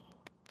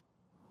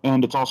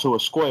and it's also a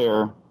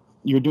square,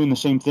 you're doing the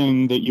same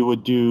thing that you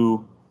would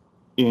do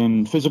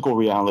in physical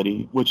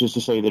reality, which is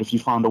to say that if you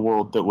found a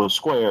world that was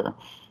square,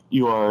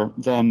 you are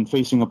then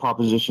facing a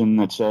proposition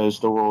that says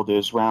the world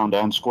is round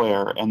and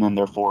square, and then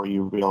therefore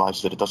you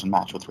realize that it doesn't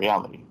match with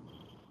reality.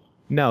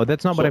 No,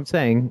 that's not what I'm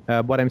saying.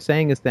 What I'm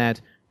saying is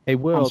that a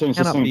world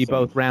cannot be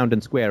both round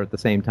and square at the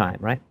same time,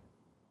 right?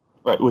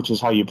 Right, which is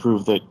how you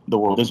prove that the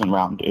world isn't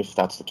round, if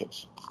that's the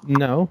case.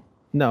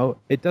 No,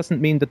 it doesn't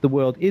mean that the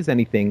world is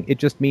anything. It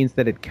just means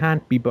that it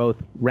can't be both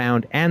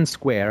round and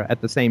square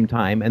at the same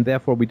time, and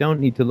therefore we don't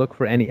need to look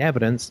for any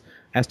evidence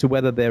as to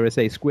whether there is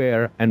a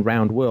square and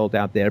round world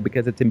out there,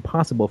 because it's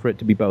impossible for it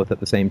to be both at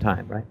the same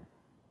time, right?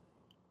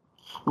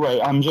 Right,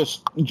 I'm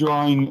just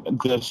drawing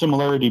the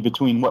similarity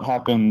between what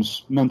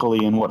happens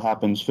mentally and what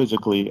happens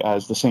physically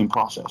as the same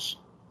process.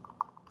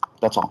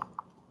 That's all.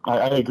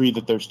 I agree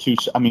that there's two.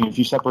 I mean, if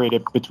you separate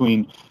it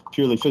between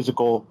purely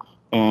physical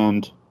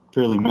and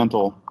purely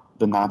mental,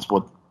 then that's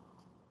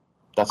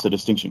the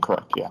distinction,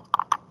 correct? Yeah.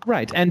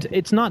 Right, and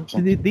it's not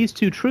these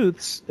two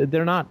truths.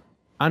 They're not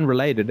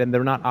unrelated and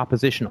they're not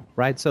oppositional,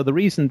 right? So the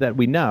reason that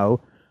we know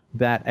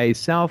that a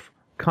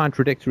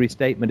self-contradictory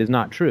statement is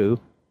not true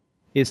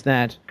is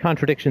that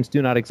contradictions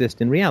do not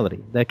exist in reality.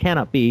 There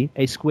cannot be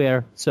a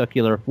square,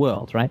 circular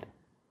world, right?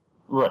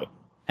 Right.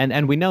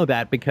 And we know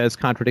that because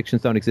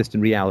contradictions don't exist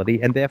in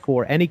reality, and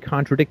therefore any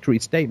contradictory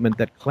statement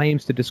that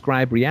claims to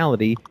describe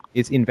reality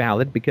is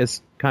invalid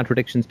because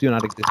contradictions do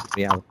not exist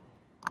in reality.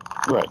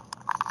 Right.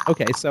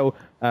 Okay, so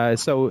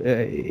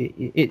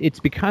it's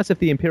because of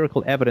the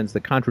empirical evidence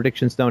that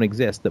contradictions don't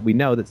exist that we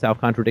know that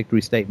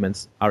self-contradictory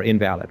statements are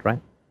invalid,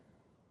 right?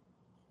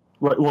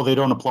 Right. Well, they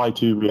don't apply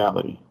to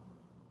reality.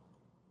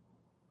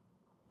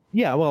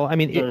 Yeah, well, I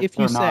mean,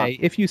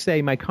 if you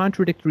say my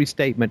contradictory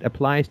statement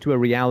applies to a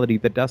reality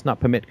that does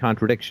not permit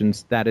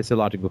contradictions, that is a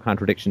logical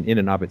contradiction in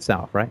and of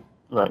itself, right?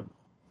 Right.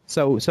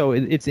 So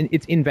it's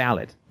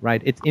invalid,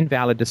 right? It's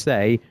invalid to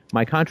say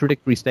my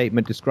contradictory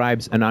statement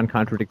describes a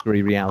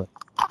non-contradictory reality.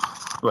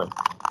 Right.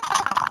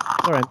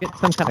 Sorry, I'm getting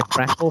some kind of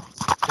crackle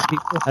from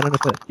people. I don't know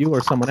if that's you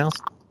or someone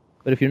else,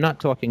 but if you're not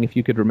talking, if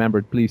you could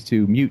remember, please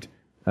to mute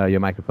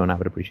your microphone, I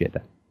would appreciate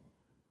that.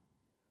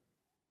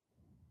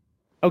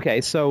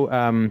 Okay,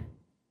 so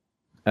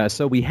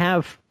we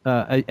have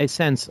a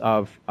sense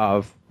of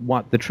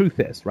what the truth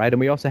is, right? And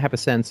we also have a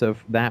sense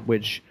of that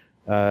which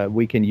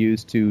we can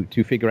use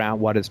to figure out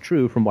what is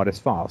true from what is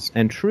false.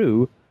 And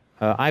true,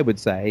 I would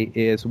say,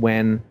 is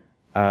when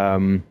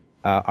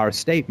our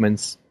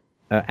statements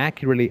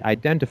accurately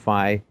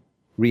identify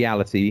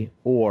reality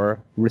or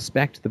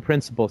respect the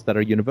principles that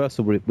are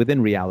universal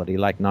within reality,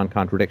 like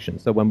non-contradiction.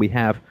 So when we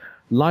have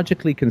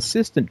logically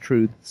consistent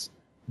truths,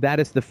 that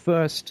is the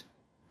first,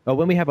 or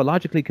when we have a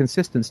logically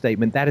consistent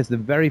statement, that is the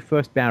very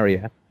first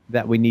barrier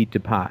that we need to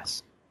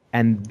pass.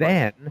 And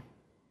then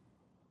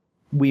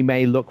we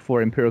may look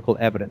for empirical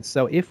evidence.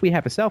 So if we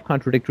have a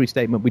self-contradictory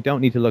statement, we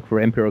don't need to look for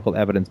empirical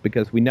evidence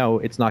because we know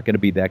it's not going to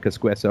be there because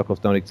square circles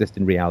don't exist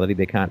in reality.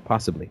 They can't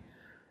possibly.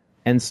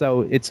 And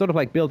so it's sort of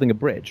like building a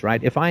bridge,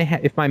 right? If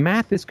my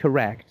math is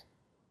correct,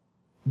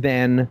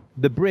 then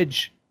the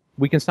bridge,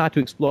 we can start to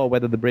explore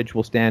whether the bridge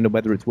will stand or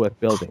whether it's worth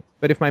building.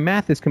 But if my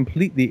math is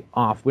completely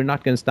off, we're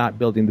not going to start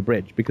building the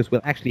bridge because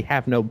we'll actually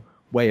have no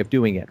way of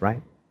doing it,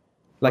 right?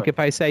 Like if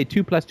I say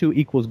 2 +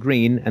 2 =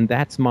 green, and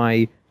that's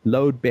my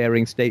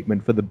load-bearing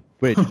statement for the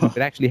bridge, we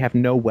could actually have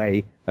no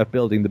way of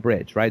building the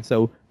bridge, right?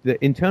 So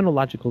the internal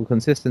logical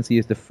consistency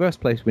is the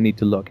first place we need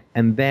to look,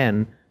 and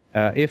then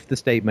if the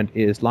statement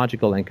is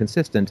logical and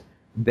consistent,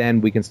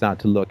 then we can start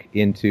to look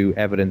into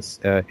evidence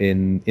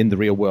in the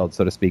real world,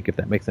 so to speak, if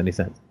that makes any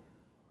sense.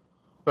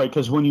 Right,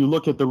 because when you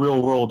look at the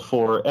real world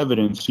for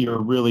evidence,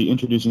 you're really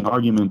introducing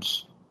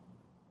arguments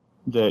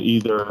that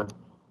either,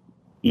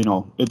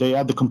 they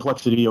add the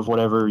complexity of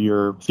whatever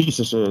your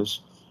thesis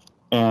is,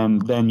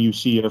 and then you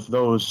see if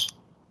those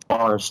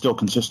are still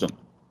consistent.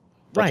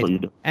 That's right. What you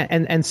do.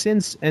 And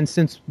since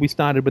we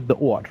started with the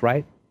ought,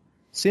 right?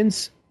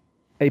 Since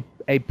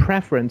a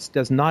preference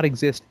does not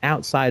exist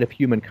outside of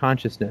human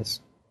consciousness,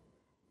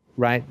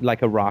 right?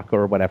 Like a rock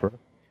or whatever.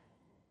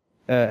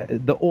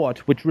 The ought,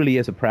 which really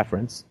is a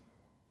preference,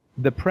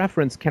 the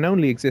preference can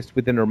only exist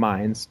within our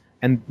minds.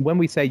 And when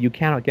we say you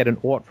cannot get an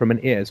ought from an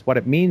is, what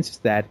it means is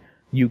that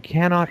you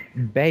cannot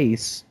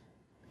base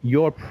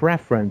your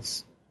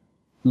preference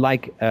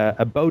like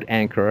a boat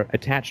anchor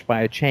attached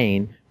by a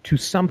chain to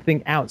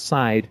something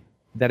outside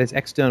that is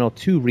external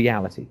to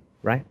reality,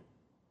 right?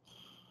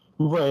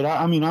 Right.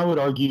 I mean, I would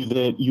argue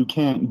that you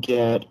can't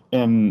get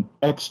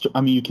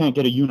you can't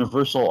get a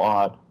universal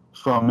ought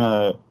from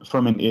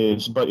an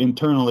is, but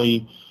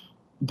internally,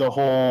 the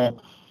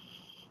whole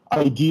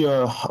idea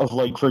of,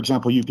 like, for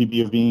example,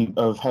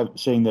 UPB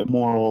saying that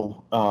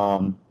moral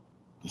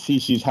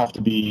theses have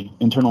to be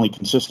internally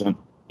consistent.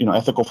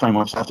 Ethical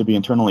frameworks have to be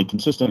internally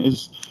consistent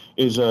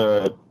is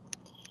a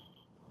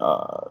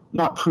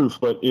not proof,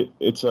 but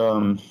it's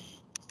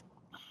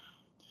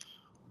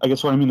I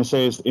guess what I mean to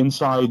say is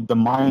inside the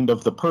mind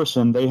of the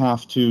person, they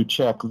have to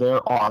check their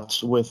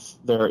oughts with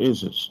their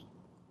ises.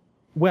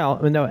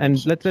 Well, no,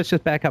 and let's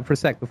just back up for a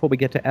sec before we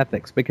get to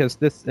ethics, because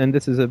this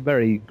is a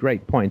very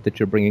great point that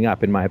you're bringing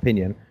up, in my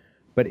opinion.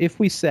 But if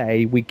we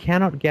say we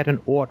cannot get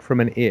an ought from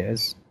an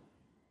is,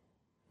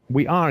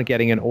 we are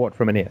getting an ought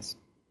from an is.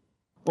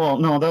 Well,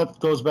 no, that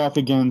goes back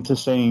again to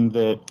saying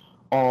that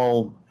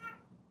all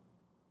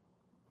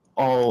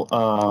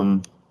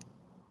well,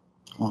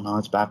 no,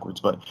 it's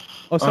backwards, but...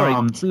 Oh, sorry.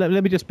 So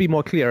let me just be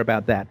more clear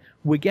about that.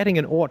 We're getting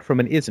an ought from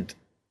an isn't,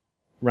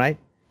 right?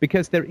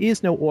 Because there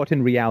is no ought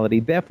in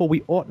reality, therefore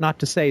we ought not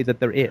to say that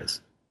there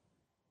is.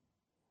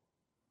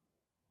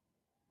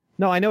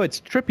 No, I know it's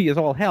trippy as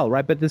all hell,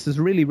 right? But this is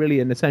really, really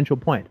an essential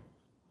point.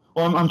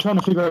 Well, I'm trying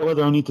to figure out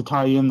whether I need to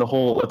tie in the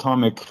whole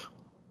atomic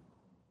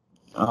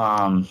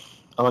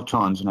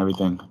electrons and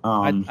everything.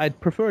 I'd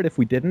prefer it if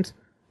we didn't.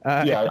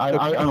 I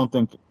don't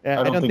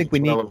think we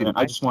need relevant. to, right?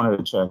 I just wanted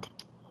to check.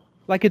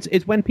 Like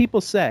it's when people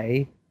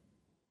say,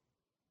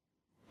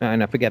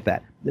 no, forget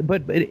that.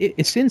 But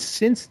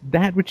since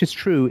that which is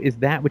true is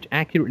that which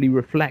accurately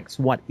reflects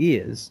what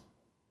is,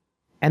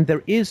 and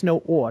there is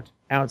no ought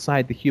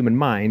outside the human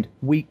mind,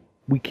 we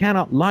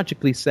cannot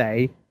logically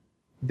say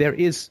there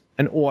is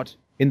an ought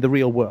in the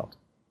real world.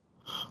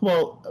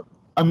 Well,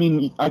 I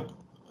mean,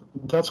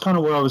 that's kind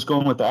of where I was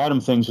going with the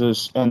atom things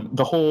and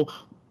the whole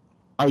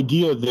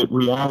idea that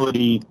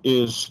reality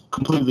is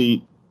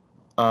completely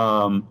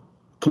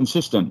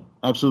consistent,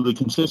 absolutely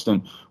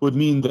consistent, would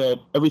mean that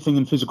everything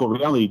in physical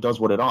reality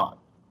does what it ought.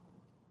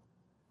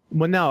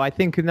 Well, no, I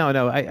think no.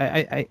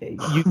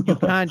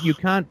 You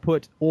can't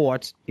put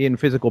ought in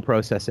physical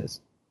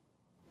processes,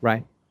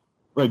 right?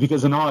 Right,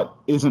 because an ought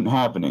isn't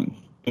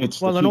happening.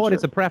 It's an ought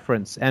is a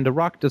preference, and a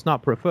rock does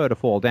not prefer to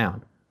fall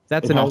down.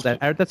 That's an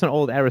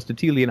old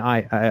Aristotelian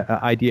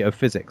idea of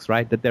physics,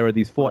 right? That there are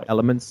these four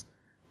elements,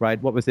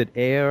 right? What was it?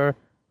 Air,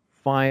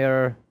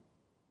 fire,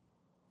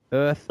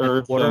 earth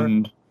and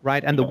water.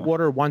 Right, and the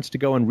water wants to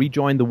go and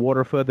rejoin the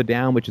water further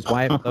down, which is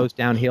why it flows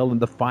downhill, and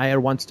the fire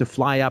wants to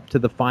fly up to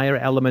the fire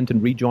element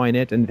and rejoin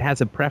it, and it has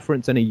a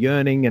preference and a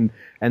yearning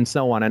and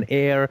so on. And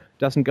air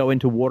doesn't go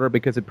into water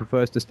because it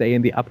prefers to stay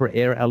in the upper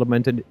air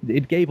element, and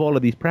it gave all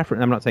of these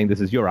preferences. I'm not saying this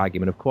is your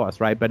argument, of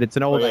course, right? But it's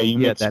an old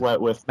idea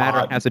that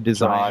matter has a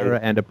desire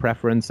and a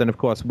preference, and of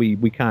course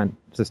we can't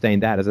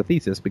sustain that as a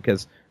thesis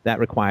because that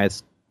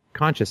requires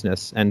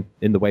consciousness, and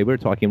in the way we're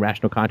talking,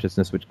 rational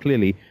consciousness, which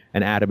clearly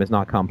an atom is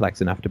not complex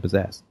enough to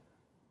possess.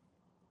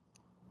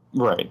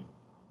 Right.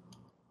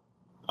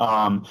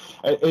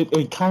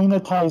 It kind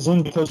of ties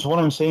in because what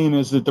I'm saying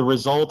is that the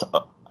result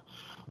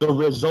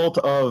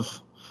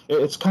of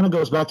it kind of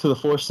goes back to the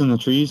forest and the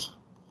trees.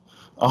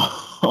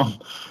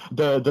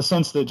 The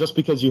sense that just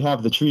because you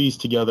have the trees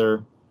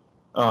together,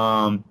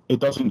 it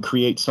doesn't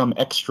create some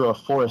extra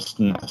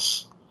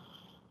forestness,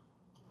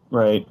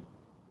 right?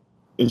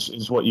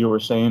 Is what you were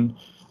saying.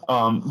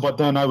 But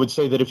then I would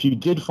say that if you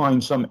did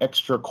find some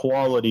extra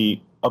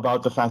quality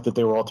about the fact that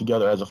they were all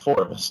together as a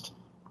forest,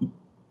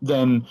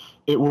 then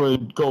it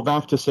would go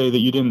back to say that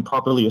you didn't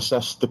properly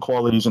assess the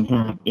qualities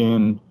inherent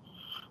in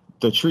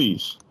the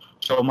trees.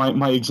 So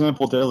my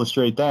example to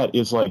illustrate that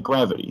is like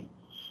gravity,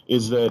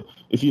 is that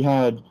if you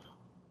had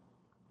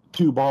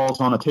two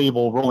balls on a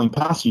table rolling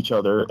past each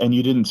other and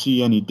you didn't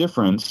see any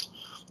difference,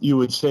 you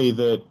would say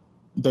that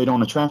they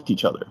don't attract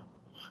each other.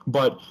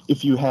 But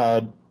if you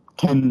had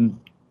 10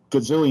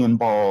 gazillion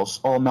balls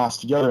all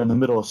massed together in the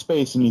middle of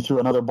space and you threw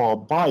another ball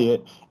by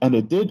it and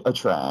it did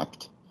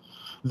attract,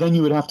 then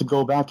you would have to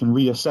go back and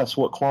reassess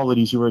what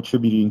qualities you were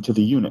attributing to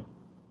the unit.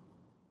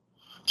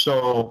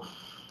 So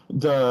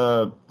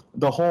the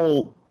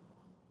whole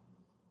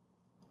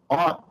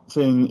ought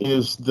thing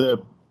is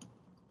the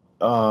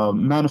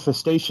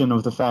manifestation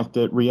of the fact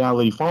that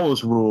reality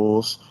follows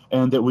rules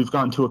and that we've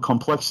gotten to a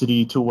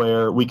complexity to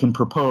where we can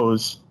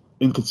propose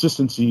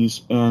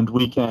inconsistencies and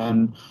we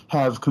can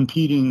have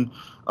competing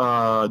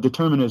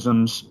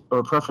determinisms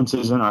or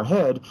preferences in our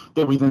head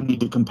that we then need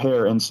to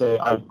compare and say,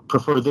 I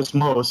prefer this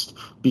most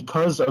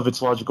because of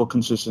its logical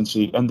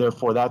consistency, and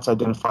therefore that's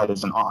identified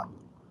as an ought.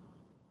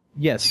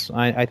 Yes,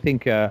 I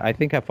think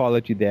I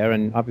followed you there,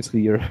 and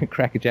obviously you're a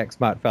crackerjack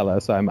smart fellow,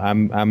 so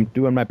I'm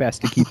doing my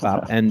best to keep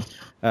up, and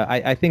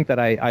I think that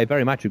I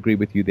very much agree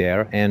with you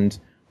there, and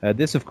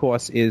this of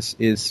course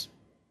is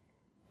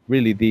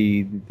really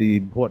the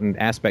important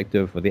aspect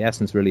of, or the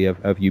essence really of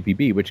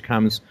UPB, which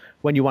comes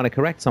when you want to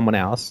correct someone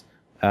else,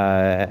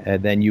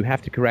 then you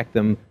have to correct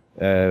them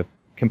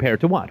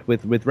compared to what,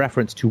 with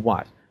reference to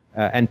what,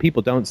 and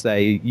people don't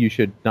say you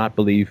should not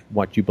believe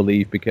what you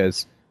believe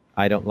because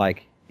I don't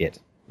like it.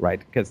 Right,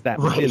 because that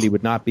really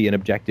would not be an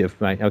objective.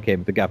 Right? Okay,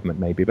 the government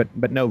maybe,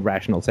 but no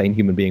rational, sane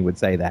human being would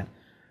say that.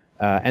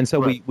 And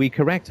so we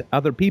correct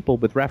other people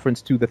with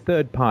reference to the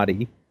third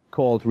party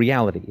called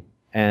reality,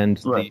 and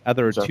the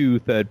other two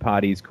third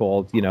parties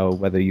called,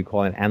 whether you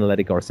call it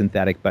analytic or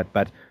synthetic,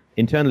 but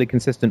internally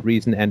consistent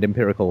reason and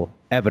empirical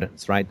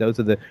evidence. Right, those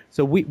are the.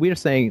 So we're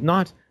saying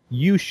not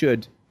you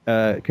should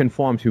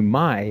conform to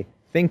my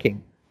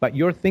thinking, but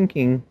your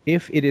thinking,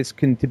 if it is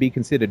to be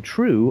considered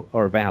true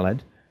or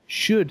valid,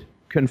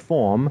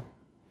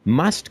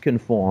 must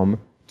conform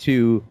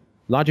to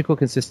logical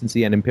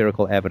consistency and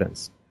empirical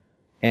evidence.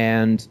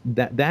 And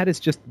that is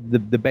just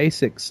the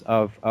basics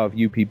of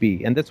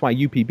UPB. And that's why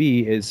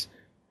UPB is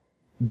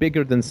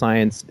bigger than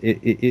science.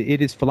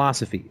 It is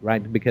philosophy,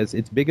 right? Because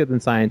it's bigger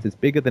than science, it's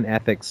bigger than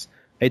ethics.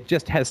 It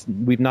just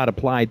we've not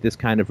applied this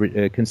kind of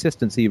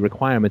consistency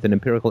requirement and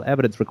empirical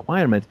evidence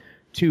requirement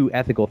to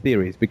ethical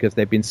theories because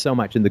they've been so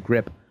much in the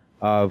grip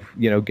of,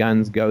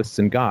 guns, ghosts,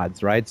 and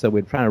gods, right? So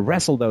we're trying to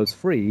wrestle those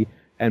free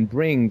and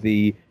bring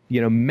the,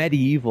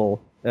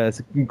 medieval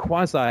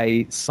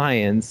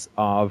quasi-science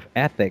of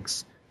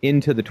ethics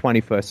into the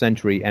 21st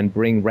century and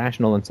bring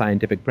rational and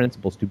scientific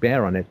principles to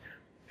bear on it.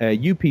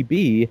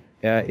 UPB,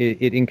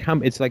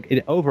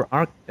 it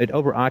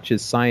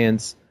overarches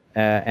science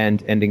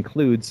and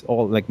includes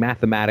all like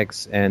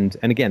mathematics and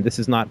again, this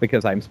is not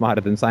because I'm smarter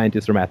than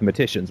scientists or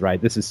mathematicians,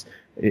 right? This is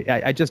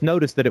I just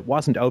noticed that it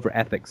wasn't over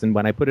ethics, and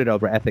when I put it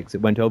over ethics, it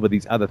went over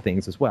these other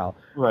things as well.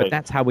 Right. But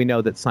that's how we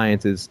know that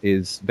science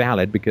is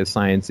valid, because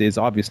science is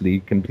obviously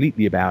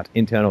completely about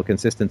internal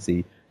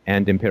consistency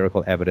and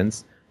empirical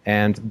evidence,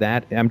 and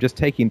that I'm just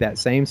taking that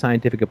same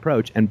scientific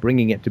approach and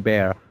bringing it to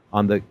bear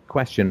on the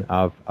question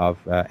of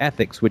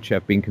ethics, which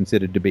have been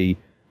considered to be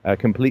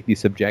completely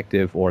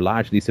subjective or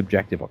largely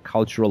subjective or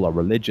cultural or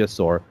religious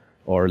or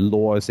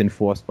laws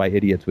enforced by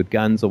idiots with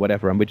guns or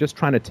whatever. And we're just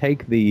trying to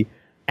take the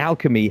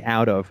alchemy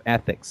out of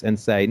ethics and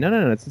say,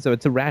 no. So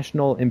it's a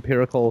rational,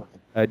 empirical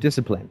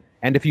discipline.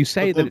 And if you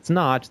say that it's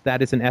not,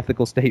 that is an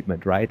ethical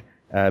statement, right?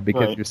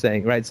 Because you're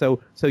saying, right, so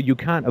you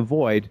can't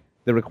avoid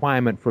the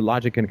requirement for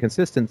logic and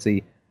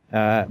consistency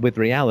with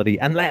reality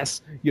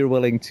unless you're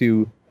willing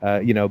to,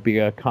 be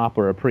a cop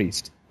or a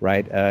priest.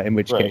 Right, in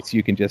which case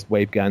you can just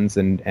wave guns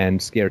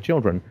and scare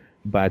children.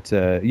 But,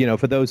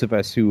 for those of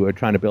us who are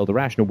trying to build a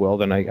rational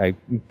world, and I'm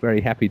very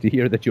happy to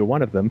hear that you're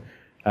one of them,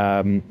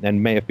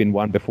 and may have been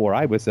one before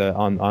I was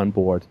on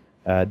board,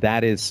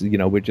 that is,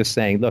 we're just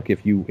saying, look,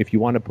 if you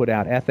want to put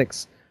out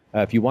ethics,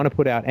 if you want to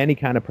put out any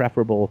kind of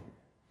preferable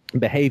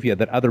behavior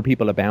that other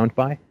people are bound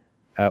by,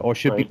 or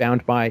should be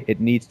bound by,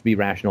 it needs to be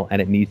rational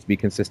and it needs to be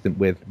consistent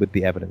with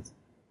the evidence.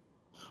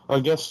 I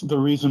guess the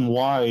reason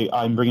why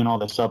I'm bringing all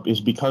this up is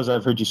because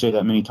I've heard you say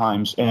that many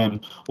times,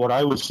 and what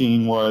I was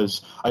seeing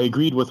was I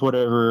agreed with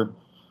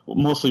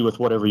mostly with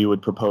whatever you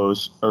would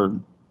propose,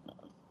 and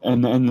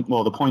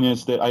the point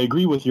is that I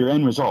agree with your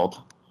end result,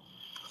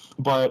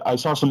 but I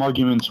saw some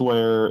arguments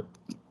where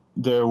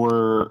there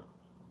were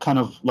kind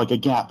of like a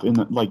gap in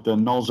the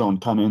null zone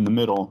kind of in the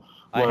middle.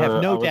 I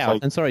have no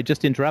doubt, and sorry,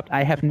 just to interrupt,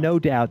 I have no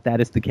doubt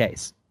that is the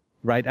case.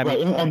 Right. I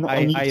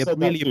mean, I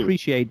really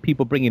appreciate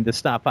people bringing this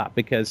stuff up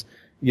because,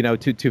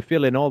 to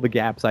fill in all the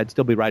gaps, I'd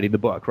still be writing the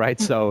book, right?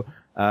 So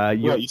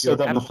you said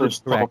that in the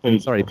first couple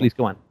pages. Sorry, please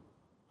go on.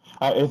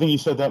 I think you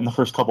said that in the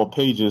first couple of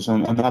pages,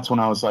 and that's when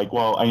I was like,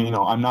 well,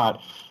 I'm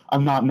not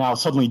now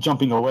suddenly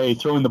jumping away,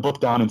 throwing the book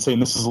down, and saying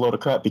this is a load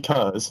of crap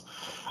because,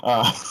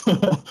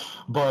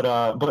 but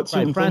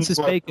right. Francis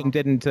Bacon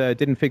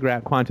didn't figure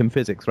out quantum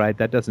physics, right?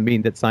 That doesn't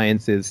mean that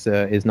science is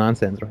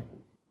nonsense, right?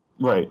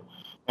 Right,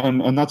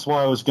 and that's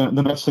why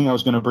the next thing I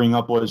was gonna bring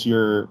up was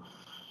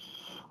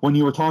when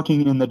you were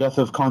talking in the Death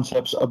of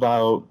Concepts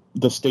about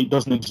the state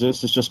doesn't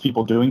exist, it's just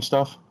people doing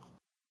stuff.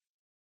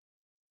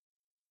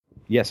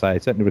 Yes, I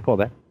certainly recall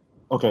that.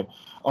 Okay,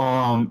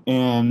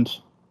 and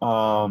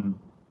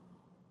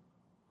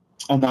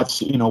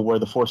that's where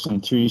the forest and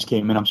the trees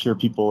came in. I'm sure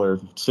people are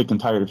sick and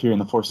tired of hearing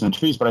the forest and the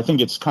trees, but I think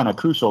it's kind of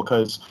crucial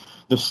because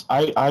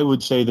I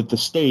would say that the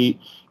state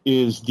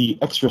is the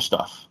extra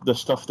stuff, the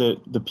stuff that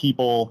the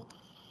people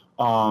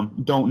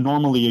don't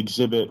normally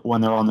exhibit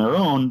when they're on their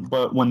own,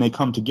 but when they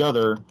come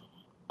together,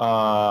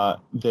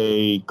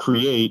 they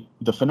create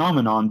the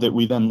phenomenon that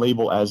we then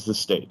label as the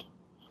state.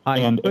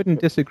 I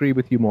couldn't disagree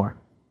with you more.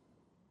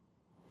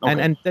 Okay.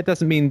 And that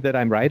doesn't mean that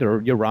I'm right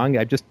or you're wrong.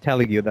 I'm just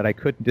telling you that I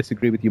couldn't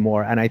disagree with you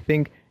more. And I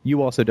think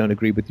you also don't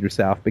agree with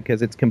yourself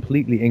because it's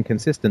completely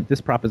inconsistent. This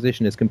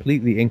proposition is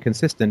completely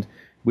inconsistent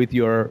with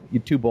your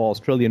 2 balls,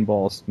 trillion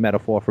balls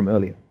metaphor from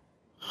earlier.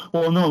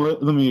 Well, no,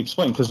 let me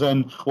explain. Because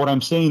then what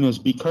I'm saying is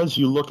because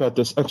you look at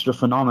this extra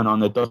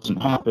phenomenon that doesn't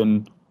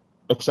happen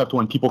except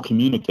when people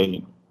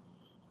communicate.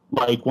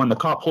 Like when the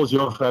cop pulls you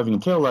over for having a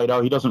taillight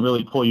out, he doesn't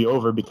really pull you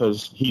over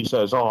because he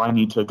says, oh, I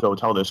need to go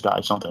tell this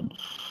guy something.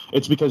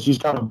 It's because he's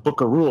got a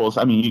book of rules.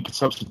 I mean, you could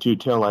substitute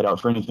taillight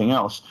out for anything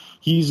else.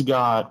 He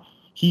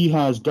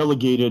has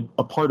delegated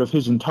a part of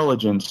his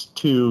intelligence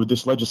to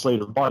this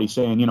legislative body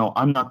saying,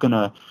 I'm not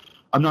gonna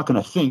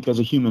think as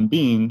a human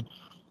being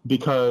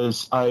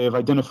because I have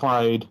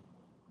identified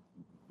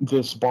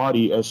this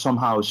body as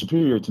somehow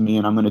superior to me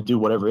and I'm going to do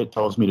whatever it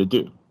tells me to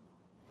do.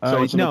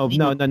 So no.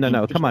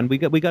 Come on, we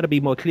got to be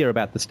more clear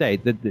about the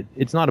state. That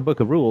it's not a book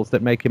of rules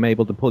that make him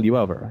able to pull you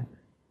over, right?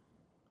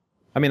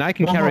 I mean, I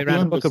can carry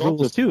around a book of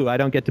rules too. I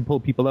don't get to pull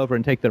people over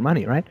and take their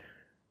money, right?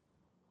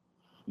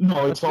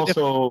 No, it's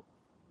also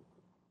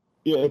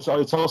it's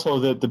also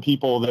that the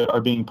people that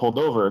are being pulled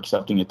over are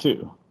accepting it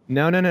too.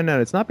 No.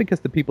 It's not because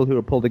the people who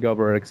are pulled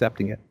over are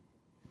accepting it.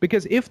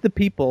 Because if the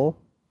people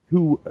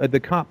who the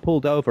cop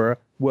pulled over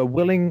were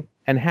willing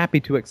and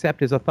happy to accept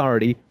his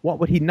authority, what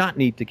would he not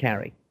need to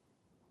carry?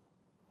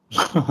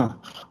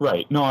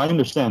 Right. No, I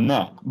understand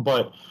that.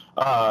 But,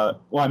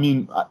 I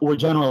mean, we're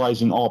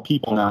generalizing all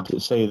people now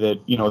to say that,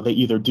 they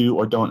either do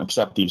or don't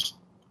accept these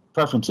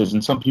preferences.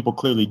 And some people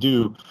clearly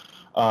do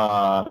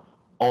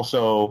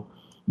also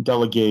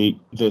delegate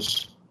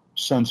this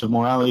sense of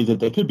morality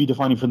that they could be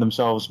defining for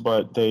themselves,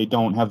 but they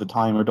don't have the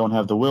time or don't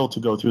have the will to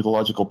go through the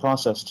logical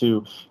process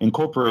to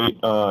incorporate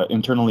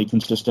internally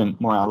consistent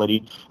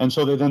morality. And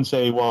so they then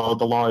say, well,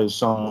 the law is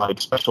some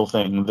special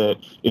thing that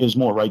is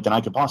more right than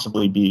I could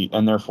possibly be,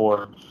 and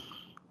therefore,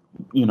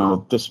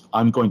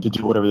 I'm going to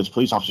do whatever this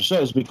police officer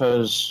says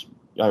because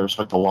I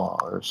respect the law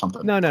or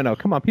something. No.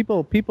 Come on,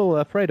 people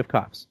are afraid of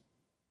cops.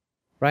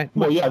 Right?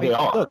 Well, yeah, they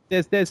are. Look,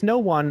 there's no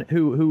one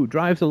who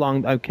drives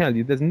along. I'll tell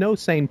you, there's no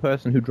sane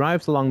person who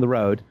drives along the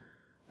road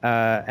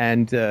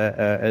and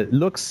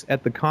looks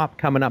at the cop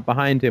coming up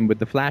behind him with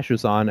the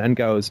flashers on and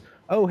goes,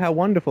 "Oh, how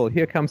wonderful!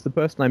 Here comes the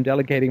person I'm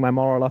delegating my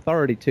moral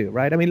authority to."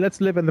 Right? I mean, let's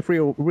live in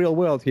the real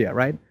world here,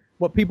 right?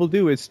 What people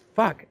do is,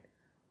 fuck.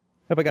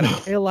 Have I got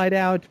a tail light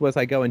out? Was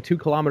I going 2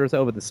 kilometers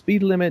over the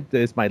speed limit?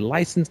 Is my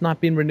license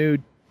not being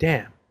renewed?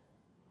 Damn.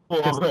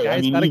 Well, right.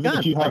 I mean, even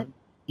if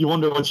you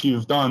wonder what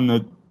you've done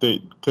that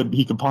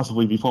he could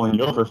possibly be pulling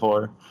you over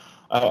for.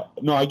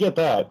 No, I get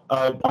that.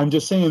 I'm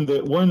just saying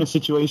that we're in a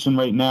situation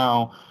right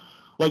now.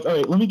 All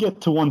right, let me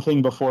get to one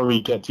thing before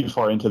we get too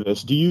far into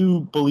this. Do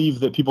you believe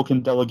that people can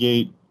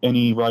delegate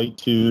any right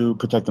to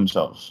protect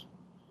themselves?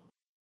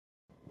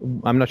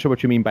 I'm not sure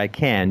what you mean by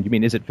can. You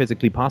mean, is it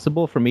physically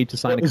possible for me to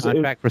sign a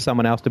contract for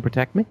someone else to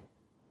protect me?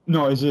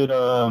 No, does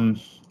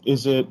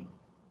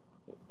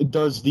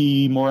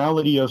the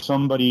morality of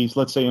somebody's,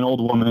 let's say an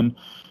old woman,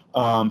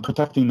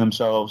 protecting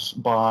themselves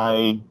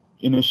by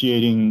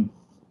initiating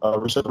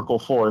reciprocal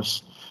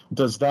force,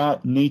 does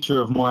that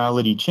nature of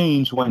morality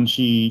change when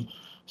she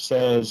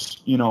says,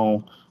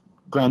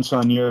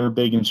 grandson, you're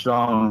big and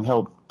strong,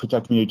 help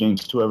protect me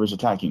against whoever's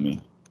attacking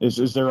me?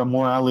 Is there a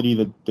morality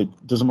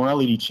that does a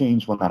morality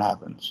change when that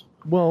happens?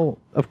 Well,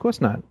 of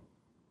course not.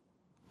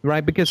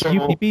 Right, because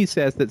UPB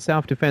says that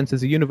self-defense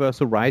is a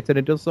universal right, and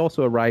it is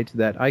also a right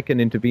that I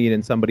can intervene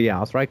in somebody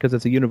else, right? Because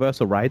it's a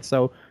universal right,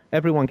 so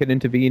everyone can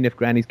intervene if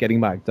Granny's getting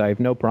mugged. I have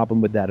no problem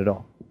with that at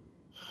all.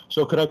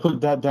 So could I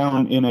put that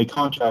down in a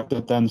contract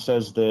that then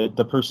says that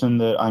the person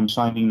that I'm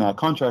signing that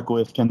contract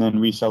with can then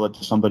resell it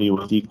to somebody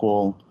with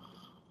equal,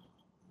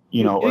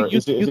 you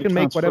can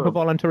make whatever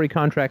voluntary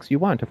contracts you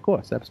want, of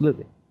course,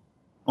 absolutely.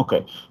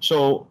 Okay,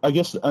 so I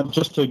guess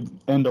just to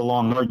end a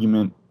long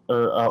argument,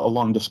 or a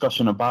long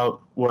discussion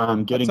about where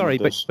I'm getting. Sorry,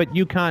 with this. but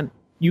you can't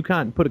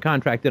put a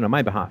contract in on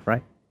my behalf,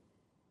 right?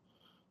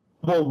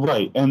 Well,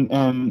 right,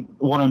 and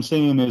what I'm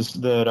saying is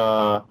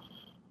that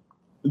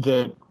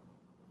that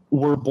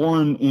we're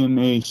born in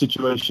a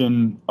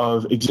situation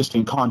of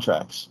existing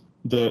contracts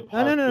that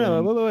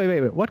No.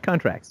 Wait. What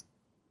contracts?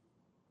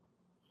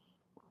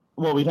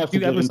 Well, we'd have to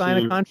Did you get ever sign a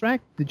into.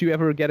 contract? Did you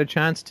ever get a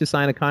chance to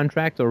sign a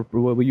contract, or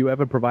were you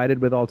ever provided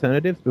with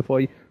alternatives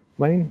before you?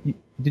 Wayne,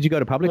 did you go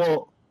to public?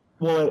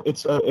 Well,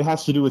 it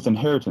has to do with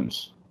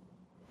inheritance.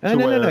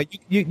 No.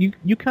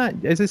 You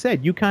can't. As I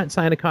said, you can't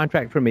sign a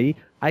contract for me.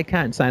 I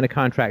can't sign a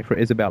contract for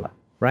Isabella,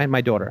 right?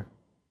 My daughter.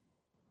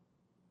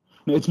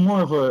 It's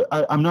more of a.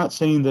 I'm not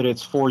saying that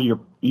it's for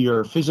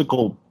your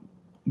physical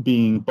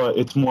being, but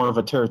it's more of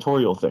a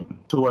territorial thing.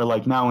 To where,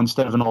 like, now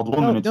instead of an old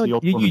woman, it's the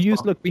old you woman's use.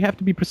 property. Look, we have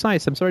to be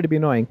precise. I'm sorry to be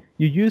annoying.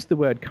 You use the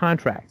word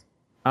contract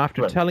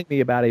after Right. telling me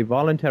about a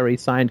voluntary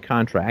signed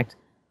contract.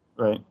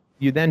 Right.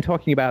 You're then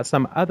talking about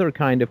some other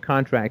kind of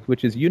contract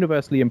which is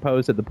universally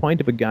imposed at the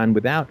point of a gun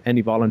without any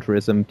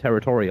voluntarism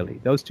territorially.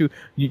 Those two,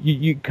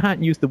 you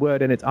can't use the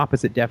word in its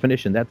opposite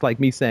definition. That's like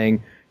me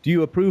saying, do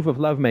you approve of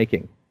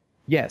lovemaking?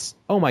 Yes.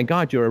 Oh my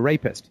God, you're a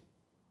rapist.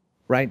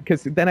 Right?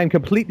 Because then I'm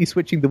completely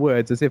switching the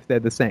words as if they're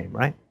the same,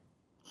 right?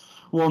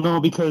 Well,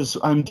 no, because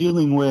I'm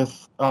dealing with.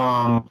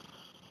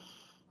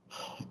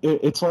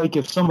 It's like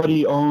if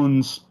somebody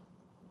owns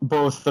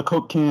both the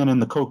Coke can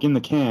and the Coke in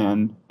the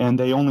can, and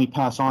they only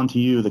pass on to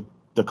you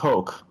the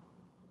Coke,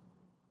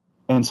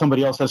 and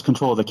somebody else has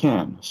control of the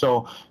can.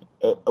 So,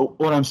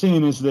 what I'm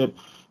saying is that.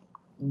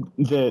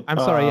 I'm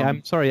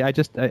sorry.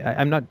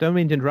 I'm not. Don't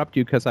mean to interrupt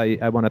you because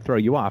I want to throw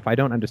you off. I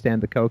don't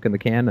understand the Coke and the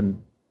can,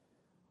 and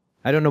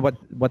I don't know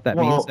what that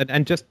means.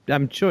 And just,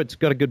 I'm sure it's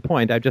got a good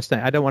point. I just say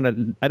I don't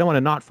want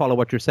to not follow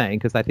what you're saying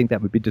because I think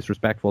that would be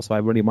disrespectful. So I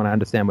really want to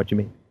understand what you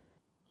mean.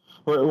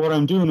 What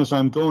I'm doing is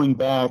I'm going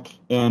back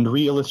and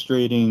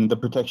re-illustrating the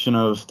protection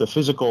of the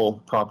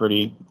physical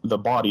property, the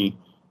body,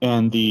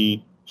 and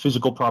the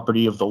physical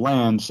property of the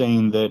land,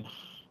 saying that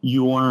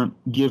you aren't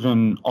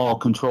given all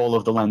control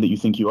of the land that you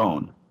think you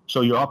own.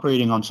 So you're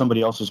operating on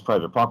somebody else's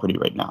private property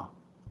right now.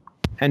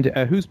 And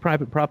whose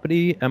private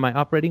property am I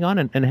operating on?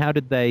 And how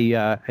did they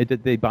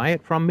buy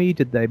it from me?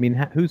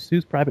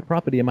 Whose private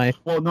property am I?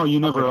 Well, no, you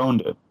never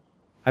owned it.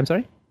 I'm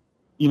sorry?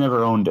 You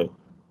never owned it.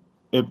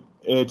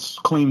 It's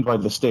claimed by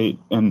the state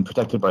and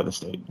protected by the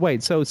state.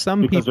 Wait, so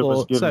some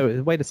people...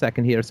 So wait a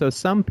second here. So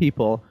some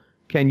people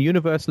can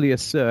universally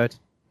assert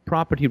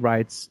property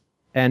rights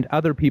and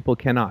other people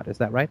cannot. Is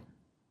that right?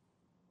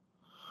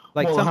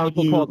 Like some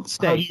people call it the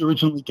state. How do you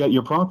originally get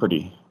your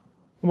property?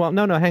 Well,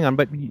 no, hang on.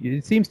 But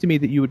it seems to me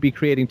that you would be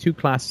creating two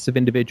classes of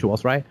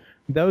individuals, right?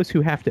 Those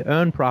who have to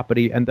earn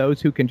property and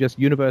those who can just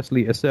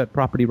universally assert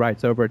property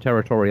rights over a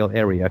territorial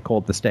area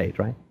called the state,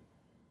 right?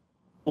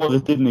 Well,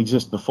 that didn't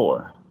exist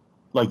before.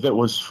 Like, that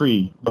was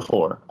free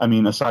before. I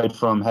mean, aside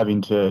from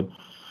having to...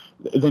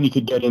 Then you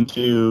could get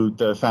into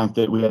the fact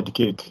that we had to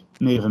kick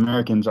Native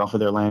Americans off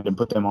of their land and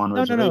put them on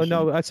reservations.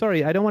 No.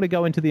 Sorry, I don't want to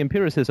go into the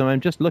empiricism. I'm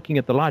just looking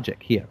at the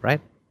logic here, right?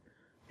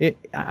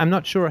 I'm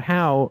not sure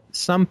how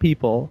some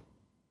people...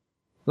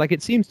 Like,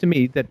 it seems to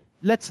me that,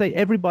 let's say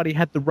everybody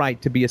had the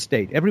right to be a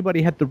state.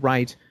 Everybody had the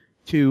right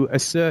to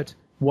assert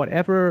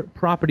whatever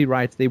property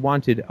rights they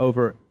wanted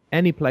over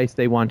any place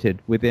they wanted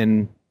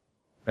within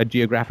a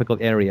geographical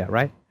area,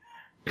 right?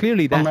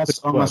 Clearly, that's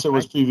unless it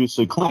was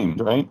previously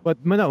claimed, right?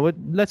 But no,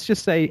 let's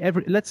just say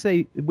let's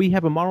say we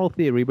have a moral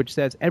theory which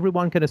says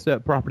everyone can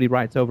assert property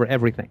rights over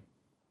everything.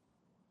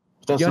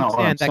 That's you not understand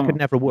what I'm that saying. could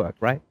never work,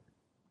 right?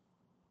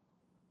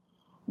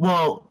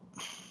 Well,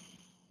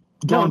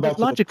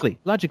 logically,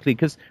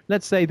 because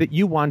let's say that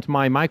you want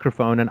my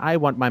microphone and I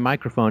want my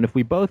microphone. If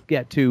we both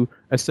get to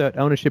assert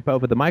ownership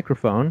over the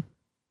microphone,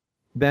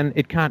 then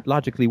it can't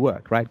logically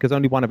work, right? Because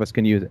only one of us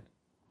can use it.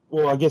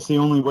 Well, I guess the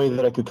only way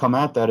that I could come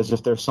at that is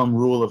if there's some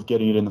rule of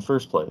getting it in the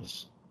first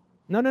place.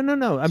 No.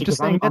 I'm just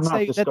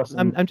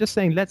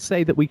saying. Let's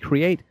say that we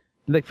create.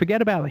 Like,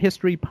 forget about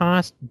history,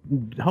 past,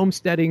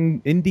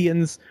 homesteading,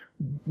 Indians.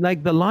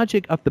 Like, the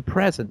logic of the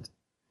present.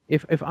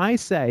 If I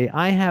say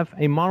I have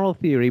a moral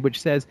theory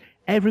which says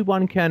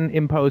everyone can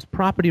impose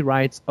property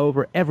rights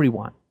over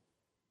everyone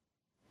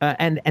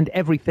and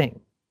everything,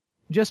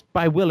 just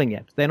by willing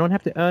it. They don't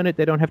have to earn it.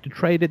 They don't have to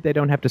trade it. They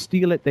don't have to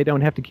steal it. They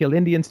don't have to kill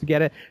Indians to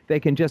get it. They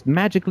can just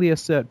magically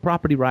assert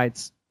property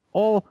rights.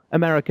 All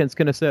Americans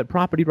can assert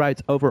property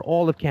rights over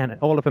all of Canada,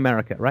 all of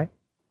America, right?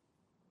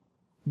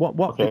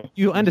 Okay.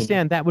 You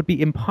understand that would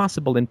be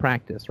impossible in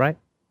practice, right?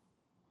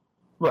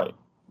 Right.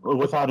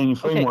 Without any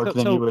framework,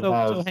 then you would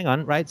have... So hang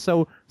on, right?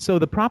 So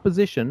the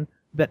proposition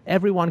that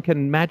everyone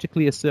can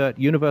magically assert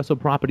universal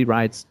property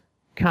rights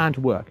can't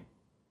work.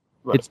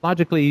 Right. It's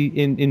logically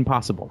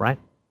impossible, right?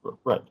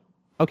 Right.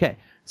 Okay,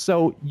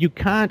 so you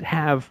can't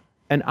have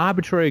an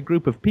arbitrary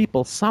group of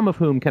people, some of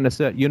whom can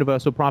assert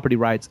universal property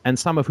rights and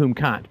some of whom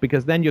can't,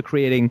 because then you're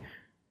creating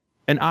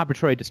an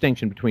arbitrary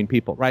distinction between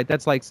people, right?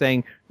 That's like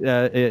saying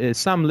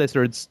some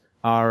lizards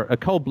are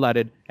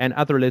cold-blooded and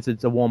other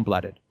lizards are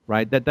warm-blooded,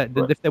 right? Right.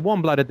 If they're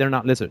warm-blooded, they're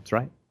not lizards,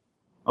 right?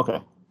 Okay.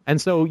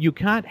 And so you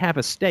can't have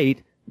a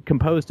state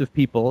composed of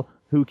people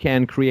who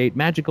can create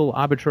magical,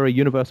 arbitrary,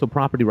 universal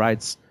property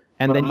rights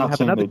And But then I'm you not have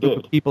saying another they group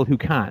of did. people who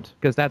can't,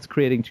 because that's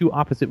creating two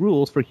opposite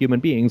rules for human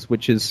beings,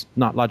 which is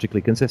not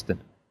logically consistent.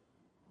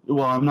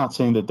 Well, I'm not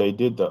saying that they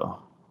did, though.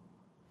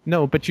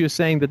 No, but you're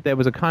saying that there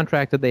was a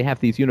contract that they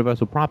have these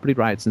universal property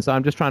rights, and so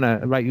I'm just trying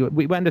to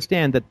we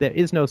understand that there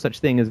is no such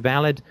thing as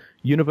valid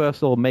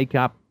universal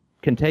make-up,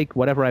 can take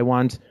whatever I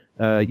want,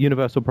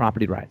 universal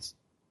property rights,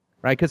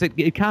 right? Because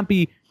it can't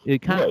be.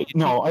 It can't. Right.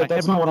 No,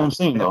 that's not what I'm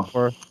saying, though.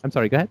 I'm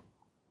sorry. Go ahead.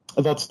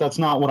 That's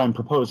not what I'm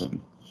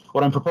proposing.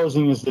 What I'm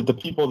proposing is that the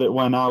people that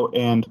went out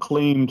and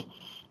claimed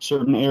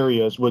certain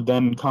areas would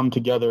then come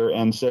together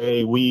and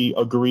say, we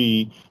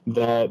agree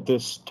that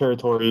this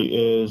territory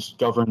is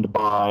governed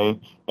by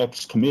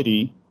X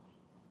committee.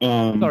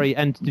 And Sorry,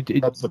 and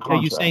that's the are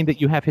you saying contract.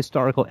 that you have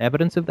historical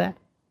evidence of that?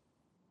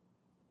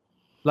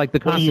 Like the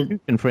What do you-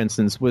 Constitution, for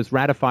instance, was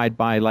ratified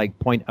by like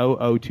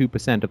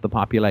 0.002% of the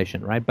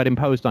population, right? But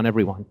imposed on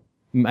everyone,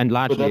 and But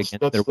largely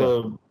against their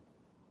will.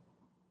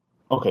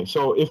 Okay,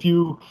 so if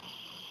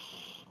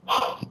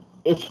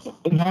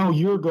now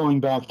you're going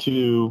back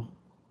to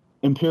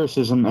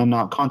empiricism and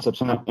not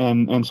concepts,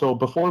 and so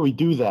before we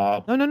do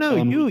that, No.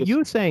 and we just-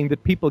 You're saying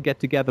that people get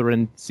together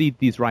and cede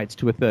these rights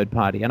to a third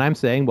party, and I'm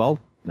saying, well,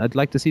 I'd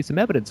like to see some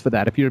evidence for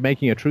that. If you're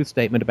making a truth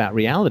statement about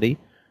reality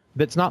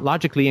that's not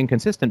logically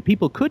inconsistent,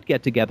 people could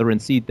get together and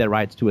cede their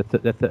rights to a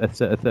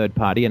third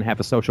party and have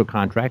a social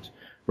contract,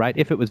 right?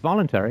 If it was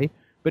voluntary,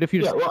 but if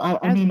you're Yeah, well,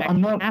 I mean,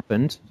 I'm not-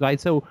 happened, right?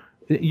 So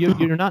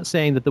you're not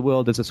saying that the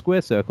world is a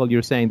square circle.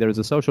 You're saying there is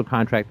a social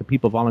contract that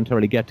people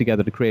voluntarily get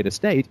together to create a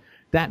state.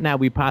 That now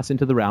we pass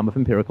into the realm of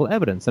empirical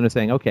evidence and are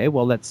saying, okay,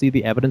 well, let's see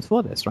the evidence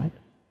for this, right?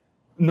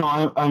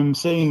 No, I'm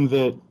saying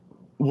that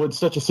would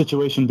such a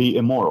situation be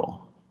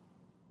immoral?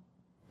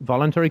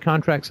 Voluntary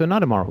contracts are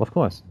not immoral, of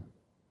course.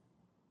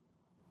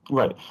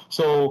 Right.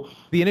 So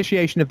The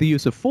initiation of the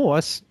use of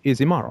force is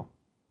immoral.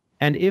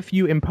 And if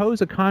you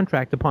impose a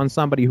contract upon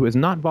somebody who has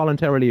not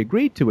voluntarily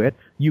agreed to it,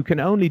 you can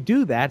only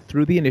do that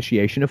through the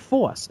initiation of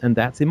force, and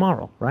that's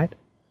immoral, right?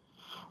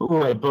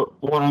 right, but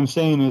what I'm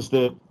saying is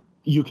that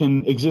you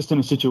can exist in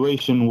a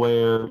situation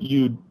where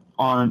you're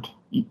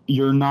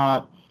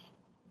not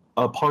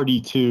a party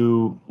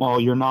to, well,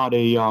 you're not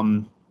a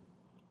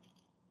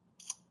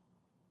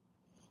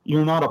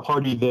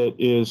party that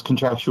is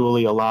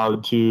contractually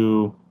allowed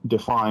to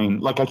define,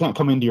 like I can't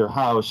come into your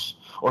house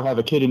or have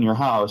a kid in your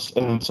house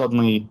and then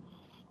suddenly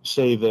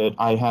say that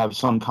I have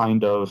some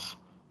kind of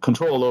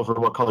control over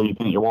what color you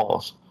paint your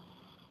walls.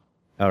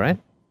 All right.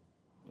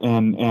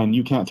 And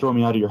you can't throw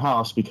me out of your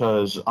house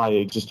because I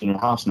exist in your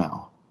house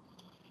now.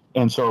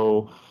 And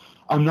so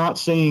I'm not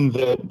saying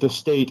that the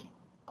state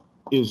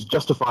is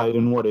justified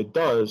in what it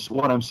does.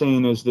 What I'm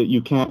saying is that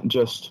you can't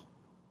just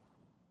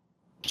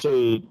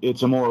say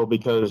it's immoral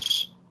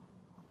because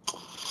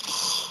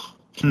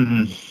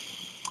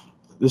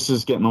this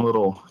is getting a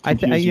little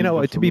confusing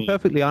to for be me.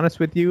 perfectly honest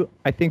with you,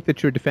 I think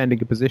that you're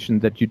defending a position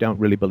that you don't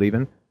really believe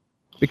in.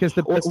 Because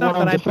the Well, stuff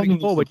what I'm that I'm putting defending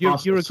is the forward, you're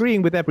process.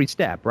 agreeing with every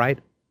step, right?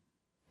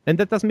 And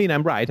that doesn't mean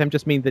I'm right. I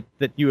just mean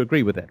that you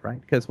agree with it,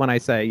 right? Because when I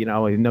say,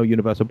 no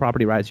universal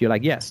property rights, you're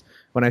like, yes.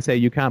 When I say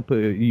you can't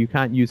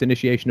use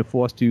initiation of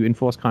force to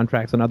enforce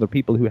contracts on other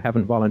people who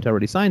haven't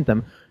voluntarily signed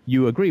them,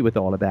 you agree with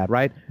all of that,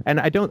 right? And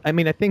I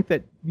think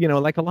that,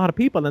 like a lot of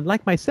people and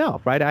like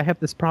myself, right? I have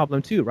this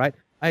problem too, right?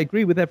 I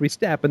agree with every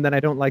step and then I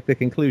don't like the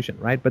conclusion,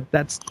 right? But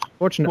that's,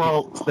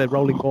 fortunately, it's the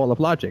rolling ball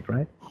of logic,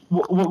 right?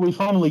 What we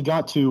finally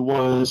got to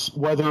was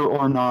whether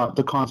or not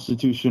the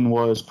Constitution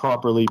was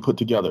properly put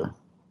together.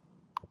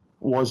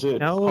 Was it?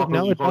 No,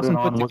 properly it wasn't voted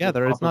on? put Was it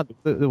together. It's not.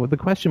 properly- The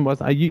question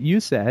was, you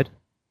said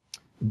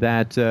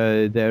that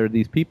there are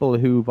these people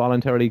who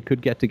voluntarily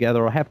could get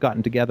together or have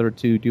gotten together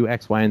to do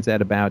X, Y, and Z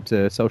about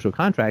social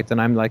contracts,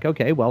 and I'm like,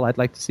 okay, well, I'd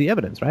like to see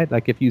evidence, right?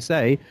 Like if you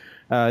say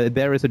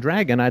there is a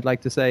dragon, I'd like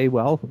to say,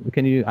 well,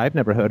 I've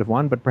never heard of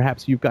one, but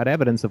perhaps you've got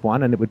evidence of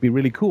one, and it would be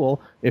really cool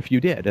if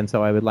you did, and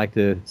so I would like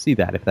to see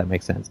that, if that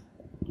makes sense.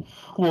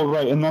 Well,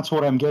 right, and that's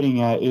what I'm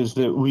getting at, is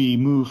that we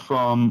move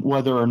from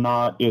whether or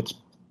not it's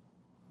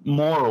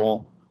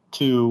moral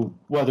to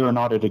whether or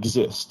not it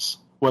exists,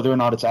 whether or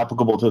not it's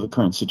applicable to the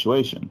current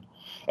situation.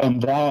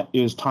 And that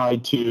is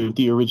tied to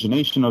the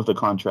origination of the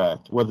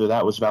contract, whether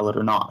that was valid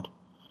or not.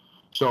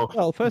 So,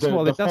 well, first of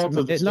all, it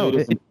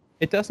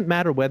doesn't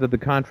matter whether the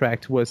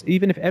contract was,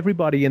 even if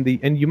everybody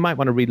and you might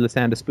want to read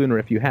Lysander Spooner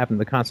if you haven't,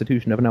 The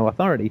Constitution of No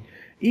Authority,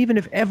 even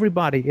if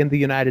everybody in the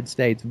United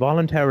States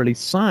voluntarily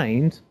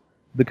signed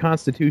the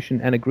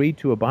Constitution and agreed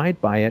to abide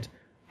by it,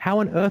 how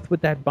on earth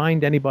would that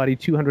bind anybody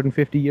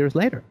 250 years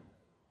later?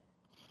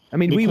 I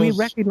mean, we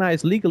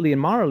recognize legally and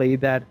morally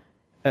that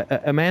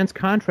a man's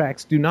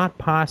contracts do not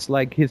pass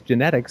like his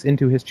genetics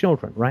into his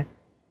children, right?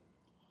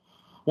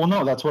 Well,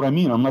 no, that's what I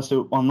mean. Unless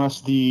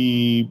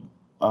the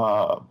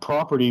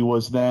property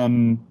was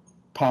then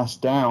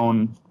passed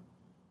down,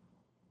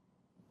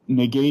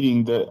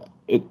 negating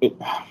it.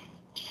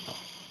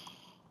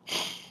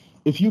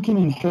 If you can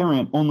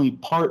inherit only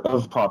part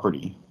of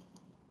property,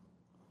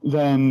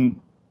 then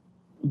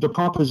the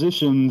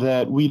proposition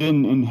that we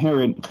didn't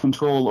inherit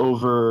control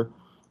over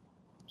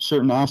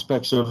certain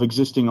aspects of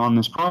existing on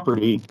this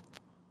property,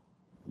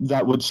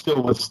 that would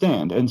still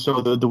withstand. And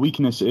so the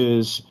weakness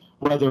is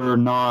whether or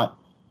not,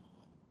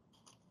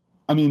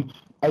 I mean,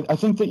 I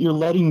think that you're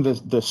letting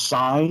the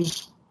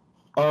size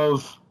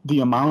of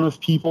the amount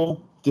of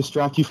people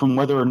distract you from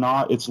whether or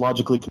not it's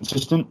logically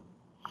consistent.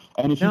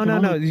 And if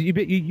no.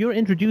 You're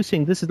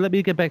introducing this. Let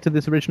me get back to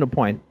this original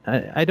point.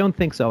 I don't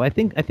think so. I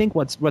think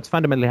what's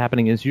fundamentally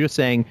happening is you're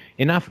saying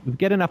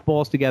get enough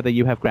balls together,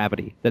 you have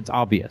gravity. That's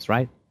obvious,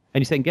 right?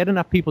 And you're saying get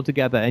enough people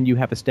together, and you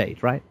have a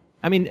state, right?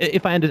 I mean,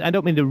 I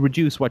don't mean to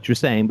reduce what you're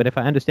saying, but if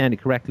I understand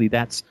it correctly,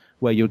 that's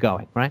where you're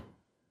going, right?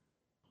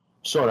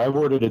 Sorry, I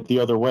worded it the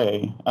other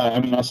way. I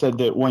mean, I said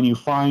that when you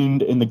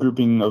find in the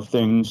grouping of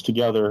things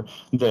together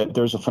that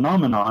there's a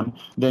phenomenon,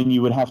 then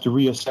you would have to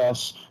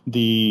reassess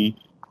the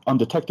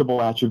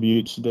undetectable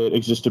attributes that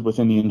existed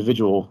within the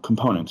individual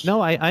components.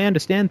 No, I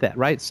understand that,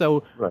 right?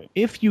 So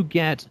if you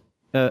get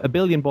a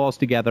billion balls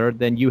together,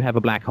 then you have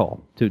a black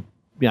hole.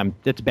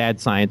 That's bad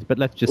science, but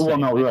let's just say. Well,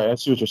 no, right. I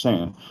see what you're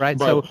saying. Right,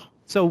 but,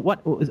 so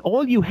what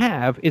all you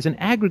have is an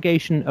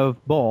aggregation of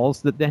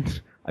balls that then...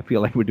 I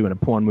feel like we're doing a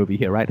porn movie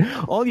here, right?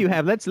 All you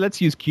have,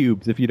 let's use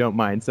cubes if you don't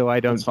mind, so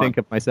I don't think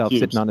of myself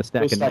sitting on a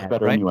stack of mad,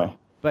 better right? Anyway.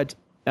 But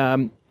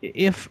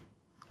if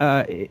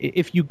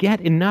you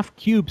get enough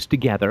cubes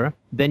together,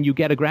 then you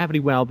get a gravity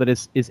well that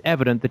is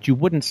evident that you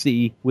wouldn't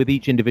see with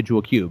each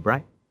individual cube,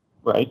 right?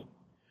 Right.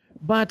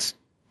 But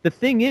the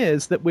thing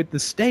is that with the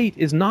state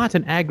is not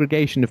an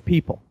aggregation of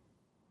people,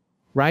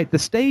 right? The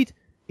state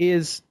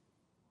is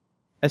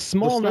a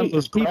small number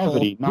of people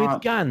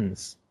with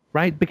guns.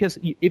 Right? Because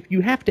if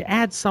you have to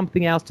add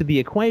something else to the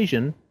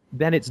equation,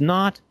 then it's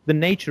not the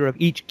nature of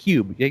each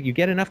cube. You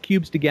get enough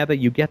cubes together,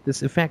 you get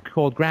this effect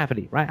called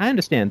gravity. Right? I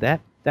understand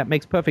that. That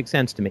makes perfect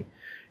sense to me.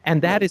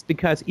 And that is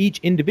because each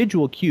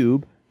individual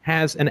cube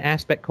has an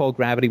aspect called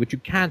gravity, which you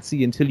can't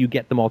see until you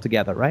get them all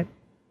together, right?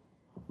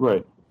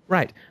 Right.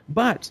 Right.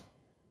 But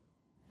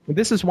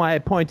this is why I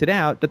pointed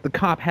out that the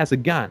cop has a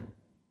gun.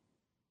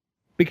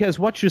 Because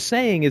what you're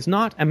saying is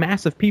not a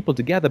mass of people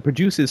together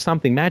produces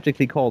something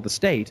magically called the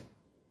state,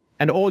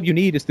 and all you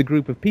need is the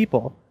group of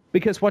people,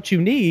 because what you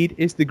need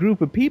is the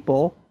group of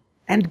people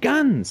and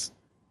guns.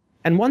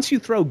 And once you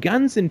throw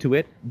guns into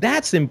it,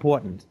 that's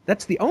important.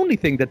 That's the only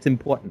thing that's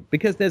important,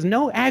 because there's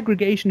no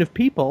aggregation of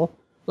people.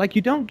 Like,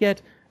 you don't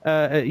get,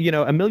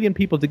 a million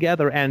people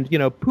together and,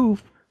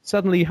 poof,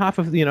 suddenly half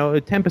of,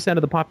 10%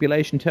 of the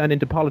population turn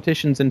into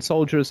politicians and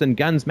soldiers and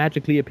guns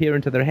magically appear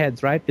into their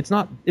heads, right? It's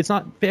not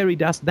fairy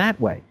dust that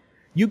way.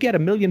 You get a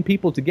million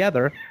people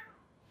together,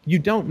 you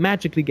don't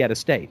magically get a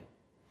state.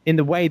 In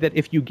the way that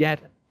if you get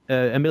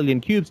a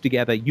million cubes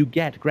together, you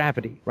get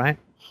gravity, right?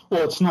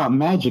 Well, it's not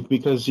magic,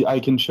 because I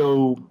can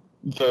show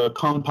the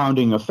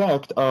compounding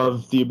effect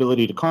of the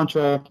ability to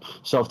contract,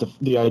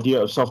 the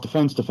idea of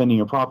self-defense, defending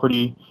your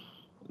property,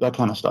 that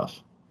kind of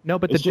stuff. No,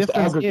 but the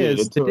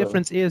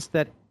difference is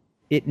that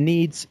it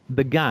needs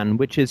the gun,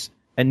 which is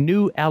a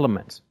new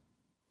element.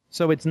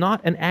 So it's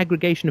not an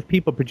aggregation of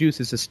people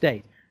produces a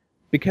state,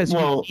 because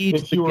you need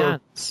the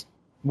guns.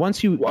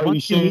 Once you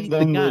need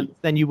the guns,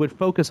 then you would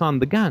focus on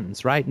the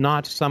guns, right?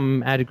 Not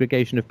some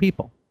aggregation of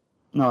people.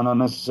 No, not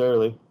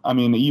necessarily. I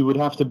mean, you would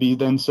have to be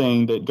then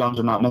saying that guns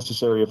are not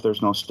necessary if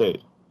there's no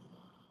state,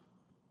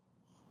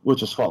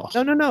 which is false.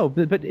 No.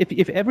 But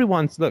if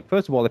everyone's... Look,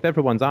 first of all, if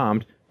everyone's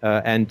armed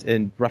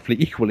and roughly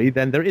equally,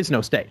 then there is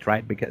no state,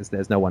 right? Because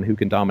there's no one who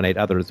can dominate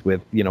others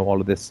with, all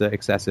of this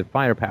excessive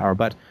firepower.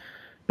 But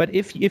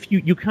if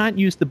you can't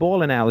use the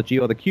ball analogy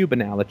or the cube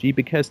analogy,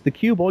 because the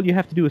cube, all you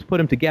have to do is put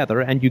them together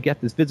and you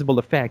get this visible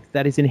effect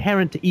that is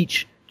inherent to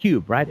each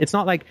cube, right? It's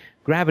not like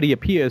gravity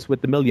appears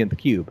with the millionth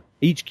cube.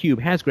 Each cube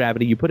has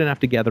gravity. You put enough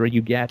together and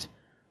you get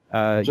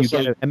a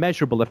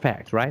measurable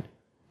effect, right?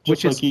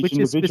 Which is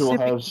specific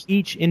to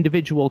each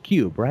individual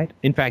cube, right?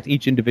 In fact,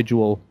 each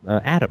individual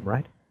atom,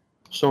 right?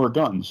 So are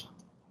guns.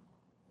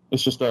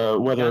 It's just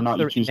whether or not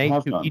you choose to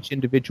have guns. Each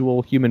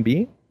individual human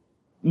being?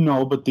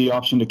 No, but the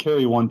option to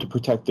carry one to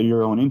protect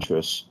your own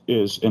interests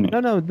is in it.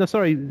 No,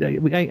 sorry.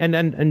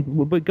 And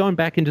we're going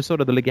back into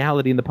sort of the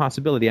legality and the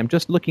possibility. I'm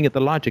just looking at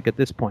the logic at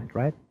this point,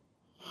 right?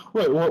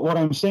 Right. What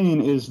I'm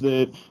saying is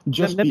that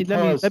let me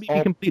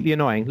be completely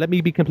annoying. Let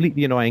me be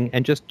completely annoying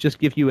and just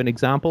give you an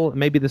example.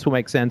 Maybe this will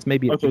make sense.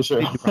 Maybe it's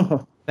completely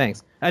wrong.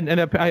 Thanks.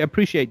 And I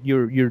appreciate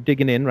your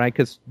digging in, right?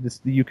 Because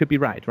you could be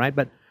right?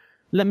 But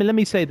let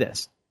me say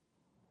this.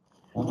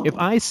 If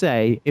I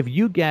say, if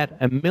you get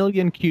a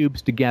million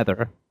cubes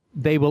together,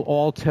 they will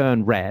all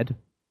turn red,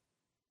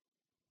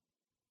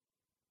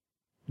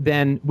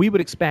 then we would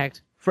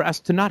expect for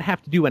us to not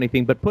have to do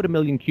anything but put a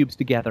million cubes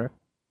together,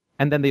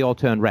 and then they all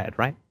turn red,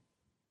 right?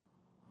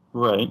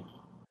 Right.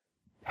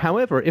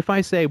 However, if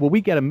I say, well,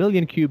 we get a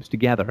million cubes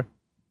together,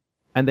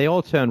 and they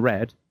all turn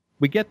red,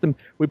 we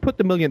put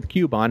the millionth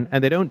cube on,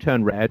 and they don't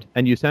turn red,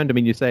 and you turn to me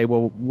and you say,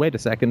 well, wait a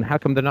second, how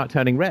come they're not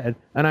turning red?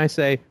 And I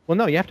say, well,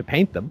 no, you have to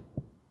paint them.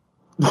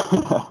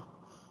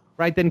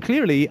 Right, then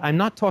clearly I'm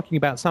not talking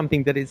about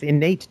something that is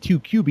innate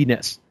to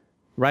cubiness,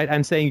 right?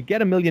 I'm saying you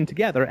get a million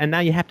together, and now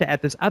you have to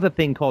add this other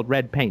thing called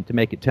red paint to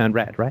make it turn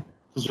red, right?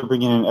 Because you're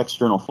bringing in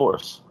external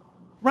force.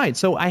 Right.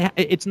 So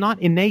it's not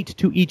innate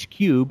to each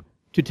cube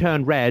to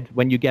turn red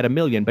when you get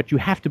 1,000,000, but you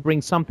have to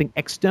bring something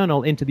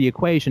external into the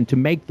equation to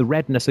make the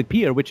redness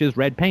appear, which is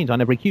red paint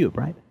on every cube,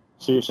 right?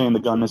 So you're saying the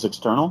gun is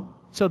external?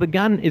 So the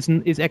gun is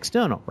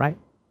external, right?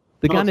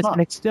 The No, gun it's is not. an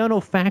external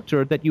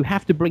factor that you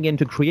have to bring in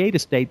to create a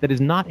state that is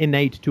not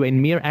innate to a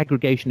mere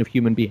aggregation of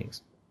human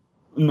beings.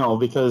 No,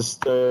 because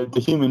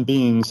the human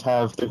beings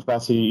have the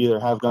capacity to either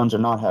have guns or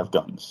not have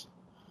guns.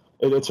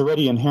 It's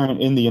already inherent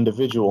in the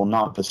individual,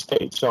 not the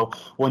state. So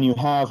when you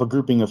have a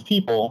grouping of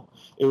people,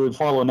 it would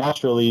follow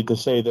naturally to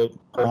say that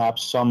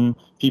perhaps some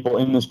people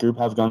in this group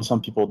have guns,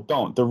 some people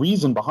don't. The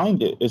reason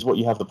behind it is what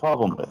you have the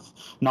problem with,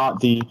 not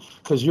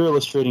because you're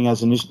illustrating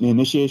as an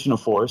initiation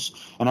of force,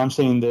 and I'm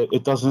saying that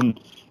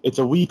it's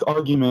a weak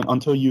argument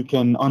until you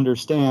can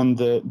understand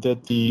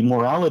that the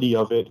morality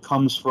of it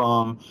comes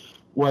from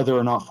whether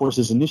or not force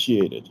is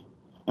initiated.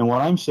 And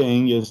what I'm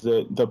saying is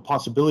that the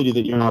possibility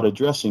that you're not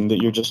addressing,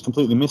 that you're just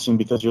completely missing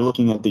because you're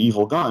looking at the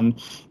evil gun,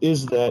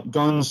 is that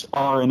guns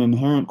are an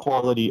inherent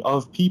quality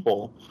of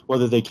people.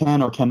 Whether they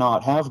can or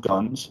cannot have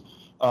guns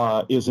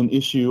is an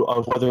issue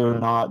of whether or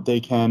not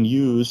they can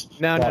use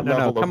that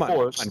level Come of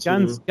force.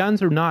 on.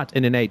 Guns are not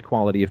an innate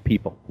quality of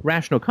people.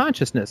 Rational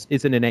consciousness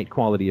is an innate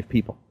quality of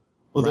people.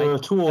 Well, right? they're a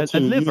tool to a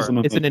liver use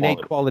an is an innate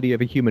quality. quality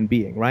of a human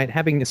being, right?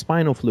 Having a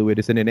spinal fluid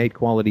is an innate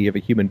quality of a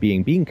human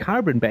being. Being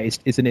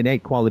carbon-based is an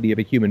innate quality of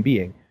a human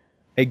being.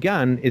 A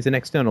gun is an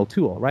external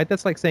tool, right?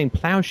 That's like saying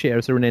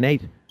plowshares are an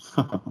innate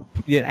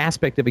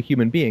aspect of a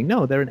human being.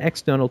 No, they're an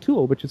external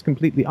tool, which is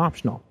completely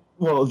optional.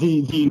 Well,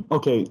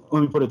 okay,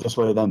 let me put it this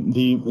way then.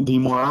 The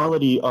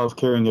morality of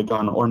carrying a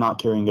gun or not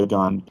carrying a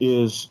gun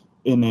is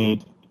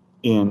innate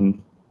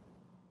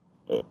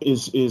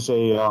is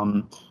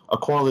a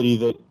quality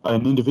that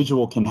an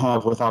individual can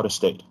have without a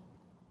state.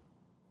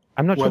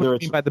 I'm not sure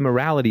what you mean by the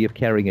morality of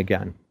carrying a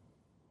gun.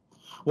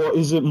 Well,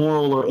 is it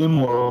moral or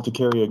immoral to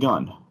carry a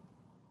gun?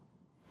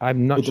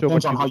 I'm not sure what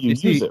It depends on how you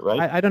use it, right?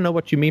 I don't know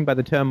what you mean by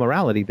the term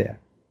morality there.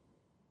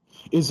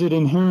 Is it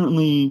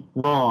inherently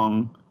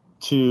wrong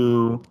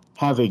to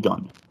have a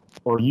gun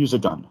or use a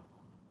gun?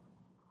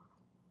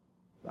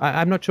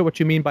 I'm not sure what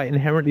you mean by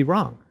inherently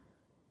wrong,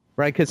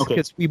 right?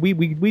 Because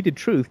we did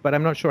truth, but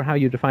I'm not sure how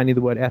you're defining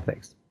the word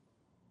ethics.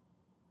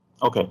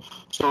 Okay,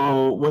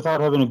 so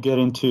without having to get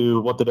into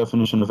what the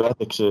definition of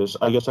ethics is,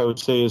 I guess I would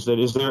say is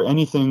there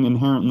anything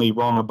inherently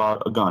wrong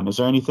about a gun? Is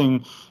there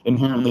anything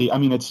inherently,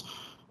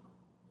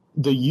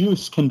 the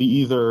use can be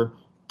either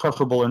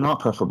preferable or not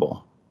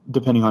preferable,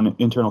 depending on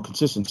internal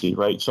consistency,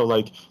 right? So,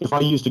 like, if I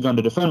used a gun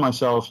to defend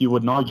myself, you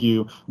wouldn't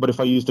argue, but if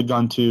I used a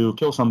gun to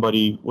kill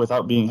somebody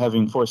without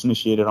having force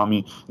initiated on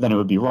me, then it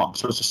would be wrong.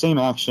 So it's the same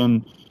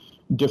action,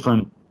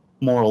 different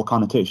moral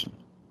connotation,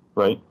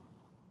 right?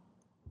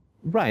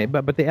 Right,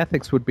 but the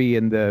ethics would be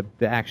in the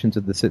actions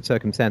of the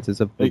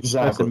circumstances of the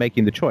person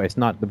making the choice,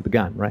 not the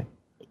gun, right?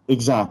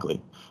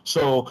 Exactly.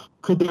 So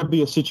could there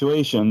be a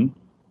situation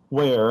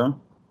where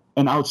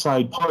an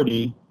outside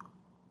party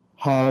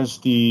has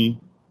the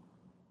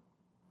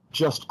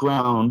just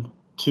ground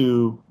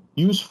to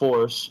use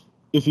force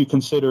if you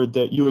considered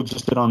that you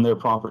existed on their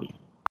property?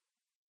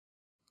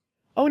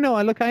 Oh, no,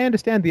 I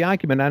understand the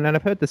argument, and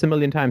I've heard this a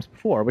million times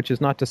before, which is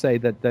not to say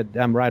that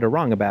I'm right or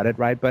wrong about it,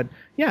 right? But,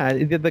 yeah,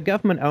 the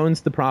government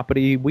owns the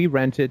property, we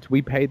rent it,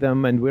 we pay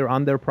them, and we're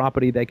on their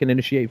property, they can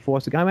initiate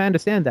force. I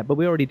understand that, but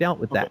we already dealt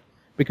with that,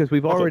 because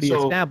we've already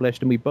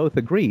established, and we both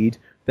agreed,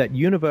 that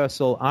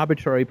universal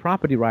arbitrary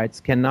property rights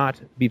cannot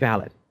be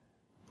valid.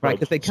 Right,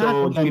 because they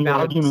can't be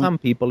valid for some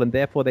people, and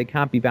therefore they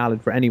can't be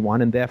valid for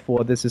anyone, and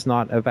therefore this is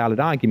not a valid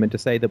argument to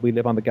say that we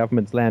live on the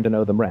government's land and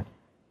owe them rent.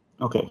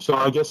 Okay, so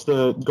I guess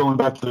going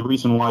back to the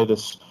reason why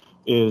this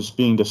is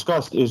being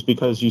discussed is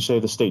because you say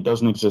the state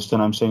doesn't exist,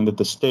 and I'm saying that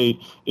the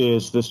state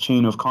is this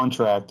chain of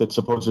contract that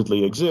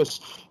supposedly exists,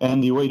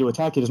 and the way to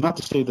attack it is not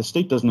to say the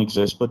state doesn't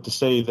exist, but to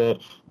say that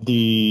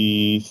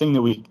the thing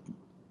that we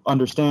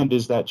understand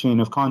is that chain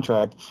of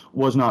contract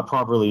was not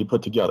properly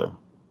put together.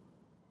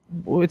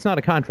 Well, it's not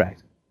a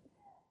contract.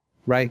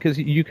 Right, because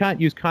you can't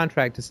use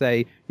contract to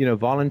say,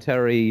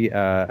 voluntary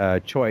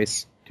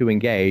choice to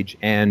engage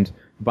and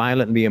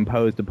violently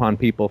imposed upon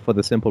people for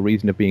the simple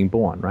reason of being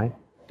born, right?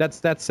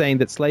 That's saying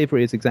that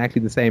slavery is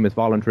exactly the same as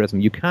voluntarism.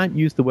 You can't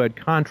use the word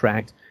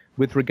contract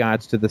with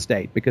regards to the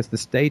state, because the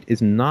state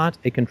is not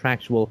a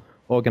contractual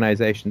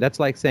organization. That's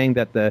like saying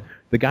that the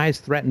guys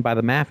threatened by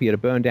the mafia to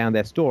burn down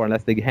their store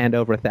unless they hand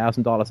over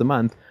 $1,000 a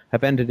month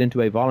have entered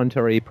into a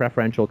voluntary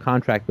preferential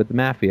contract with the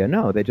mafia.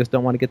 No, they just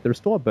don't want to get their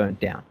store burnt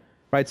down.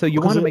 Right, so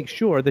you want to make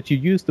sure that you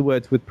use the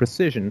words with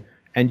precision,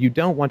 and you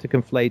don't want to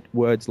conflate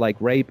words like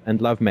rape and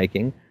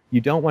lovemaking.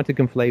 You don't want to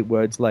conflate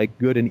words like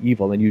good and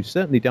evil, and you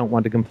certainly don't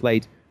want to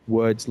conflate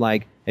words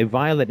like a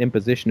violent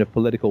imposition of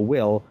political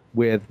will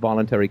with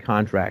voluntary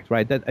contract.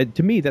 Right? That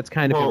to me, that's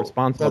kind of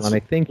irresponsible, and I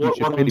think you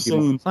should really be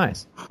more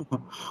precise.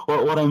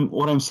 Well,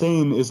 what I'm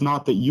saying is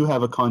not that you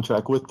have a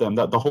contract with them.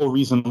 That the whole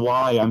reason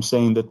why I'm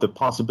saying that the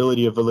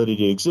possibility of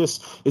validity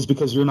exists is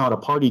because you're not a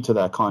party to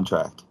that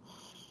contract.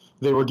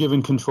 they were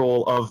given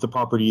control of the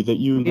property that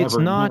you never It's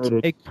not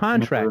inherited. a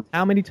contract.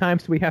 How many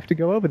times do we have to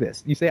go over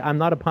this? You say, I'm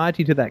not a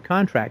party to that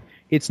contract.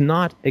 It's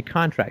not a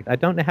contract. I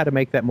don't know how to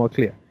make that more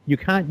clear. You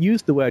can't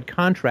use the word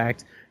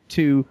contract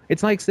to...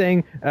 It's like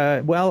saying,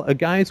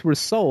 guys were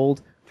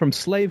sold from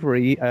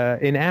slavery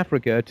in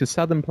Africa to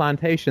southern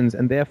plantations,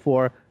 and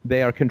therefore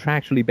they are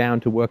contractually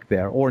bound to work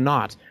there, or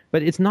not.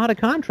 But it's not a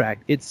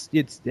contract. It's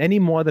any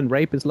more than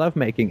rape is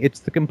lovemaking. It's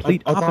the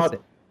complete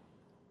opposite.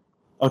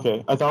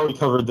 Okay, I thought we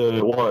covered that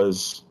it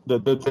was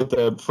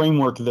the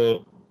framework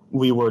that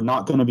we were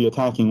not going to be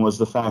attacking was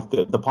the fact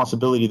that the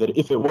possibility that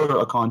if it were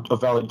a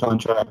valid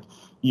contract,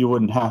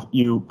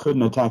 you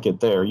couldn't attack it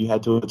there. You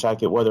had to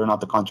attack it whether or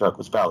not the contract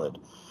was valid.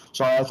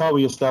 So I thought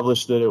we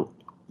established that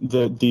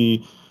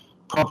the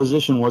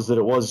proposition was that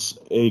it was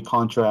a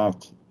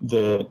contract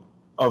that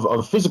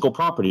of physical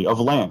property, of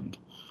land.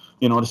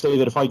 To say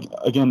that if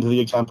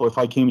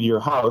I came to your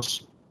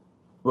house,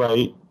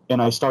 right,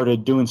 and I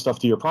started doing stuff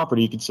to your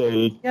property, you could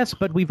say... Yes,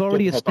 but we've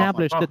already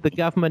established that the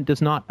government does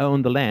not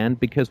own the land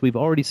because we've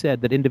already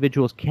said that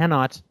individuals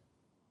cannot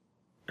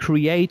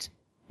create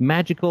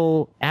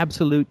magical,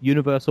 absolute,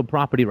 universal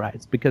property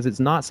rights because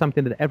it's not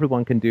something that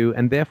everyone can do,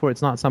 and therefore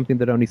it's not something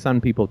that only some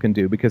people can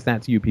do because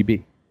that's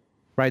UPB.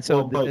 Right,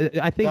 so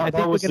I think we're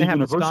going to have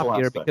to stop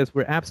here because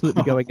we're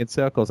absolutely going in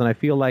circles, and I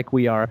feel like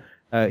we are,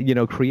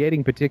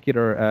 creating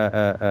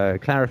particular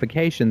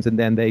clarifications, and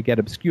then they get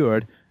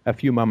obscured a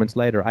few moments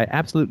later. I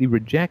absolutely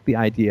reject the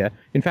idea.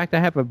 In fact, I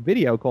have a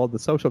video called "The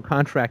Social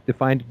Contract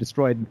Defined and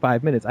Destroyed in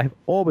 5 Minutes." I have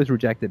always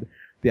rejected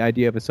the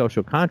idea of a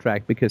social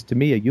contract because, to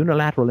me, a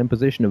unilateral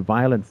imposition of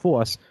violent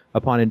force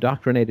upon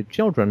indoctrinated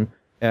children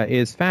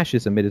is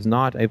fascism. It is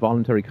not a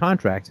voluntary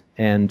contract,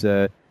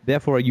 and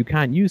therefore, you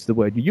can't use the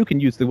word. You can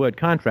use the word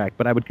contract,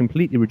 but I would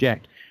completely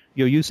reject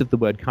your use of the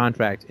word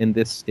contract in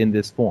this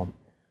form.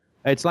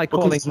 It's like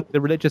calling the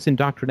religious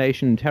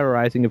indoctrination and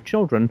terrorizing of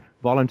children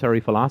voluntary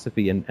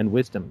philosophy and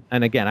wisdom.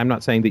 And again, I'm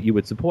not saying that you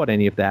would support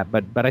any of that,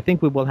 but I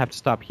think we will have to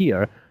stop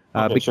here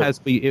because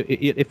sure.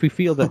 If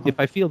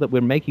I feel that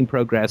we're making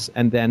progress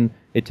and then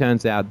it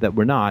turns out that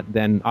we're not,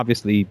 then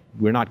obviously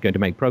we're not going to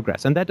make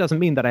progress. And that doesn't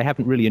mean that I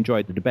haven't really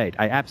enjoyed the debate.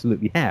 I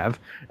absolutely have,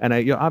 and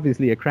you're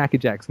obviously a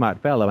crackerjack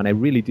smart fellow, and I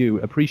really do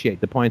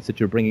appreciate the points that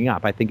you're bringing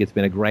up. I think it's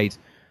been a great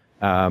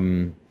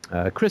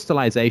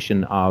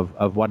crystallization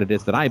of what it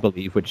is that I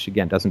believe, which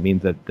again doesn't mean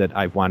that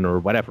I've won or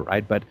whatever,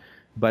 right? But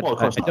I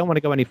don't want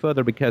to go any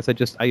further because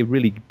I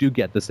really do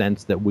get the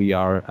sense that we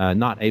are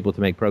not able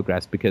to make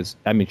progress because,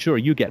 I mean, sure,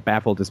 you get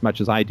baffled as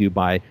much as I do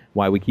by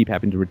why we keep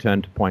having to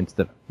return to points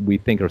that we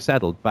think are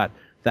settled. But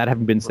that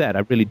having been said,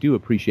 I really do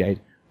appreciate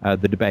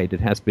the debate. It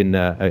has been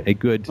a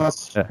good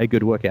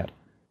workout.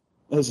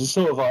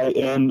 So have I.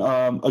 And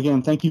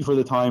again, thank you for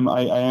the time.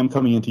 I am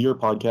coming into your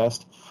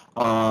podcast.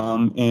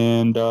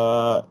 And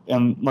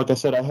like I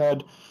said,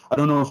 I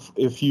don't know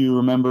if you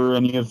remember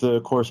any of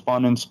the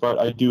correspondence, but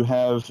I do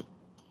have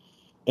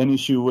an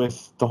issue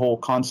with the whole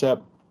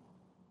concept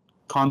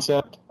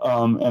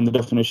and the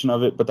definition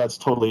of it, but that's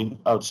totally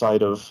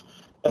outside of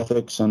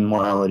ethics and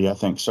morality, I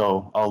think.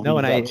 So I'll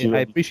leave that to you. I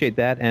appreciate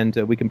that, and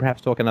we can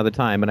perhaps talk another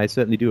time, and I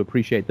certainly do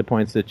appreciate the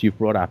points that you've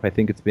brought up. I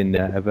think it's been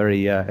a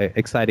very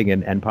exciting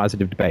and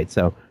positive debate,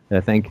 so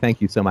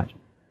thank you so much.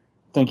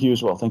 Thank you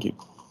as well. Thank you.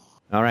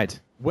 All right.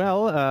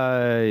 Well,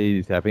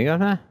 he's tapping on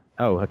her.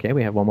 Oh, okay,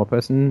 we have one more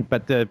person,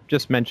 but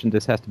just mentioned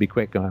this has to be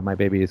quick. My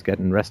baby is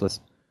getting restless,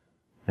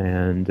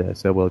 and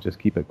so we'll just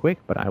keep it quick,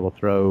 but I will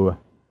throw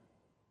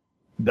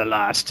the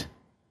last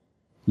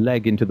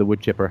leg into the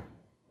wood chipper.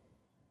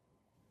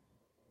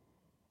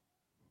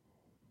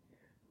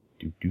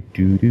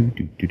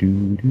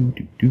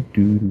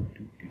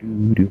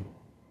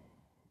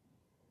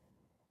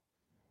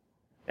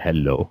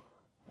 Hello.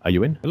 Are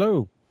you in?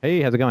 Hello.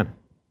 Hey, how's it going?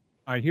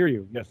 I hear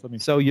you. Yes, let me.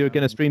 So you're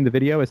going to stream the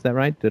video, is that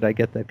right? Did I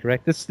get that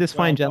correct? This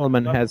fine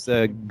gentleman has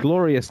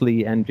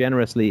gloriously and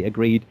generously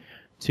agreed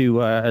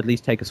to at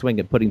least take a swing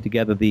at putting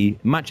together the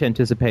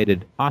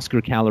much-anticipated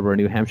Oscar-caliber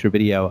New Hampshire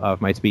video of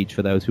my speech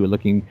for those who are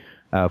looking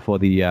for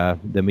the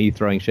me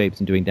throwing shapes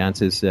and doing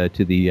dances to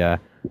the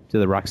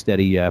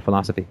rocksteady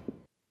philosophy.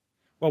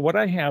 Well, what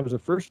I have is a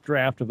first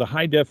draft of the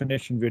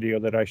high-definition video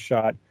that I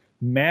shot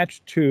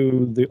matched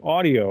to the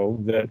audio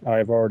that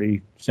I've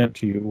already sent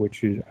to you,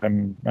 which is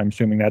I'm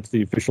assuming that's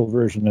the official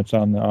version that's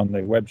on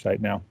the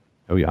website now.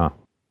 Oh yeah.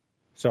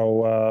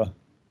 So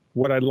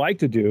what I'd like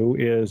to do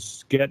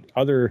is get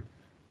other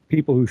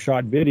people who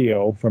shot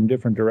video from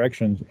different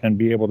directions and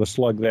be able to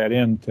slug that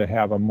in to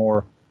have a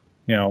more,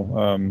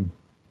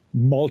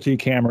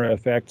 multi-camera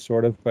effect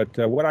sort of. But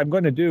what I'm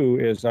going to do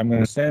is I'm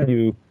going to send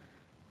you.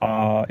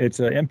 It's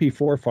an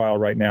MP4 file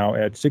right now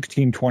at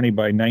 1620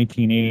 by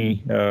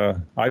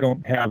 1980. I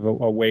don't have a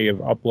way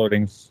of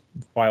uploading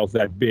files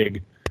that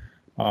big.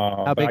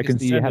 How big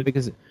is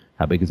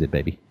it,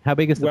 baby? How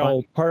big is the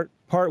file? Well,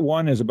 part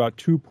 1 is about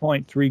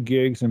 2.3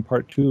 gigs, and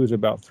part 2 is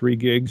about 3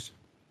 gigs.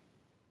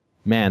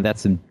 Man,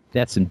 that's some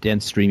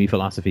dense, streamy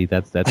philosophy.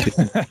 That's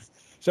good.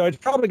 So it's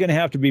probably going to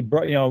have to be,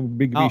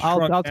 be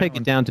I'll take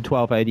it down to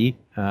 1280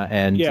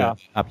 and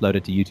upload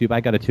it to YouTube. I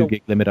got a 2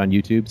 gig limit on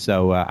YouTube,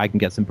 so I can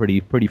get some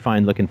pretty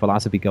fine looking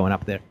philosophy going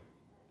up there.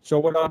 So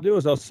what I'll do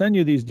is I'll send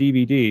you these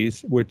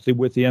DVDs with the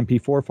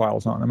MP4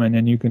 files on them, and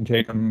then you can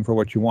take them for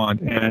what you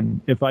want.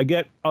 And if I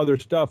get other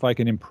stuff, I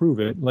can improve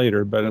it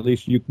later. But at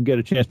least you can get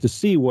a chance to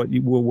see what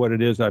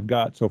it is I've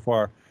got so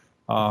far.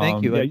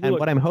 Thank you. And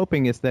what I'm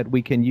hoping is that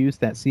we can use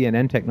that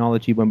CNN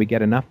technology when we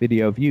get enough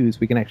video views.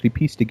 We can actually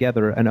piece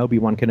together an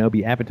Obi-Wan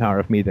Kenobi avatar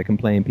of me that can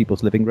play in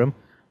people's living room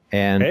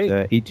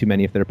and eat too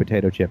many of their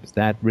potato chips.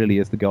 That really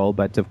is the goal.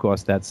 But of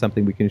course, that's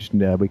something we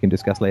can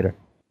discuss later.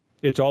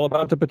 It's all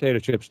about the potato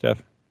chips,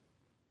 Steph.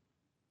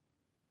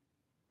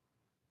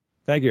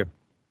 Thank you.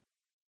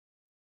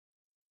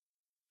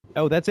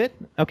 Oh, that's it?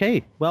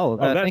 Okay. Well,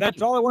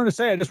 that's all I wanted to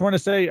say. I just want to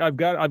say I've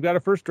got a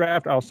first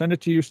draft. I'll send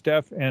it to you,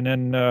 Steph, and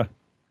then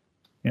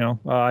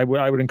I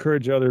would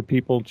encourage other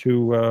people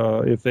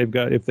to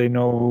if they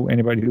know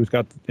anybody who's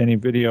got any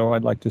video,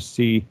 I'd like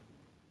to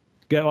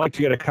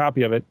get a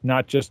copy of it,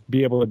 not just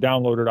be able to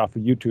download it off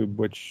of YouTube,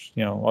 which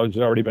has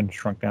already been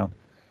shrunk down.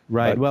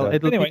 Right. Well,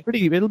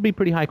 it'll be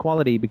pretty high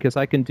quality because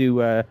I can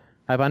do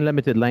I have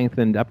unlimited length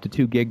and up to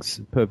 2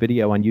 gigs per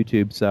video on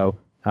YouTube, so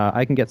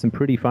I can get some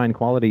pretty fine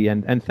quality.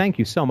 And thank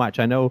you so much.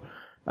 I know,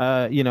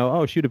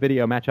 shoot a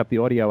video, match up the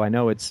audio. I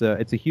know it's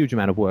a huge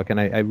amount of work, and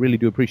I really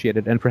do appreciate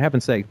it. And for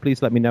heaven's sake,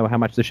 please let me know how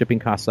much the shipping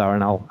costs are,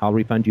 and I'll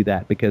refund you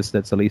that because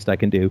that's the least I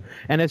can do.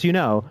 And as you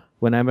know,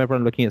 whenever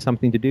I'm looking at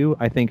something to do,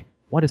 I think,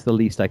 what is the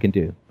least I can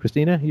do?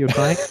 Christina, you're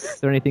crying? Is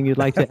there anything you'd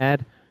like to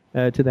add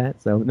to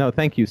that? So no,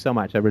 thank you so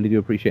much. I really do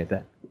appreciate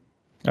that.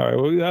 All right.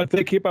 Well,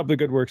 they keep up the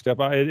good work, Steph.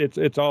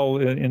 It's all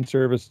in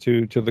service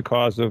to the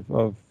cause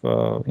of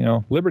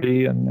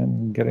liberty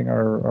and getting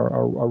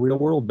our real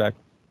world back.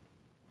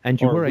 And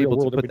you were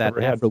able to put that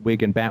Afro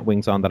wig and bat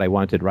wings on that I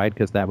wanted, right?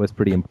 Because that was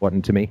pretty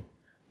important to me.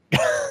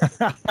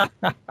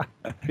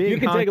 You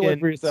can take a look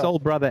for yourself. Soul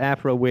Brother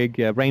Afro wig,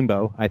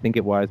 rainbow, I think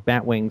it was,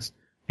 bat wings,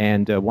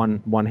 and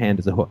one hand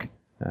is a hook.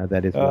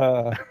 That is.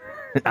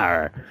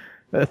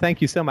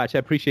 Thank you so much. I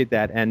appreciate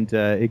that. And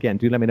again,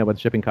 do let me know what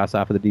the shipping costs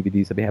are for the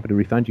DVDs. I'd be happy to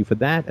refund you for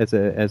that as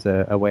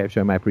a way of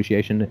showing my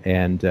appreciation.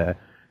 And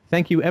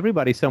thank you,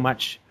 everybody, so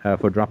much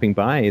for dropping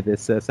by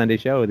this Sunday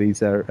show.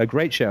 These are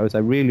great shows. I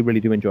really, really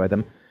do enjoy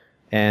them.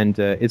 And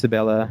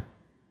Isabella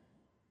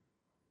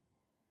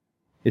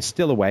is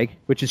still awake,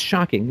 which is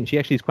shocking. She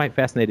actually is quite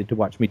fascinated to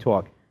watch me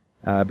talk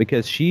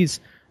because she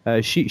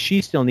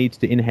still needs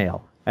to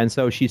inhale. And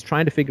so she's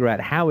trying to figure out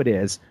how it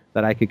is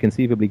that I could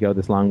conceivably go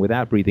this long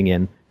without breathing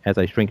in as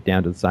I shrink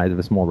down to the size of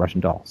a small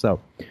Russian doll. So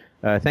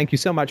thank you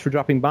so much for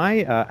dropping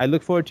by. I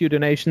look forward to your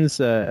donations.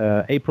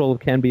 April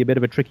can be a bit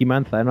of a tricky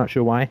month. I'm not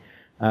sure why.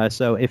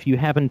 So if you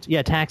haven't,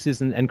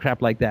 taxes and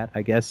crap like that,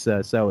 I guess.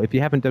 So if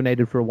you haven't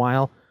donated for a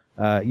while,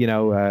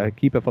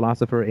 keep a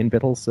philosopher in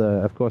vittles.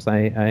 Of course, I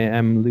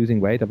am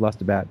losing weight. I've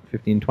lost about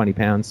 15, 20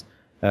 pounds,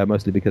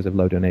 mostly because of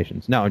low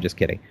donations. No, I'm just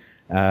kidding.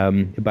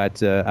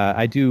 But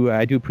I do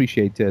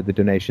appreciate the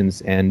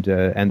donations and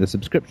the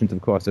subscriptions,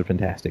 of course, are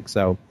fantastic.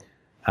 So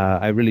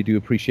I really do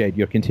appreciate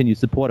your continued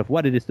support of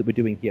what it is that we're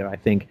doing here. I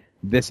think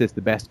this is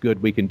the best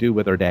good we can do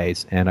with our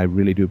days, and I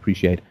really do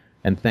appreciate.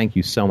 And thank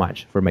you so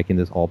much for making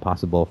this all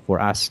possible for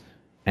us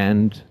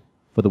and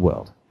for the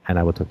world. And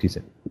I will talk to you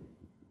soon.